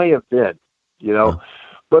think it may have been,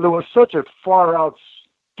 but it was such a far out,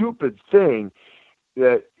 stupid thing.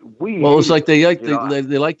 That well, it's like they like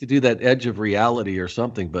to do that edge of reality or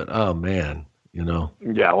something, but oh man,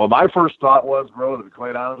 Yeah, well, my first thought was, bro, to be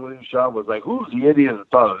quite honest with you, Sean, was like, who's the idiot that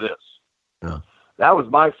thought of this? Yeah, that was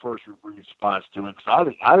my first response to it because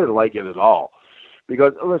I didn't like it at all.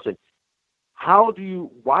 Because listen,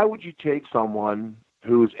 why would you take someone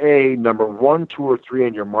who's number 1, 2, or 3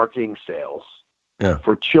 in your marketing sales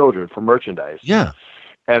for children for merchandise? Yeah,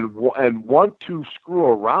 and want to screw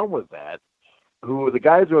around with that? Who the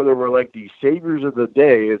guys that were like the saviors of the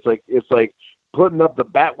day? It's like putting up the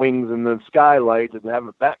bat wings in the skylight and having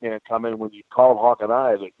Batman come in when you called Hawk and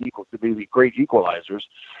I to be the great equalizers,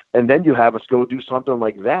 and then you have us go do something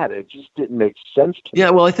like that. It just didn't make sense to me. Yeah,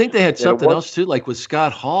 well, I think they had something else too, like with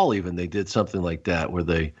Scott Hall. Even they did something like that where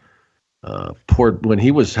they poured when he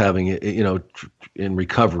was having it, in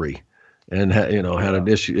recovery, and had an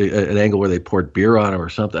issue, an angle where they poured beer on him or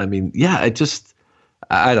something. I mean,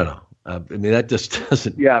 I don't know. I mean, that just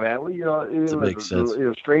doesn't. Yeah, man. Well, doesn't make sense.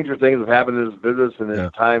 Stranger things have happened in this business, and in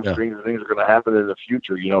time, stranger things are going to happen in the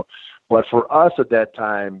future. But for us at that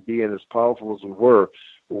time, being as powerful as we were,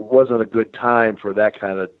 it wasn't a good time for that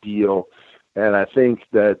kind of deal. And I think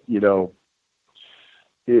that it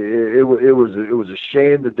was a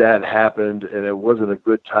shame that happened, and it wasn't a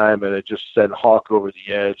good time, and it just sent Hawk over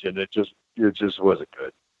the edge, and it just wasn't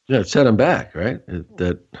good. Yeah, it set him back, right?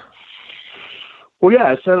 Well, yeah,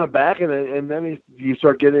 I sent him back, and then you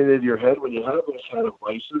start getting it into your head when you have those kind of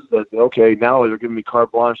places that, okay, now they're giving me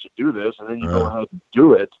carte blanche to do this, and then you go ahead and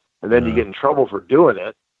do it, and then you get in trouble for doing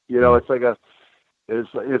it. It's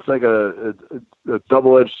like a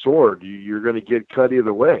double-edged sword. You're going to get cut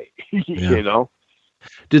either way, you know?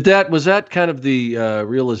 Was that kind of the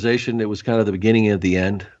realization? It was kind of the beginning and the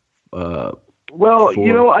end. I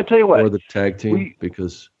tell you what, for the tag team,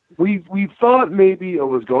 because we thought maybe it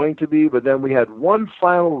was going to be, but then we had one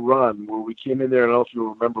final run where we came in there. I don't know if you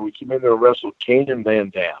remember, we came in there and wrestled Kane and Van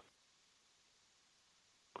Dam.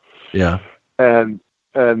 Yeah, and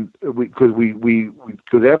because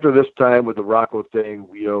after this time with the Rocco thing,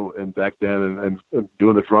 and back then and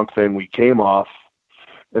doing the drunk thing, we came off.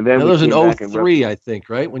 And then that was in 03, I think,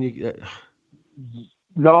 right? When you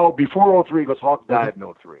no, before 03, because Hawk died in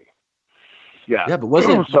 03. Yeah, but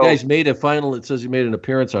wasn't you guys made a final? It says you made an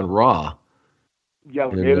appearance on Raw. Yeah,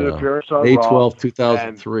 we made an appearance on May Raw. May 12,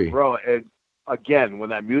 2003. And, bro, again,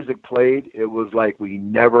 when that music played, it was like we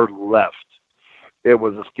never left. It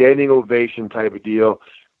was a standing ovation type of deal,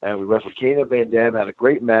 and we wrestled Kane and Van Dam, had a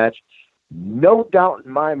great match. No doubt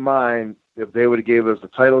in my mind, if they would have gave us the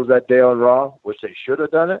titles that day on Raw, which they should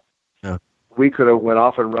have done it, we could have went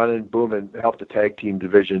off and run and boom and helped the tag team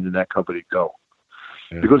division in that company go.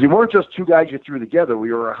 Yeah. Because we weren't just two guys you threw together.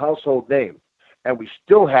 We were a household name. And we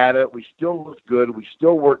still had it. We still looked good. We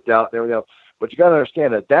still worked out and everything else. But you got to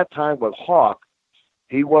understand, at that time with Hawk,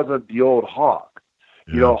 he wasn't the old Hawk.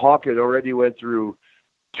 Yeah. Hawk had already went through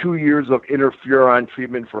 2 years of interferon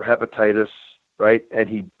treatment for hepatitis, right? And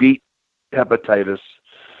he beat hepatitis.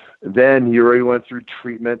 Then he already went through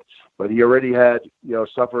treatment, but he already had,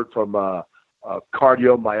 suffered from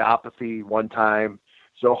cardiomyopathy one time.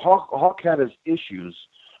 So Hawk had his issues,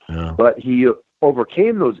 but he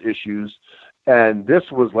overcame those issues, and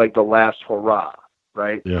this was like the last hurrah,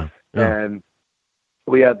 right? Yeah. And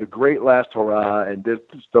we had the great last hurrah and did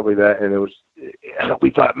stuff like that, and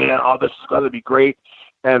we thought, man, this is going to be great.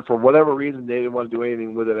 And for whatever reason, they didn't want to do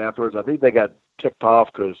anything with it afterwards. I think they got ticked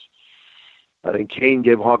off because I think Kane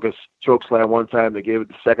gave Hawk a choke slam one time. They gave it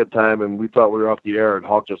the second time, and we thought we were off the air, and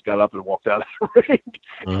Hawk just got up and walked out of the ring.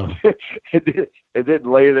 It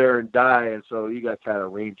didn't lay there and die, and so he got kind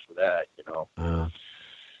of reamed for that,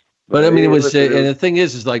 But I mean, it was, and the thing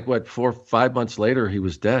is like, what, 4 or 5 months later, he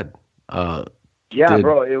was dead. Bro,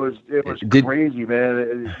 it was crazy,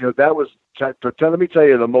 man. That was, let me tell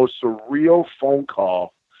you, the most surreal phone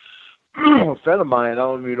call. A friend of mine, I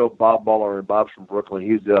don't even know Bob Muller, and Bob's from Brooklyn.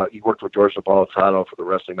 He worked with George Napolitano for the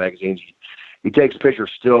wrestling magazines. He takes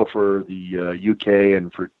pictures still for the UK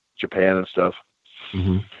and for Japan and stuff.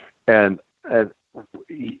 Mm-hmm. And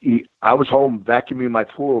I was home vacuuming my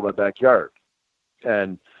pool in my backyard,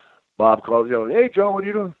 and Bob calls, hey Joe, what are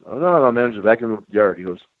you doing? Oh, no, man, I'm just vacuuming the yard. He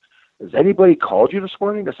goes, has anybody called you this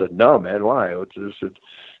morning? I said, no, man, why? He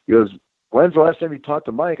goes, when's the last time you talked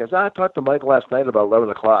to Mike? I said, I talked to Mike last night about 11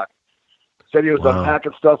 o'clock. Said he was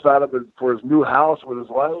unpacking stuff out of it for his new house with his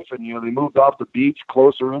wife, and they moved off the beach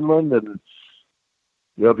closer inland, and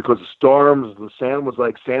because of storms, the sand was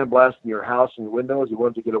like sandblasting your house and your windows. He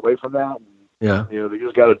wanted to get away from that. And, they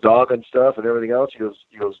just got a dog and stuff and everything else. He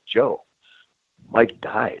goes, Joe, Mike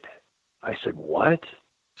died. I said, what?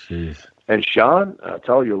 Jeez. And Sean, I'll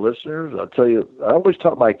tell your listeners, I always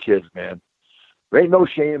tell my kids, man, there ain't no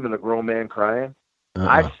shame in a grown man crying.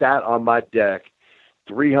 I sat on my deck,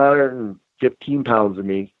 315 pounds of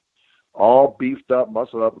me, all beefed up,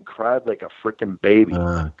 muscled up, and cried like a freaking baby.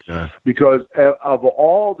 Because of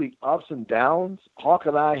all the ups and downs, Hawk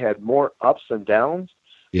and I had more ups and downs.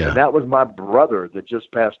 Yeah. And that was my brother that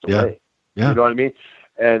just passed away. Yeah. You know what I mean?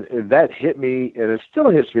 And that hit me, and it still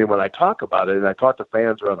hits me when I talk about it, and I talk to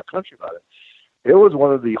fans around the country about it. It was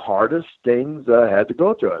one of the hardest things I had to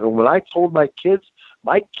go through. And when I told my kids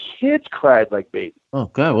cried like babies. Oh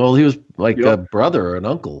God! Well, he was like a brother or an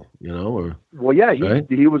uncle, or. Well, yeah,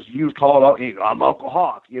 he was called out. I'm Uncle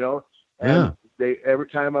Hawk, And every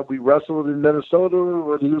time we wrestled in Minnesota,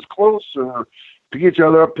 or he was close, or pick each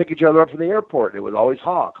other up from the airport, it was always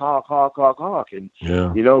Hawk, Hawk, Hawk, Hawk, Hawk, and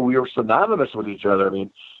we were synonymous with each other. I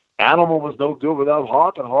mean, Animal was no good without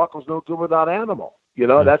Hawk, and Hawk was no good without Animal.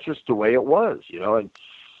 That's just the way it was.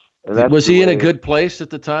 And that's was he in a good place at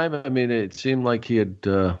the time? I mean, it seemed like he had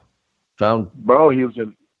found. Bro, he was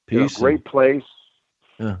in a great place.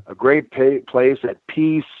 Yeah. A great place at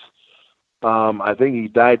peace. I think he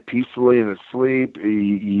died peacefully in his sleep.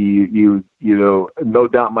 No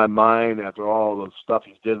doubt in my mind, after all the stuff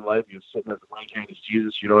he did in life, he was sitting at the right hand of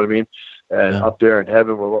Jesus, you know what I mean? And up there in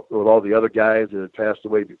heaven with all the other guys that had passed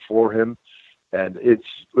away before him. And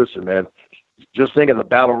listen, man, just think of the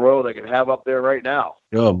battle royal they could have up there right now.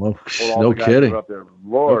 Oh, no kidding. Up there.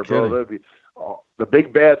 Lord, no bro, that'd be the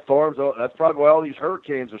big bad Thorns. That's probably why all these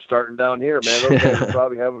hurricanes are starting down here, man. Those guys are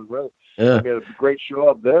probably having a great show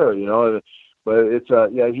up there, you know. But it's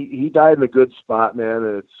he died in a good spot, man.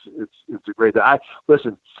 And it's a great.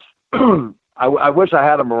 Listen. I wish I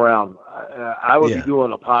had him around. I would be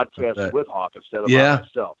doing a podcast with Hawk instead of by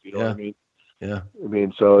myself. You know what I mean? Yeah. I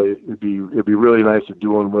mean, so it'd be really nice to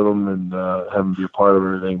do one with him and have him be a part of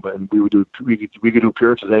everything. But we could do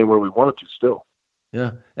appearances anywhere we wanted to still.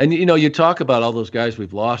 Yeah, and you talk about all those guys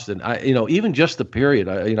we've lost, and even just the period.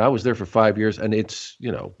 I was there for 5 years, and it's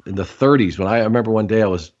in the 30s when I remember one day I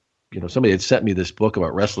was somebody had sent me this book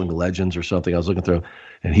about wrestling legends or something. I was looking through,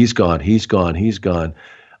 and he's gone.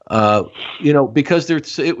 Because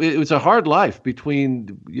it was a hard life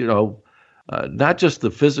between not just the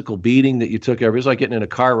physical beating that you took it was like getting in a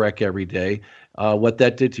car wreck every day, what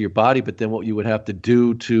that did to your body, but then what you would have to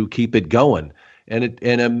do to keep it going. And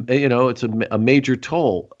it's a major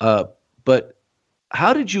toll. But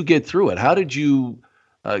how did you get through it? How did you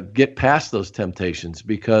get past those temptations?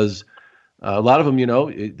 Because a lot of them,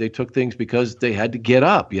 they took things because they had to get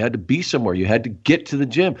up. You had to be somewhere. You had to get to the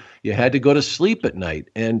gym. You had to go to sleep at night.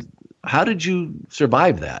 And how did you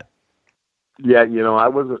survive that? Yeah, I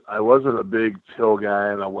wasn't a big pill guy,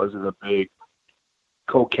 and I wasn't a big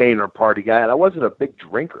cocaine or party guy, and I wasn't a big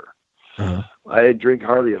drinker. Uh-huh. I didn't drink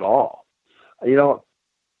hardly at all.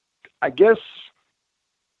 I guess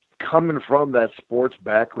coming from that sports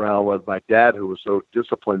background with my dad, who was so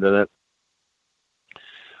disciplined in it,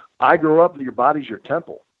 I grew up, your body's your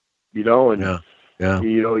temple, and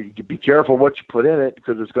you can be careful what you put in it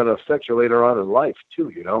because it's going to affect you later on in life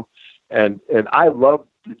too, and I loved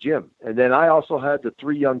the gym. And then I also had the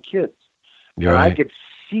 3 young kids. And I could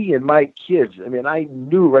see in my kids, I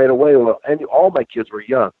knew right away, and all my kids were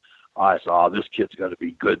young. I saw, this kid's going to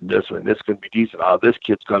be good in this one. This can be decent. This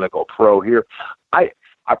kid's going to go pro here. I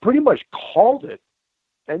pretty much called it.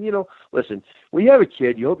 And, listen, when you have a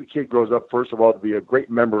kid, you hope your kid grows up, first of all, to be a great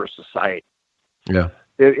member of society. Yeah.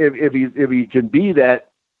 If he can be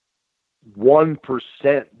that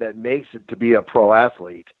 1% that makes it to be a pro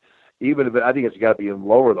athlete, even if I think it's got to be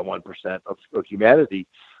lower than 1% of humanity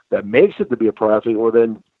that makes it to be a pro athlete, well,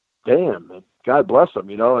 then, damn, God bless them,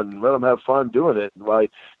 and let them have fun doing it. Because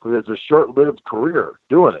it's a short-lived career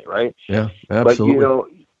doing it, right? Yeah, absolutely. But,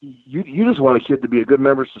 you just want a kid to be a good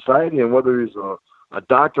member of society, and whether he's a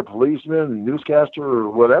doctor, policeman, newscaster, or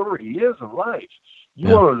whatever he is in life, you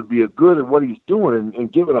want him to be good at what he's doing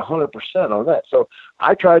and give it 100% on that. So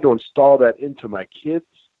I tried to install that into my kids.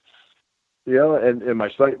 And my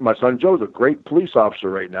son Joe's a great police officer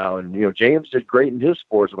right now, and James did great in his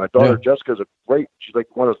sports. And my daughter Jessica's she's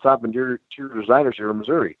like one of the top interior designers here in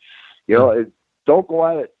Missouri. Don't go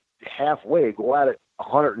at it halfway, go at it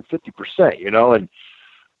 150%.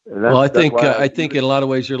 And that's, I think in a lot of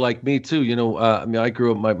ways you're like me too. I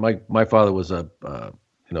grew up. My father was a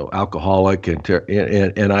alcoholic,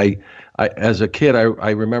 and I as a kid I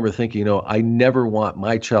remember thinking, I never want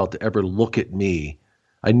my child to ever look at me.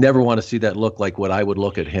 I never want to see that look like what I would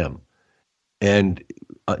look at him. And,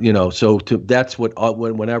 that's what,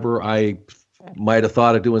 whenever I might have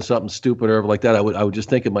thought of doing something stupid or like that, I would just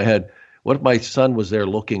think in my head, what if my son was there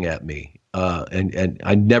looking at me? And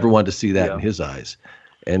I never wanted to see that in his eyes.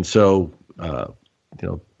 And so,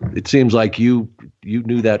 it seems like you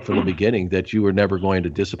knew that from the beginning, that you were never going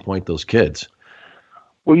to disappoint those kids.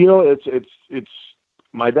 Well, it's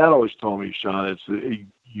my dad always told me, Sean,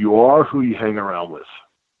 you are who you hang around with.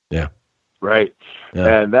 Yeah. Right.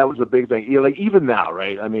 Yeah. And that was a big thing. Even now,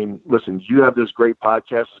 right? Listen, you have this great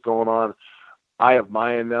podcast that's going on. I have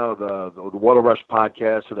mine now, the Water Rush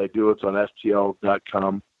podcast that I do. It's on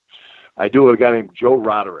STL.com. I do with a guy named Joe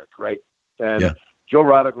Roderick, right? And Joe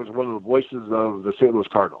Roderick was one of the voices of the St. Louis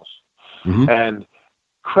Cardinals. Mm-hmm. And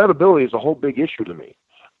credibility is a whole big issue to me.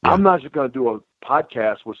 Yeah. I'm not just going to do a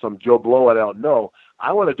podcast with some Joe Blow I don't know.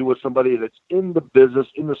 I want to do with somebody that's in the business,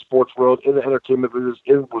 in the sports world, in the entertainment business,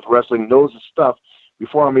 with wrestling, knows the stuff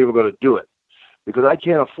before I'm even going to do it. Because I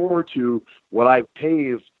can't afford to, what I've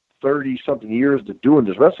paid 30-something years to do in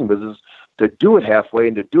this wrestling business, to do it halfway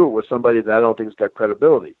and to do it with somebody that I don't think has got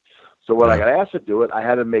credibility. So when I got asked to do it, I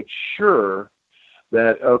had to make sure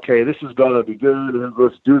that, okay, this is going to be good,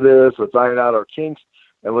 let's do this, let's iron out our kinks,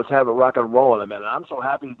 and let's have it rock and roll. And I'm so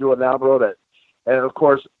happy to do it now, bro, and of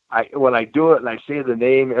course, when I do it and I say the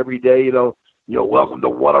name every day, welcome to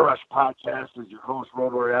Water Rush Podcast as your host,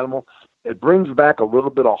 Road Warrior Animal, it brings back a little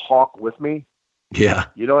bit of Hawk with me. Yeah.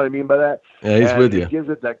 You know what I mean by that? Yeah, he's with you. It gives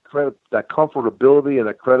it that comfortability and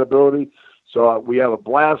that credibility. So we have a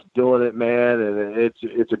blast doing it, man, and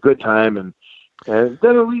it's a good time. And And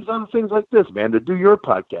then it leads on to things like this, man, to do your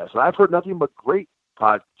podcast. And I've heard nothing but great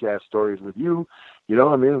podcast stories with you.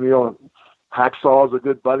 Hacksaw is a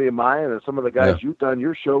good buddy of mine, and some of the guys you've done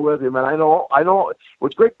your show with him. And I know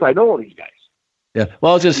what's great. I know all these guys. Yeah.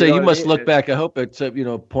 Well, I was just saying, you must look back. I hope it's a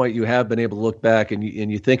point you have been able to look back and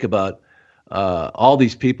you think about all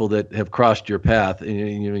these people that have crossed your path.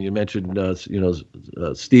 And you mentioned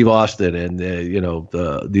Steve Austin and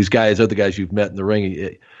these guys, other guys you've met in the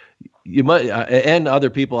ring. You might and other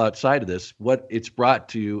people outside of this. What it's brought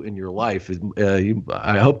to you in your life is.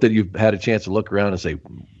 I hope that you've had a chance to look around and say,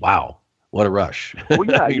 "Wow, what a rush!" Well,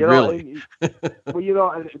 yeah, really.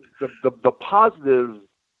 The positives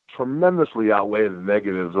tremendously outweigh the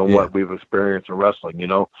negatives on what we've experienced in wrestling.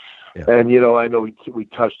 Yeah. And I know we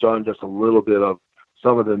touched on just a little bit of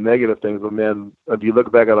some of the negative things, but man, if you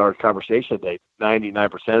look back at our conversation today,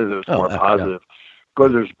 99% of it is more positive.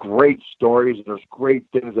 Because there's great stories, there's great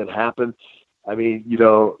things that happen. I mean,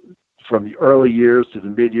 from the early years to the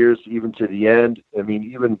mid years, even to the end. I mean,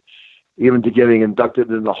 even to getting inducted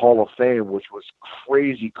in the Hall of Fame, which was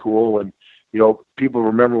crazy cool. And people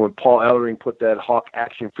remember when Paul Ellering put that Hawk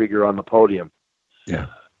action figure on the podium. Yeah.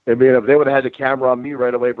 I mean, if they would have had the camera on me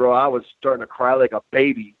right away, bro, I was starting to cry like a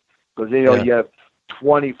baby because you have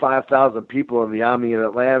 25,000 people in the Omni in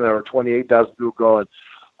Atlanta or 28,000 people going,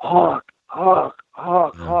 Hawk, because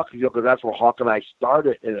that's where Hawk and I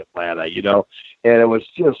started in Atlanta, and it was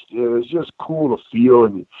just cool to feel,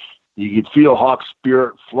 and you could feel Hawk's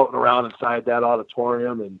spirit floating around inside that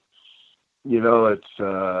auditorium, and it's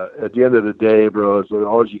at the end of the day, bro,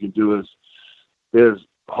 all you can do is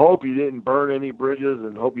hope you didn't burn any bridges,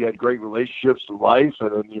 and hope you had great relationships in life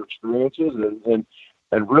and in your experiences,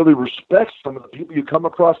 and really respect some of the people you come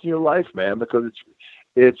across in your life, man, because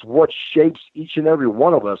it's what shapes each and every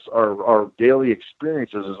one of us. Our daily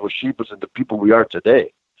experiences is what shape us into people we are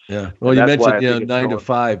today. Yeah. Well, you mentioned 9 to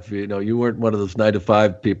 5. You weren't one of those 9 to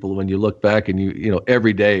 5 people. When you look back, and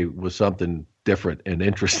every day was something different and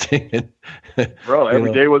interesting. Bro,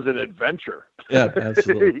 every day was an adventure. Yeah,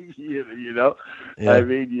 absolutely. Yeah. I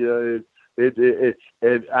mean,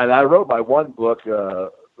 and I wrote my one book,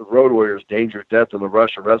 Road Warriors: Danger, Death, and the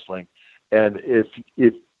Rush of Wrestling. And if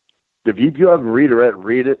you haven't read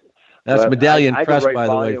it. That's Medallion Press, by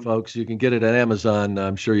the way, folks. You can get it at Amazon.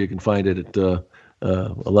 I'm sure you can find it at a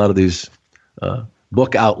lot of these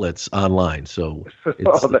book outlets online. So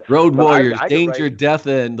it's Road Warriors, Danger, Death,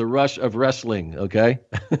 and the Rush of Wrestling. Okay.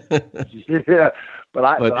 Yeah, but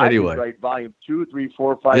anyway, I write volume 2, 3,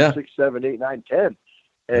 4, 5, 6, 7, 8, 9, 10,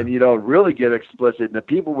 and really get explicit. And the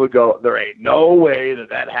people would go, "There ain't no way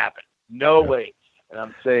that happened. No way." And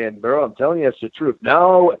I'm saying, bro, I'm telling you, it's the truth.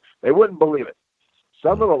 No, they wouldn't believe it.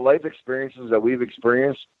 Some of the life experiences that we've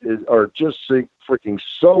experienced are just freaking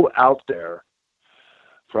so out there.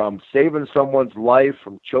 From saving someone's life,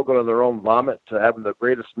 from choking on their own vomit, to having the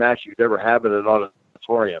greatest match you'd ever have in an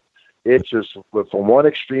auditorium. It's just from one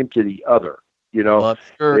extreme to the other. Well, I'm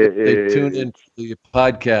sure if they tune into the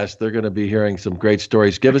podcast, they're going to be hearing some great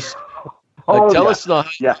stories. Give us, tell us how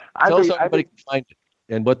everybody can find it,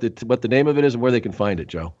 and what the name of it is, and where they can find it,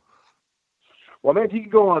 Joe. Well, man, you can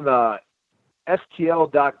go on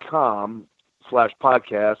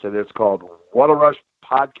stl.com/podcast, and it's called What a Rush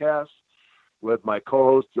Podcast, with my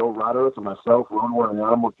co-host Joe Roderick and myself, Road Warrior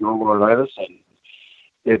Animal, Joe Laurinaitis, and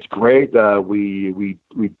it's great. We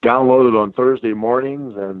download it on Thursday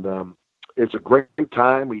mornings, and it's a great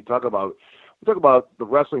time. We talk about the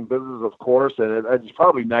wrestling business, of course, and it's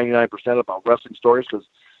probably 99% about wrestling stories, because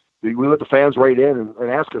we let the fans write in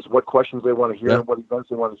and ask us what questions they want to hear and what events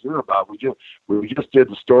they want to hear about. We just did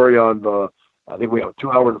the story on I think we have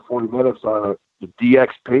 2 hours and 40 minutes on the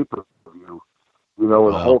DX pay-per-view. And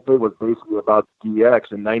the whole thing was basically about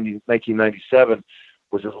DX in 1997,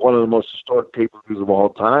 which is one of the most historic pay-per-views of all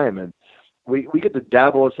time. And we get to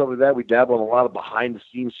dabble in some of that. We dabble in a lot of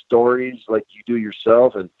behind-the-scenes stories like you do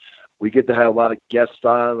yourself, and we get to have a lot of guests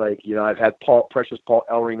on. Like, I've had Paul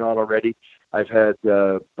Ellering on already. I've had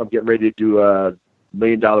I'm getting ready to do $1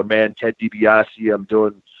 Million Man, Ted DiBiase. I'm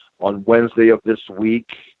doing on Wednesday of this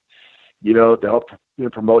week, to help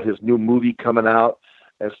promote his new movie coming out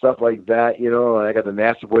and stuff like that. I got the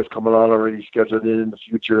Nasty Boys coming on already, scheduled in the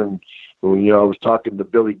future. And, I was talking to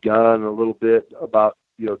Billy Gunn a little bit about,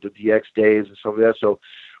 the DX days and some of that. So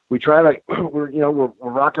we try to, we're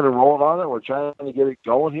rocking and rolling on it. We're trying to get it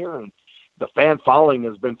going here. And the fan following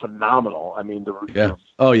has been phenomenal. I mean, and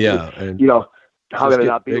how could it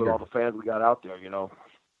not be with all the fans we got out there,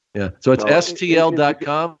 Yeah. So it's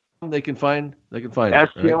stl.com. They can find it.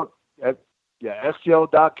 STL, right?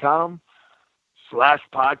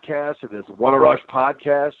 stl.com/podcast. It is What a Rush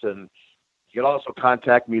Podcast. And You can also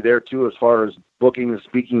contact me there too, as far as booking and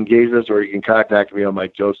speaking engagements, or you can contact me on my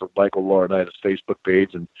Joseph Michael Laurinaitis Facebook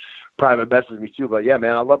page and private message me too. But yeah,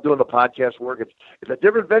 man, I love doing the podcast work. It's a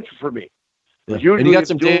different venture for me. Yeah. And you got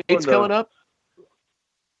some dates coming up?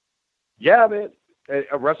 Yeah, man.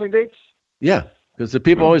 Wrestling dates? Yeah, because the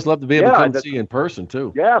people always love to be able to come see you in person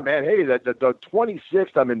too. Yeah, man. Hey, the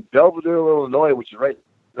 26th, I'm in Belvedere, Illinois, which is right in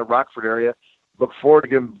the Rockford area. Look forward to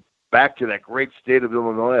getting back to that great state of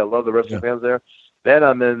Illinois. I love the wrestling fans there. Then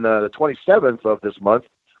I'm in the 27th of this month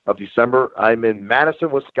of December. I'm in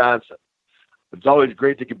Madison, Wisconsin. It's always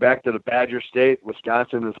great to get back to the Badger State.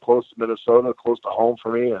 Wisconsin is close to Minnesota, close to home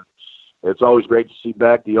for me, and it's always great to see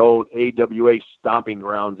back the old AWA stomping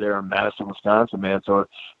grounds there in Madison, Wisconsin, man. So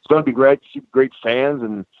it's going to be great to see great fans,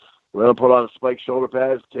 and we're going to put on spike shoulder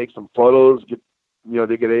pads, take some photos,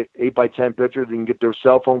 they get 8x10 pictures, and get their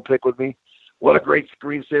cell phone pic with me. What a great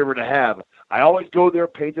screensaver to have. I always go there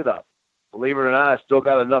painted up. Believe it or not, I still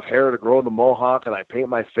got enough hair to grow the mohawk, and I paint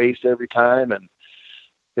my face every time, and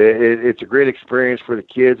it's a great experience for the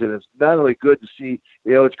kids, and it's not only good to see,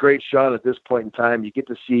 it's great, Sean, at this point in time, you get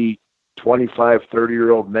to see 25,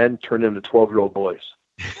 30-year-old men turn into 12-year-old boys.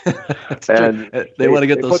 And they want to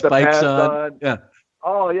get those spikes on. Yeah.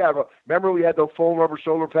 Oh, yeah. Remember we had those foam rubber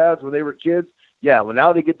shoulder pads when they were kids? Yeah, well,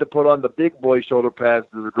 now they get to put on the big boy shoulder pads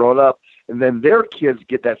that are grown up, and then their kids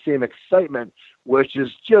get that same excitement, which is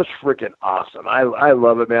just freaking awesome. I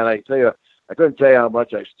love it, man. I couldn't tell you how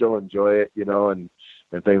much I still enjoy it, and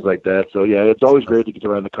things like that. So, yeah, it's always great to get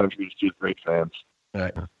around the country to see great fans. All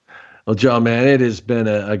right. Well, John, man, it has been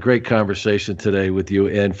a great conversation today with you.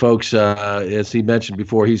 And, folks, as he mentioned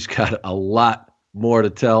before, he's got a lot more to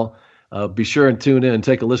tell. Be sure and tune in and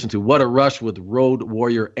take a listen to What a Rush with Road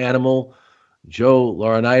Warrior Animal, Joe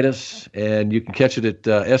Laurinaitis. And you can catch it at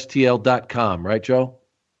STL.com, right, Joe?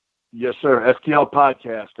 Yes, sir.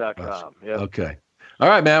 STLpodcast.com. Yeah. Okay. All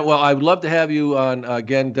right, man. Well, I would love to have you on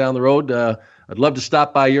again down the road. I'd love to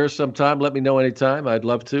stop by yours sometime. Let me know anytime. I'd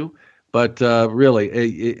love to. But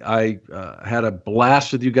really, I had a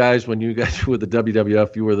blast with you guys when you guys were with the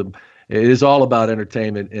WWF. It is all about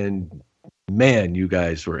entertainment, and man, you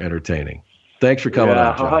guys were entertaining. Thanks for coming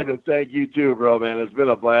on, John. I'd like to thank you too, bro, man. It's been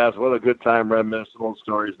a blast. What a good time reminiscing old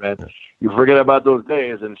stories, man. You forget about those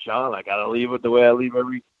days, and Sean, I gotta leave it the way I leave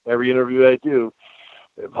every interview I do.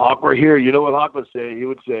 If Hawk were here, you know what Hawk would say? He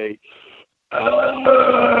would say,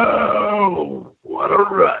 "Oh, what a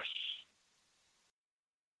rush."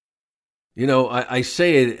 I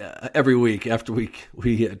say it every week after we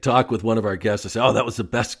talk with one of our guests. I say, "Oh, that was the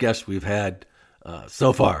best guest we've had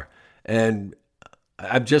so far," and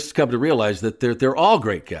I've just come to realize that they're all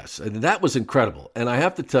great guests, and that was incredible. And I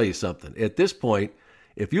have to tell you something. At this point,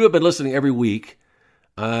 if you have been listening every week,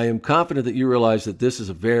 I am confident that you realize that this is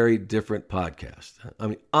a very different podcast. I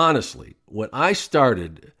mean, honestly, when I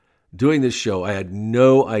started doing this show, I had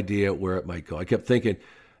no idea where it might go. I kept thinking,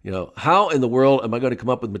 how in the world am I going to come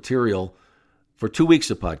up with material for 2 weeks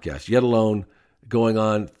of podcast, yet alone going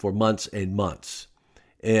on for months and months?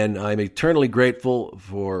 And I'm eternally grateful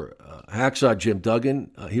for Hacksaw Jim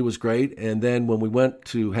Duggan. He was great. And then when we went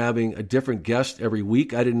to having a different guest every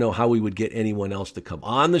week, I didn't know how we would get anyone else to come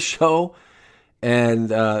on the show. And,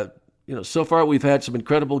 so far we've had some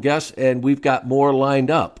incredible guests, and we've got more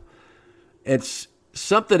lined up. It's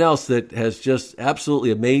something else that has just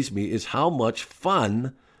absolutely amazed me is how much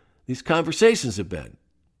fun these conversations have been.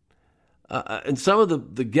 And some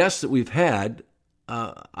of the guests that we've had,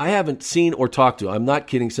 I haven't seen or talked to. I'm not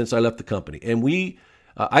kidding, since I left the company. And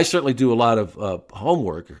I certainly do a lot of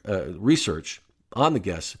homework, research on the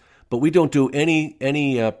guests, but we don't do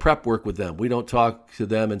any prep work with them. We don't talk to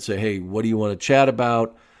them and say, "Hey, what do you want to chat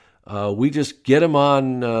about?" We just get them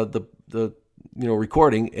on the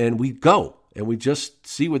recording, and we go, and we just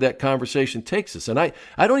see where that conversation takes us. And I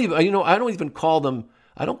don't even call them.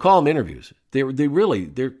 I don't call them interviews.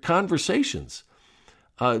 They're conversations.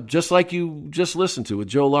 Just like you just listened to with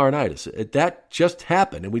Joe Laurinaitis. That just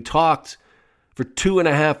happened, and we talked for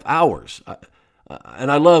 2.5 hours.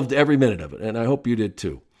 And I loved every minute of it, and I hope you did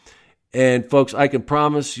too. And folks, I can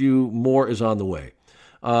promise you more is on the way.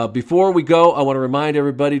 Before we go, I want to remind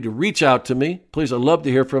everybody to reach out to me. Please, I'd love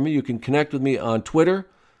to hear from you. You can connect with me on Twitter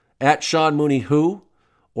at Sean Mooney Who,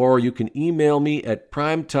 or you can email me at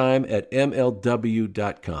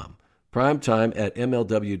primetime@mlw.com.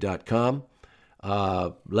 primetime@mlw.com.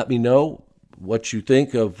 Let me know what you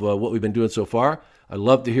think of what we've been doing so far. I'd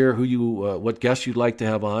love to hear what guests you'd like to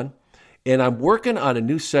have on. And I'm working on a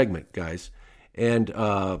new segment, guys, and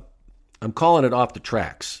I'm calling it Off the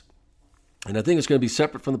Tracks. And I think it's going to be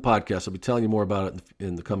separate from the podcast. I'll be telling you more about it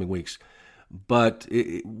in the coming weeks. But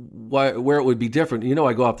where it would be different,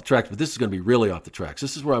 I go off the tracks, but this is going to be really off the tracks.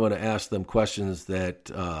 This is where I'm going to ask them questions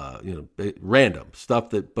that, random stuff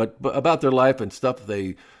but about their life and stuff that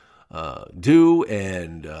they do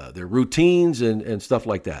and their routines and stuff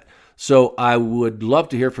like that. So I would love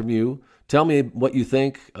to hear from you. Tell me what you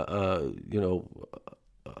think, about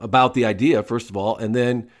the idea, first of all, and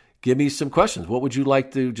then give me some questions. What would you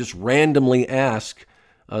like to just randomly ask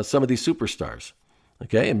some of these superstars?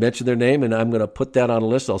 Okay, and mention their name, and I'm going to put that on a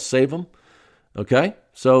list. I'll save them. Okay,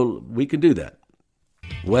 so we can do that.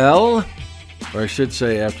 Well, or I should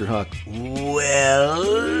say after Huck,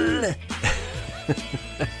 well,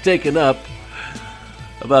 taken up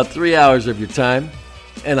about 3 hours of your time,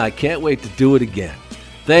 and I can't wait to do it again.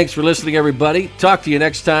 Thanks for listening, everybody. Talk to you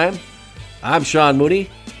next time. I'm Sean Mooney,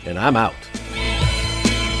 and I'm out.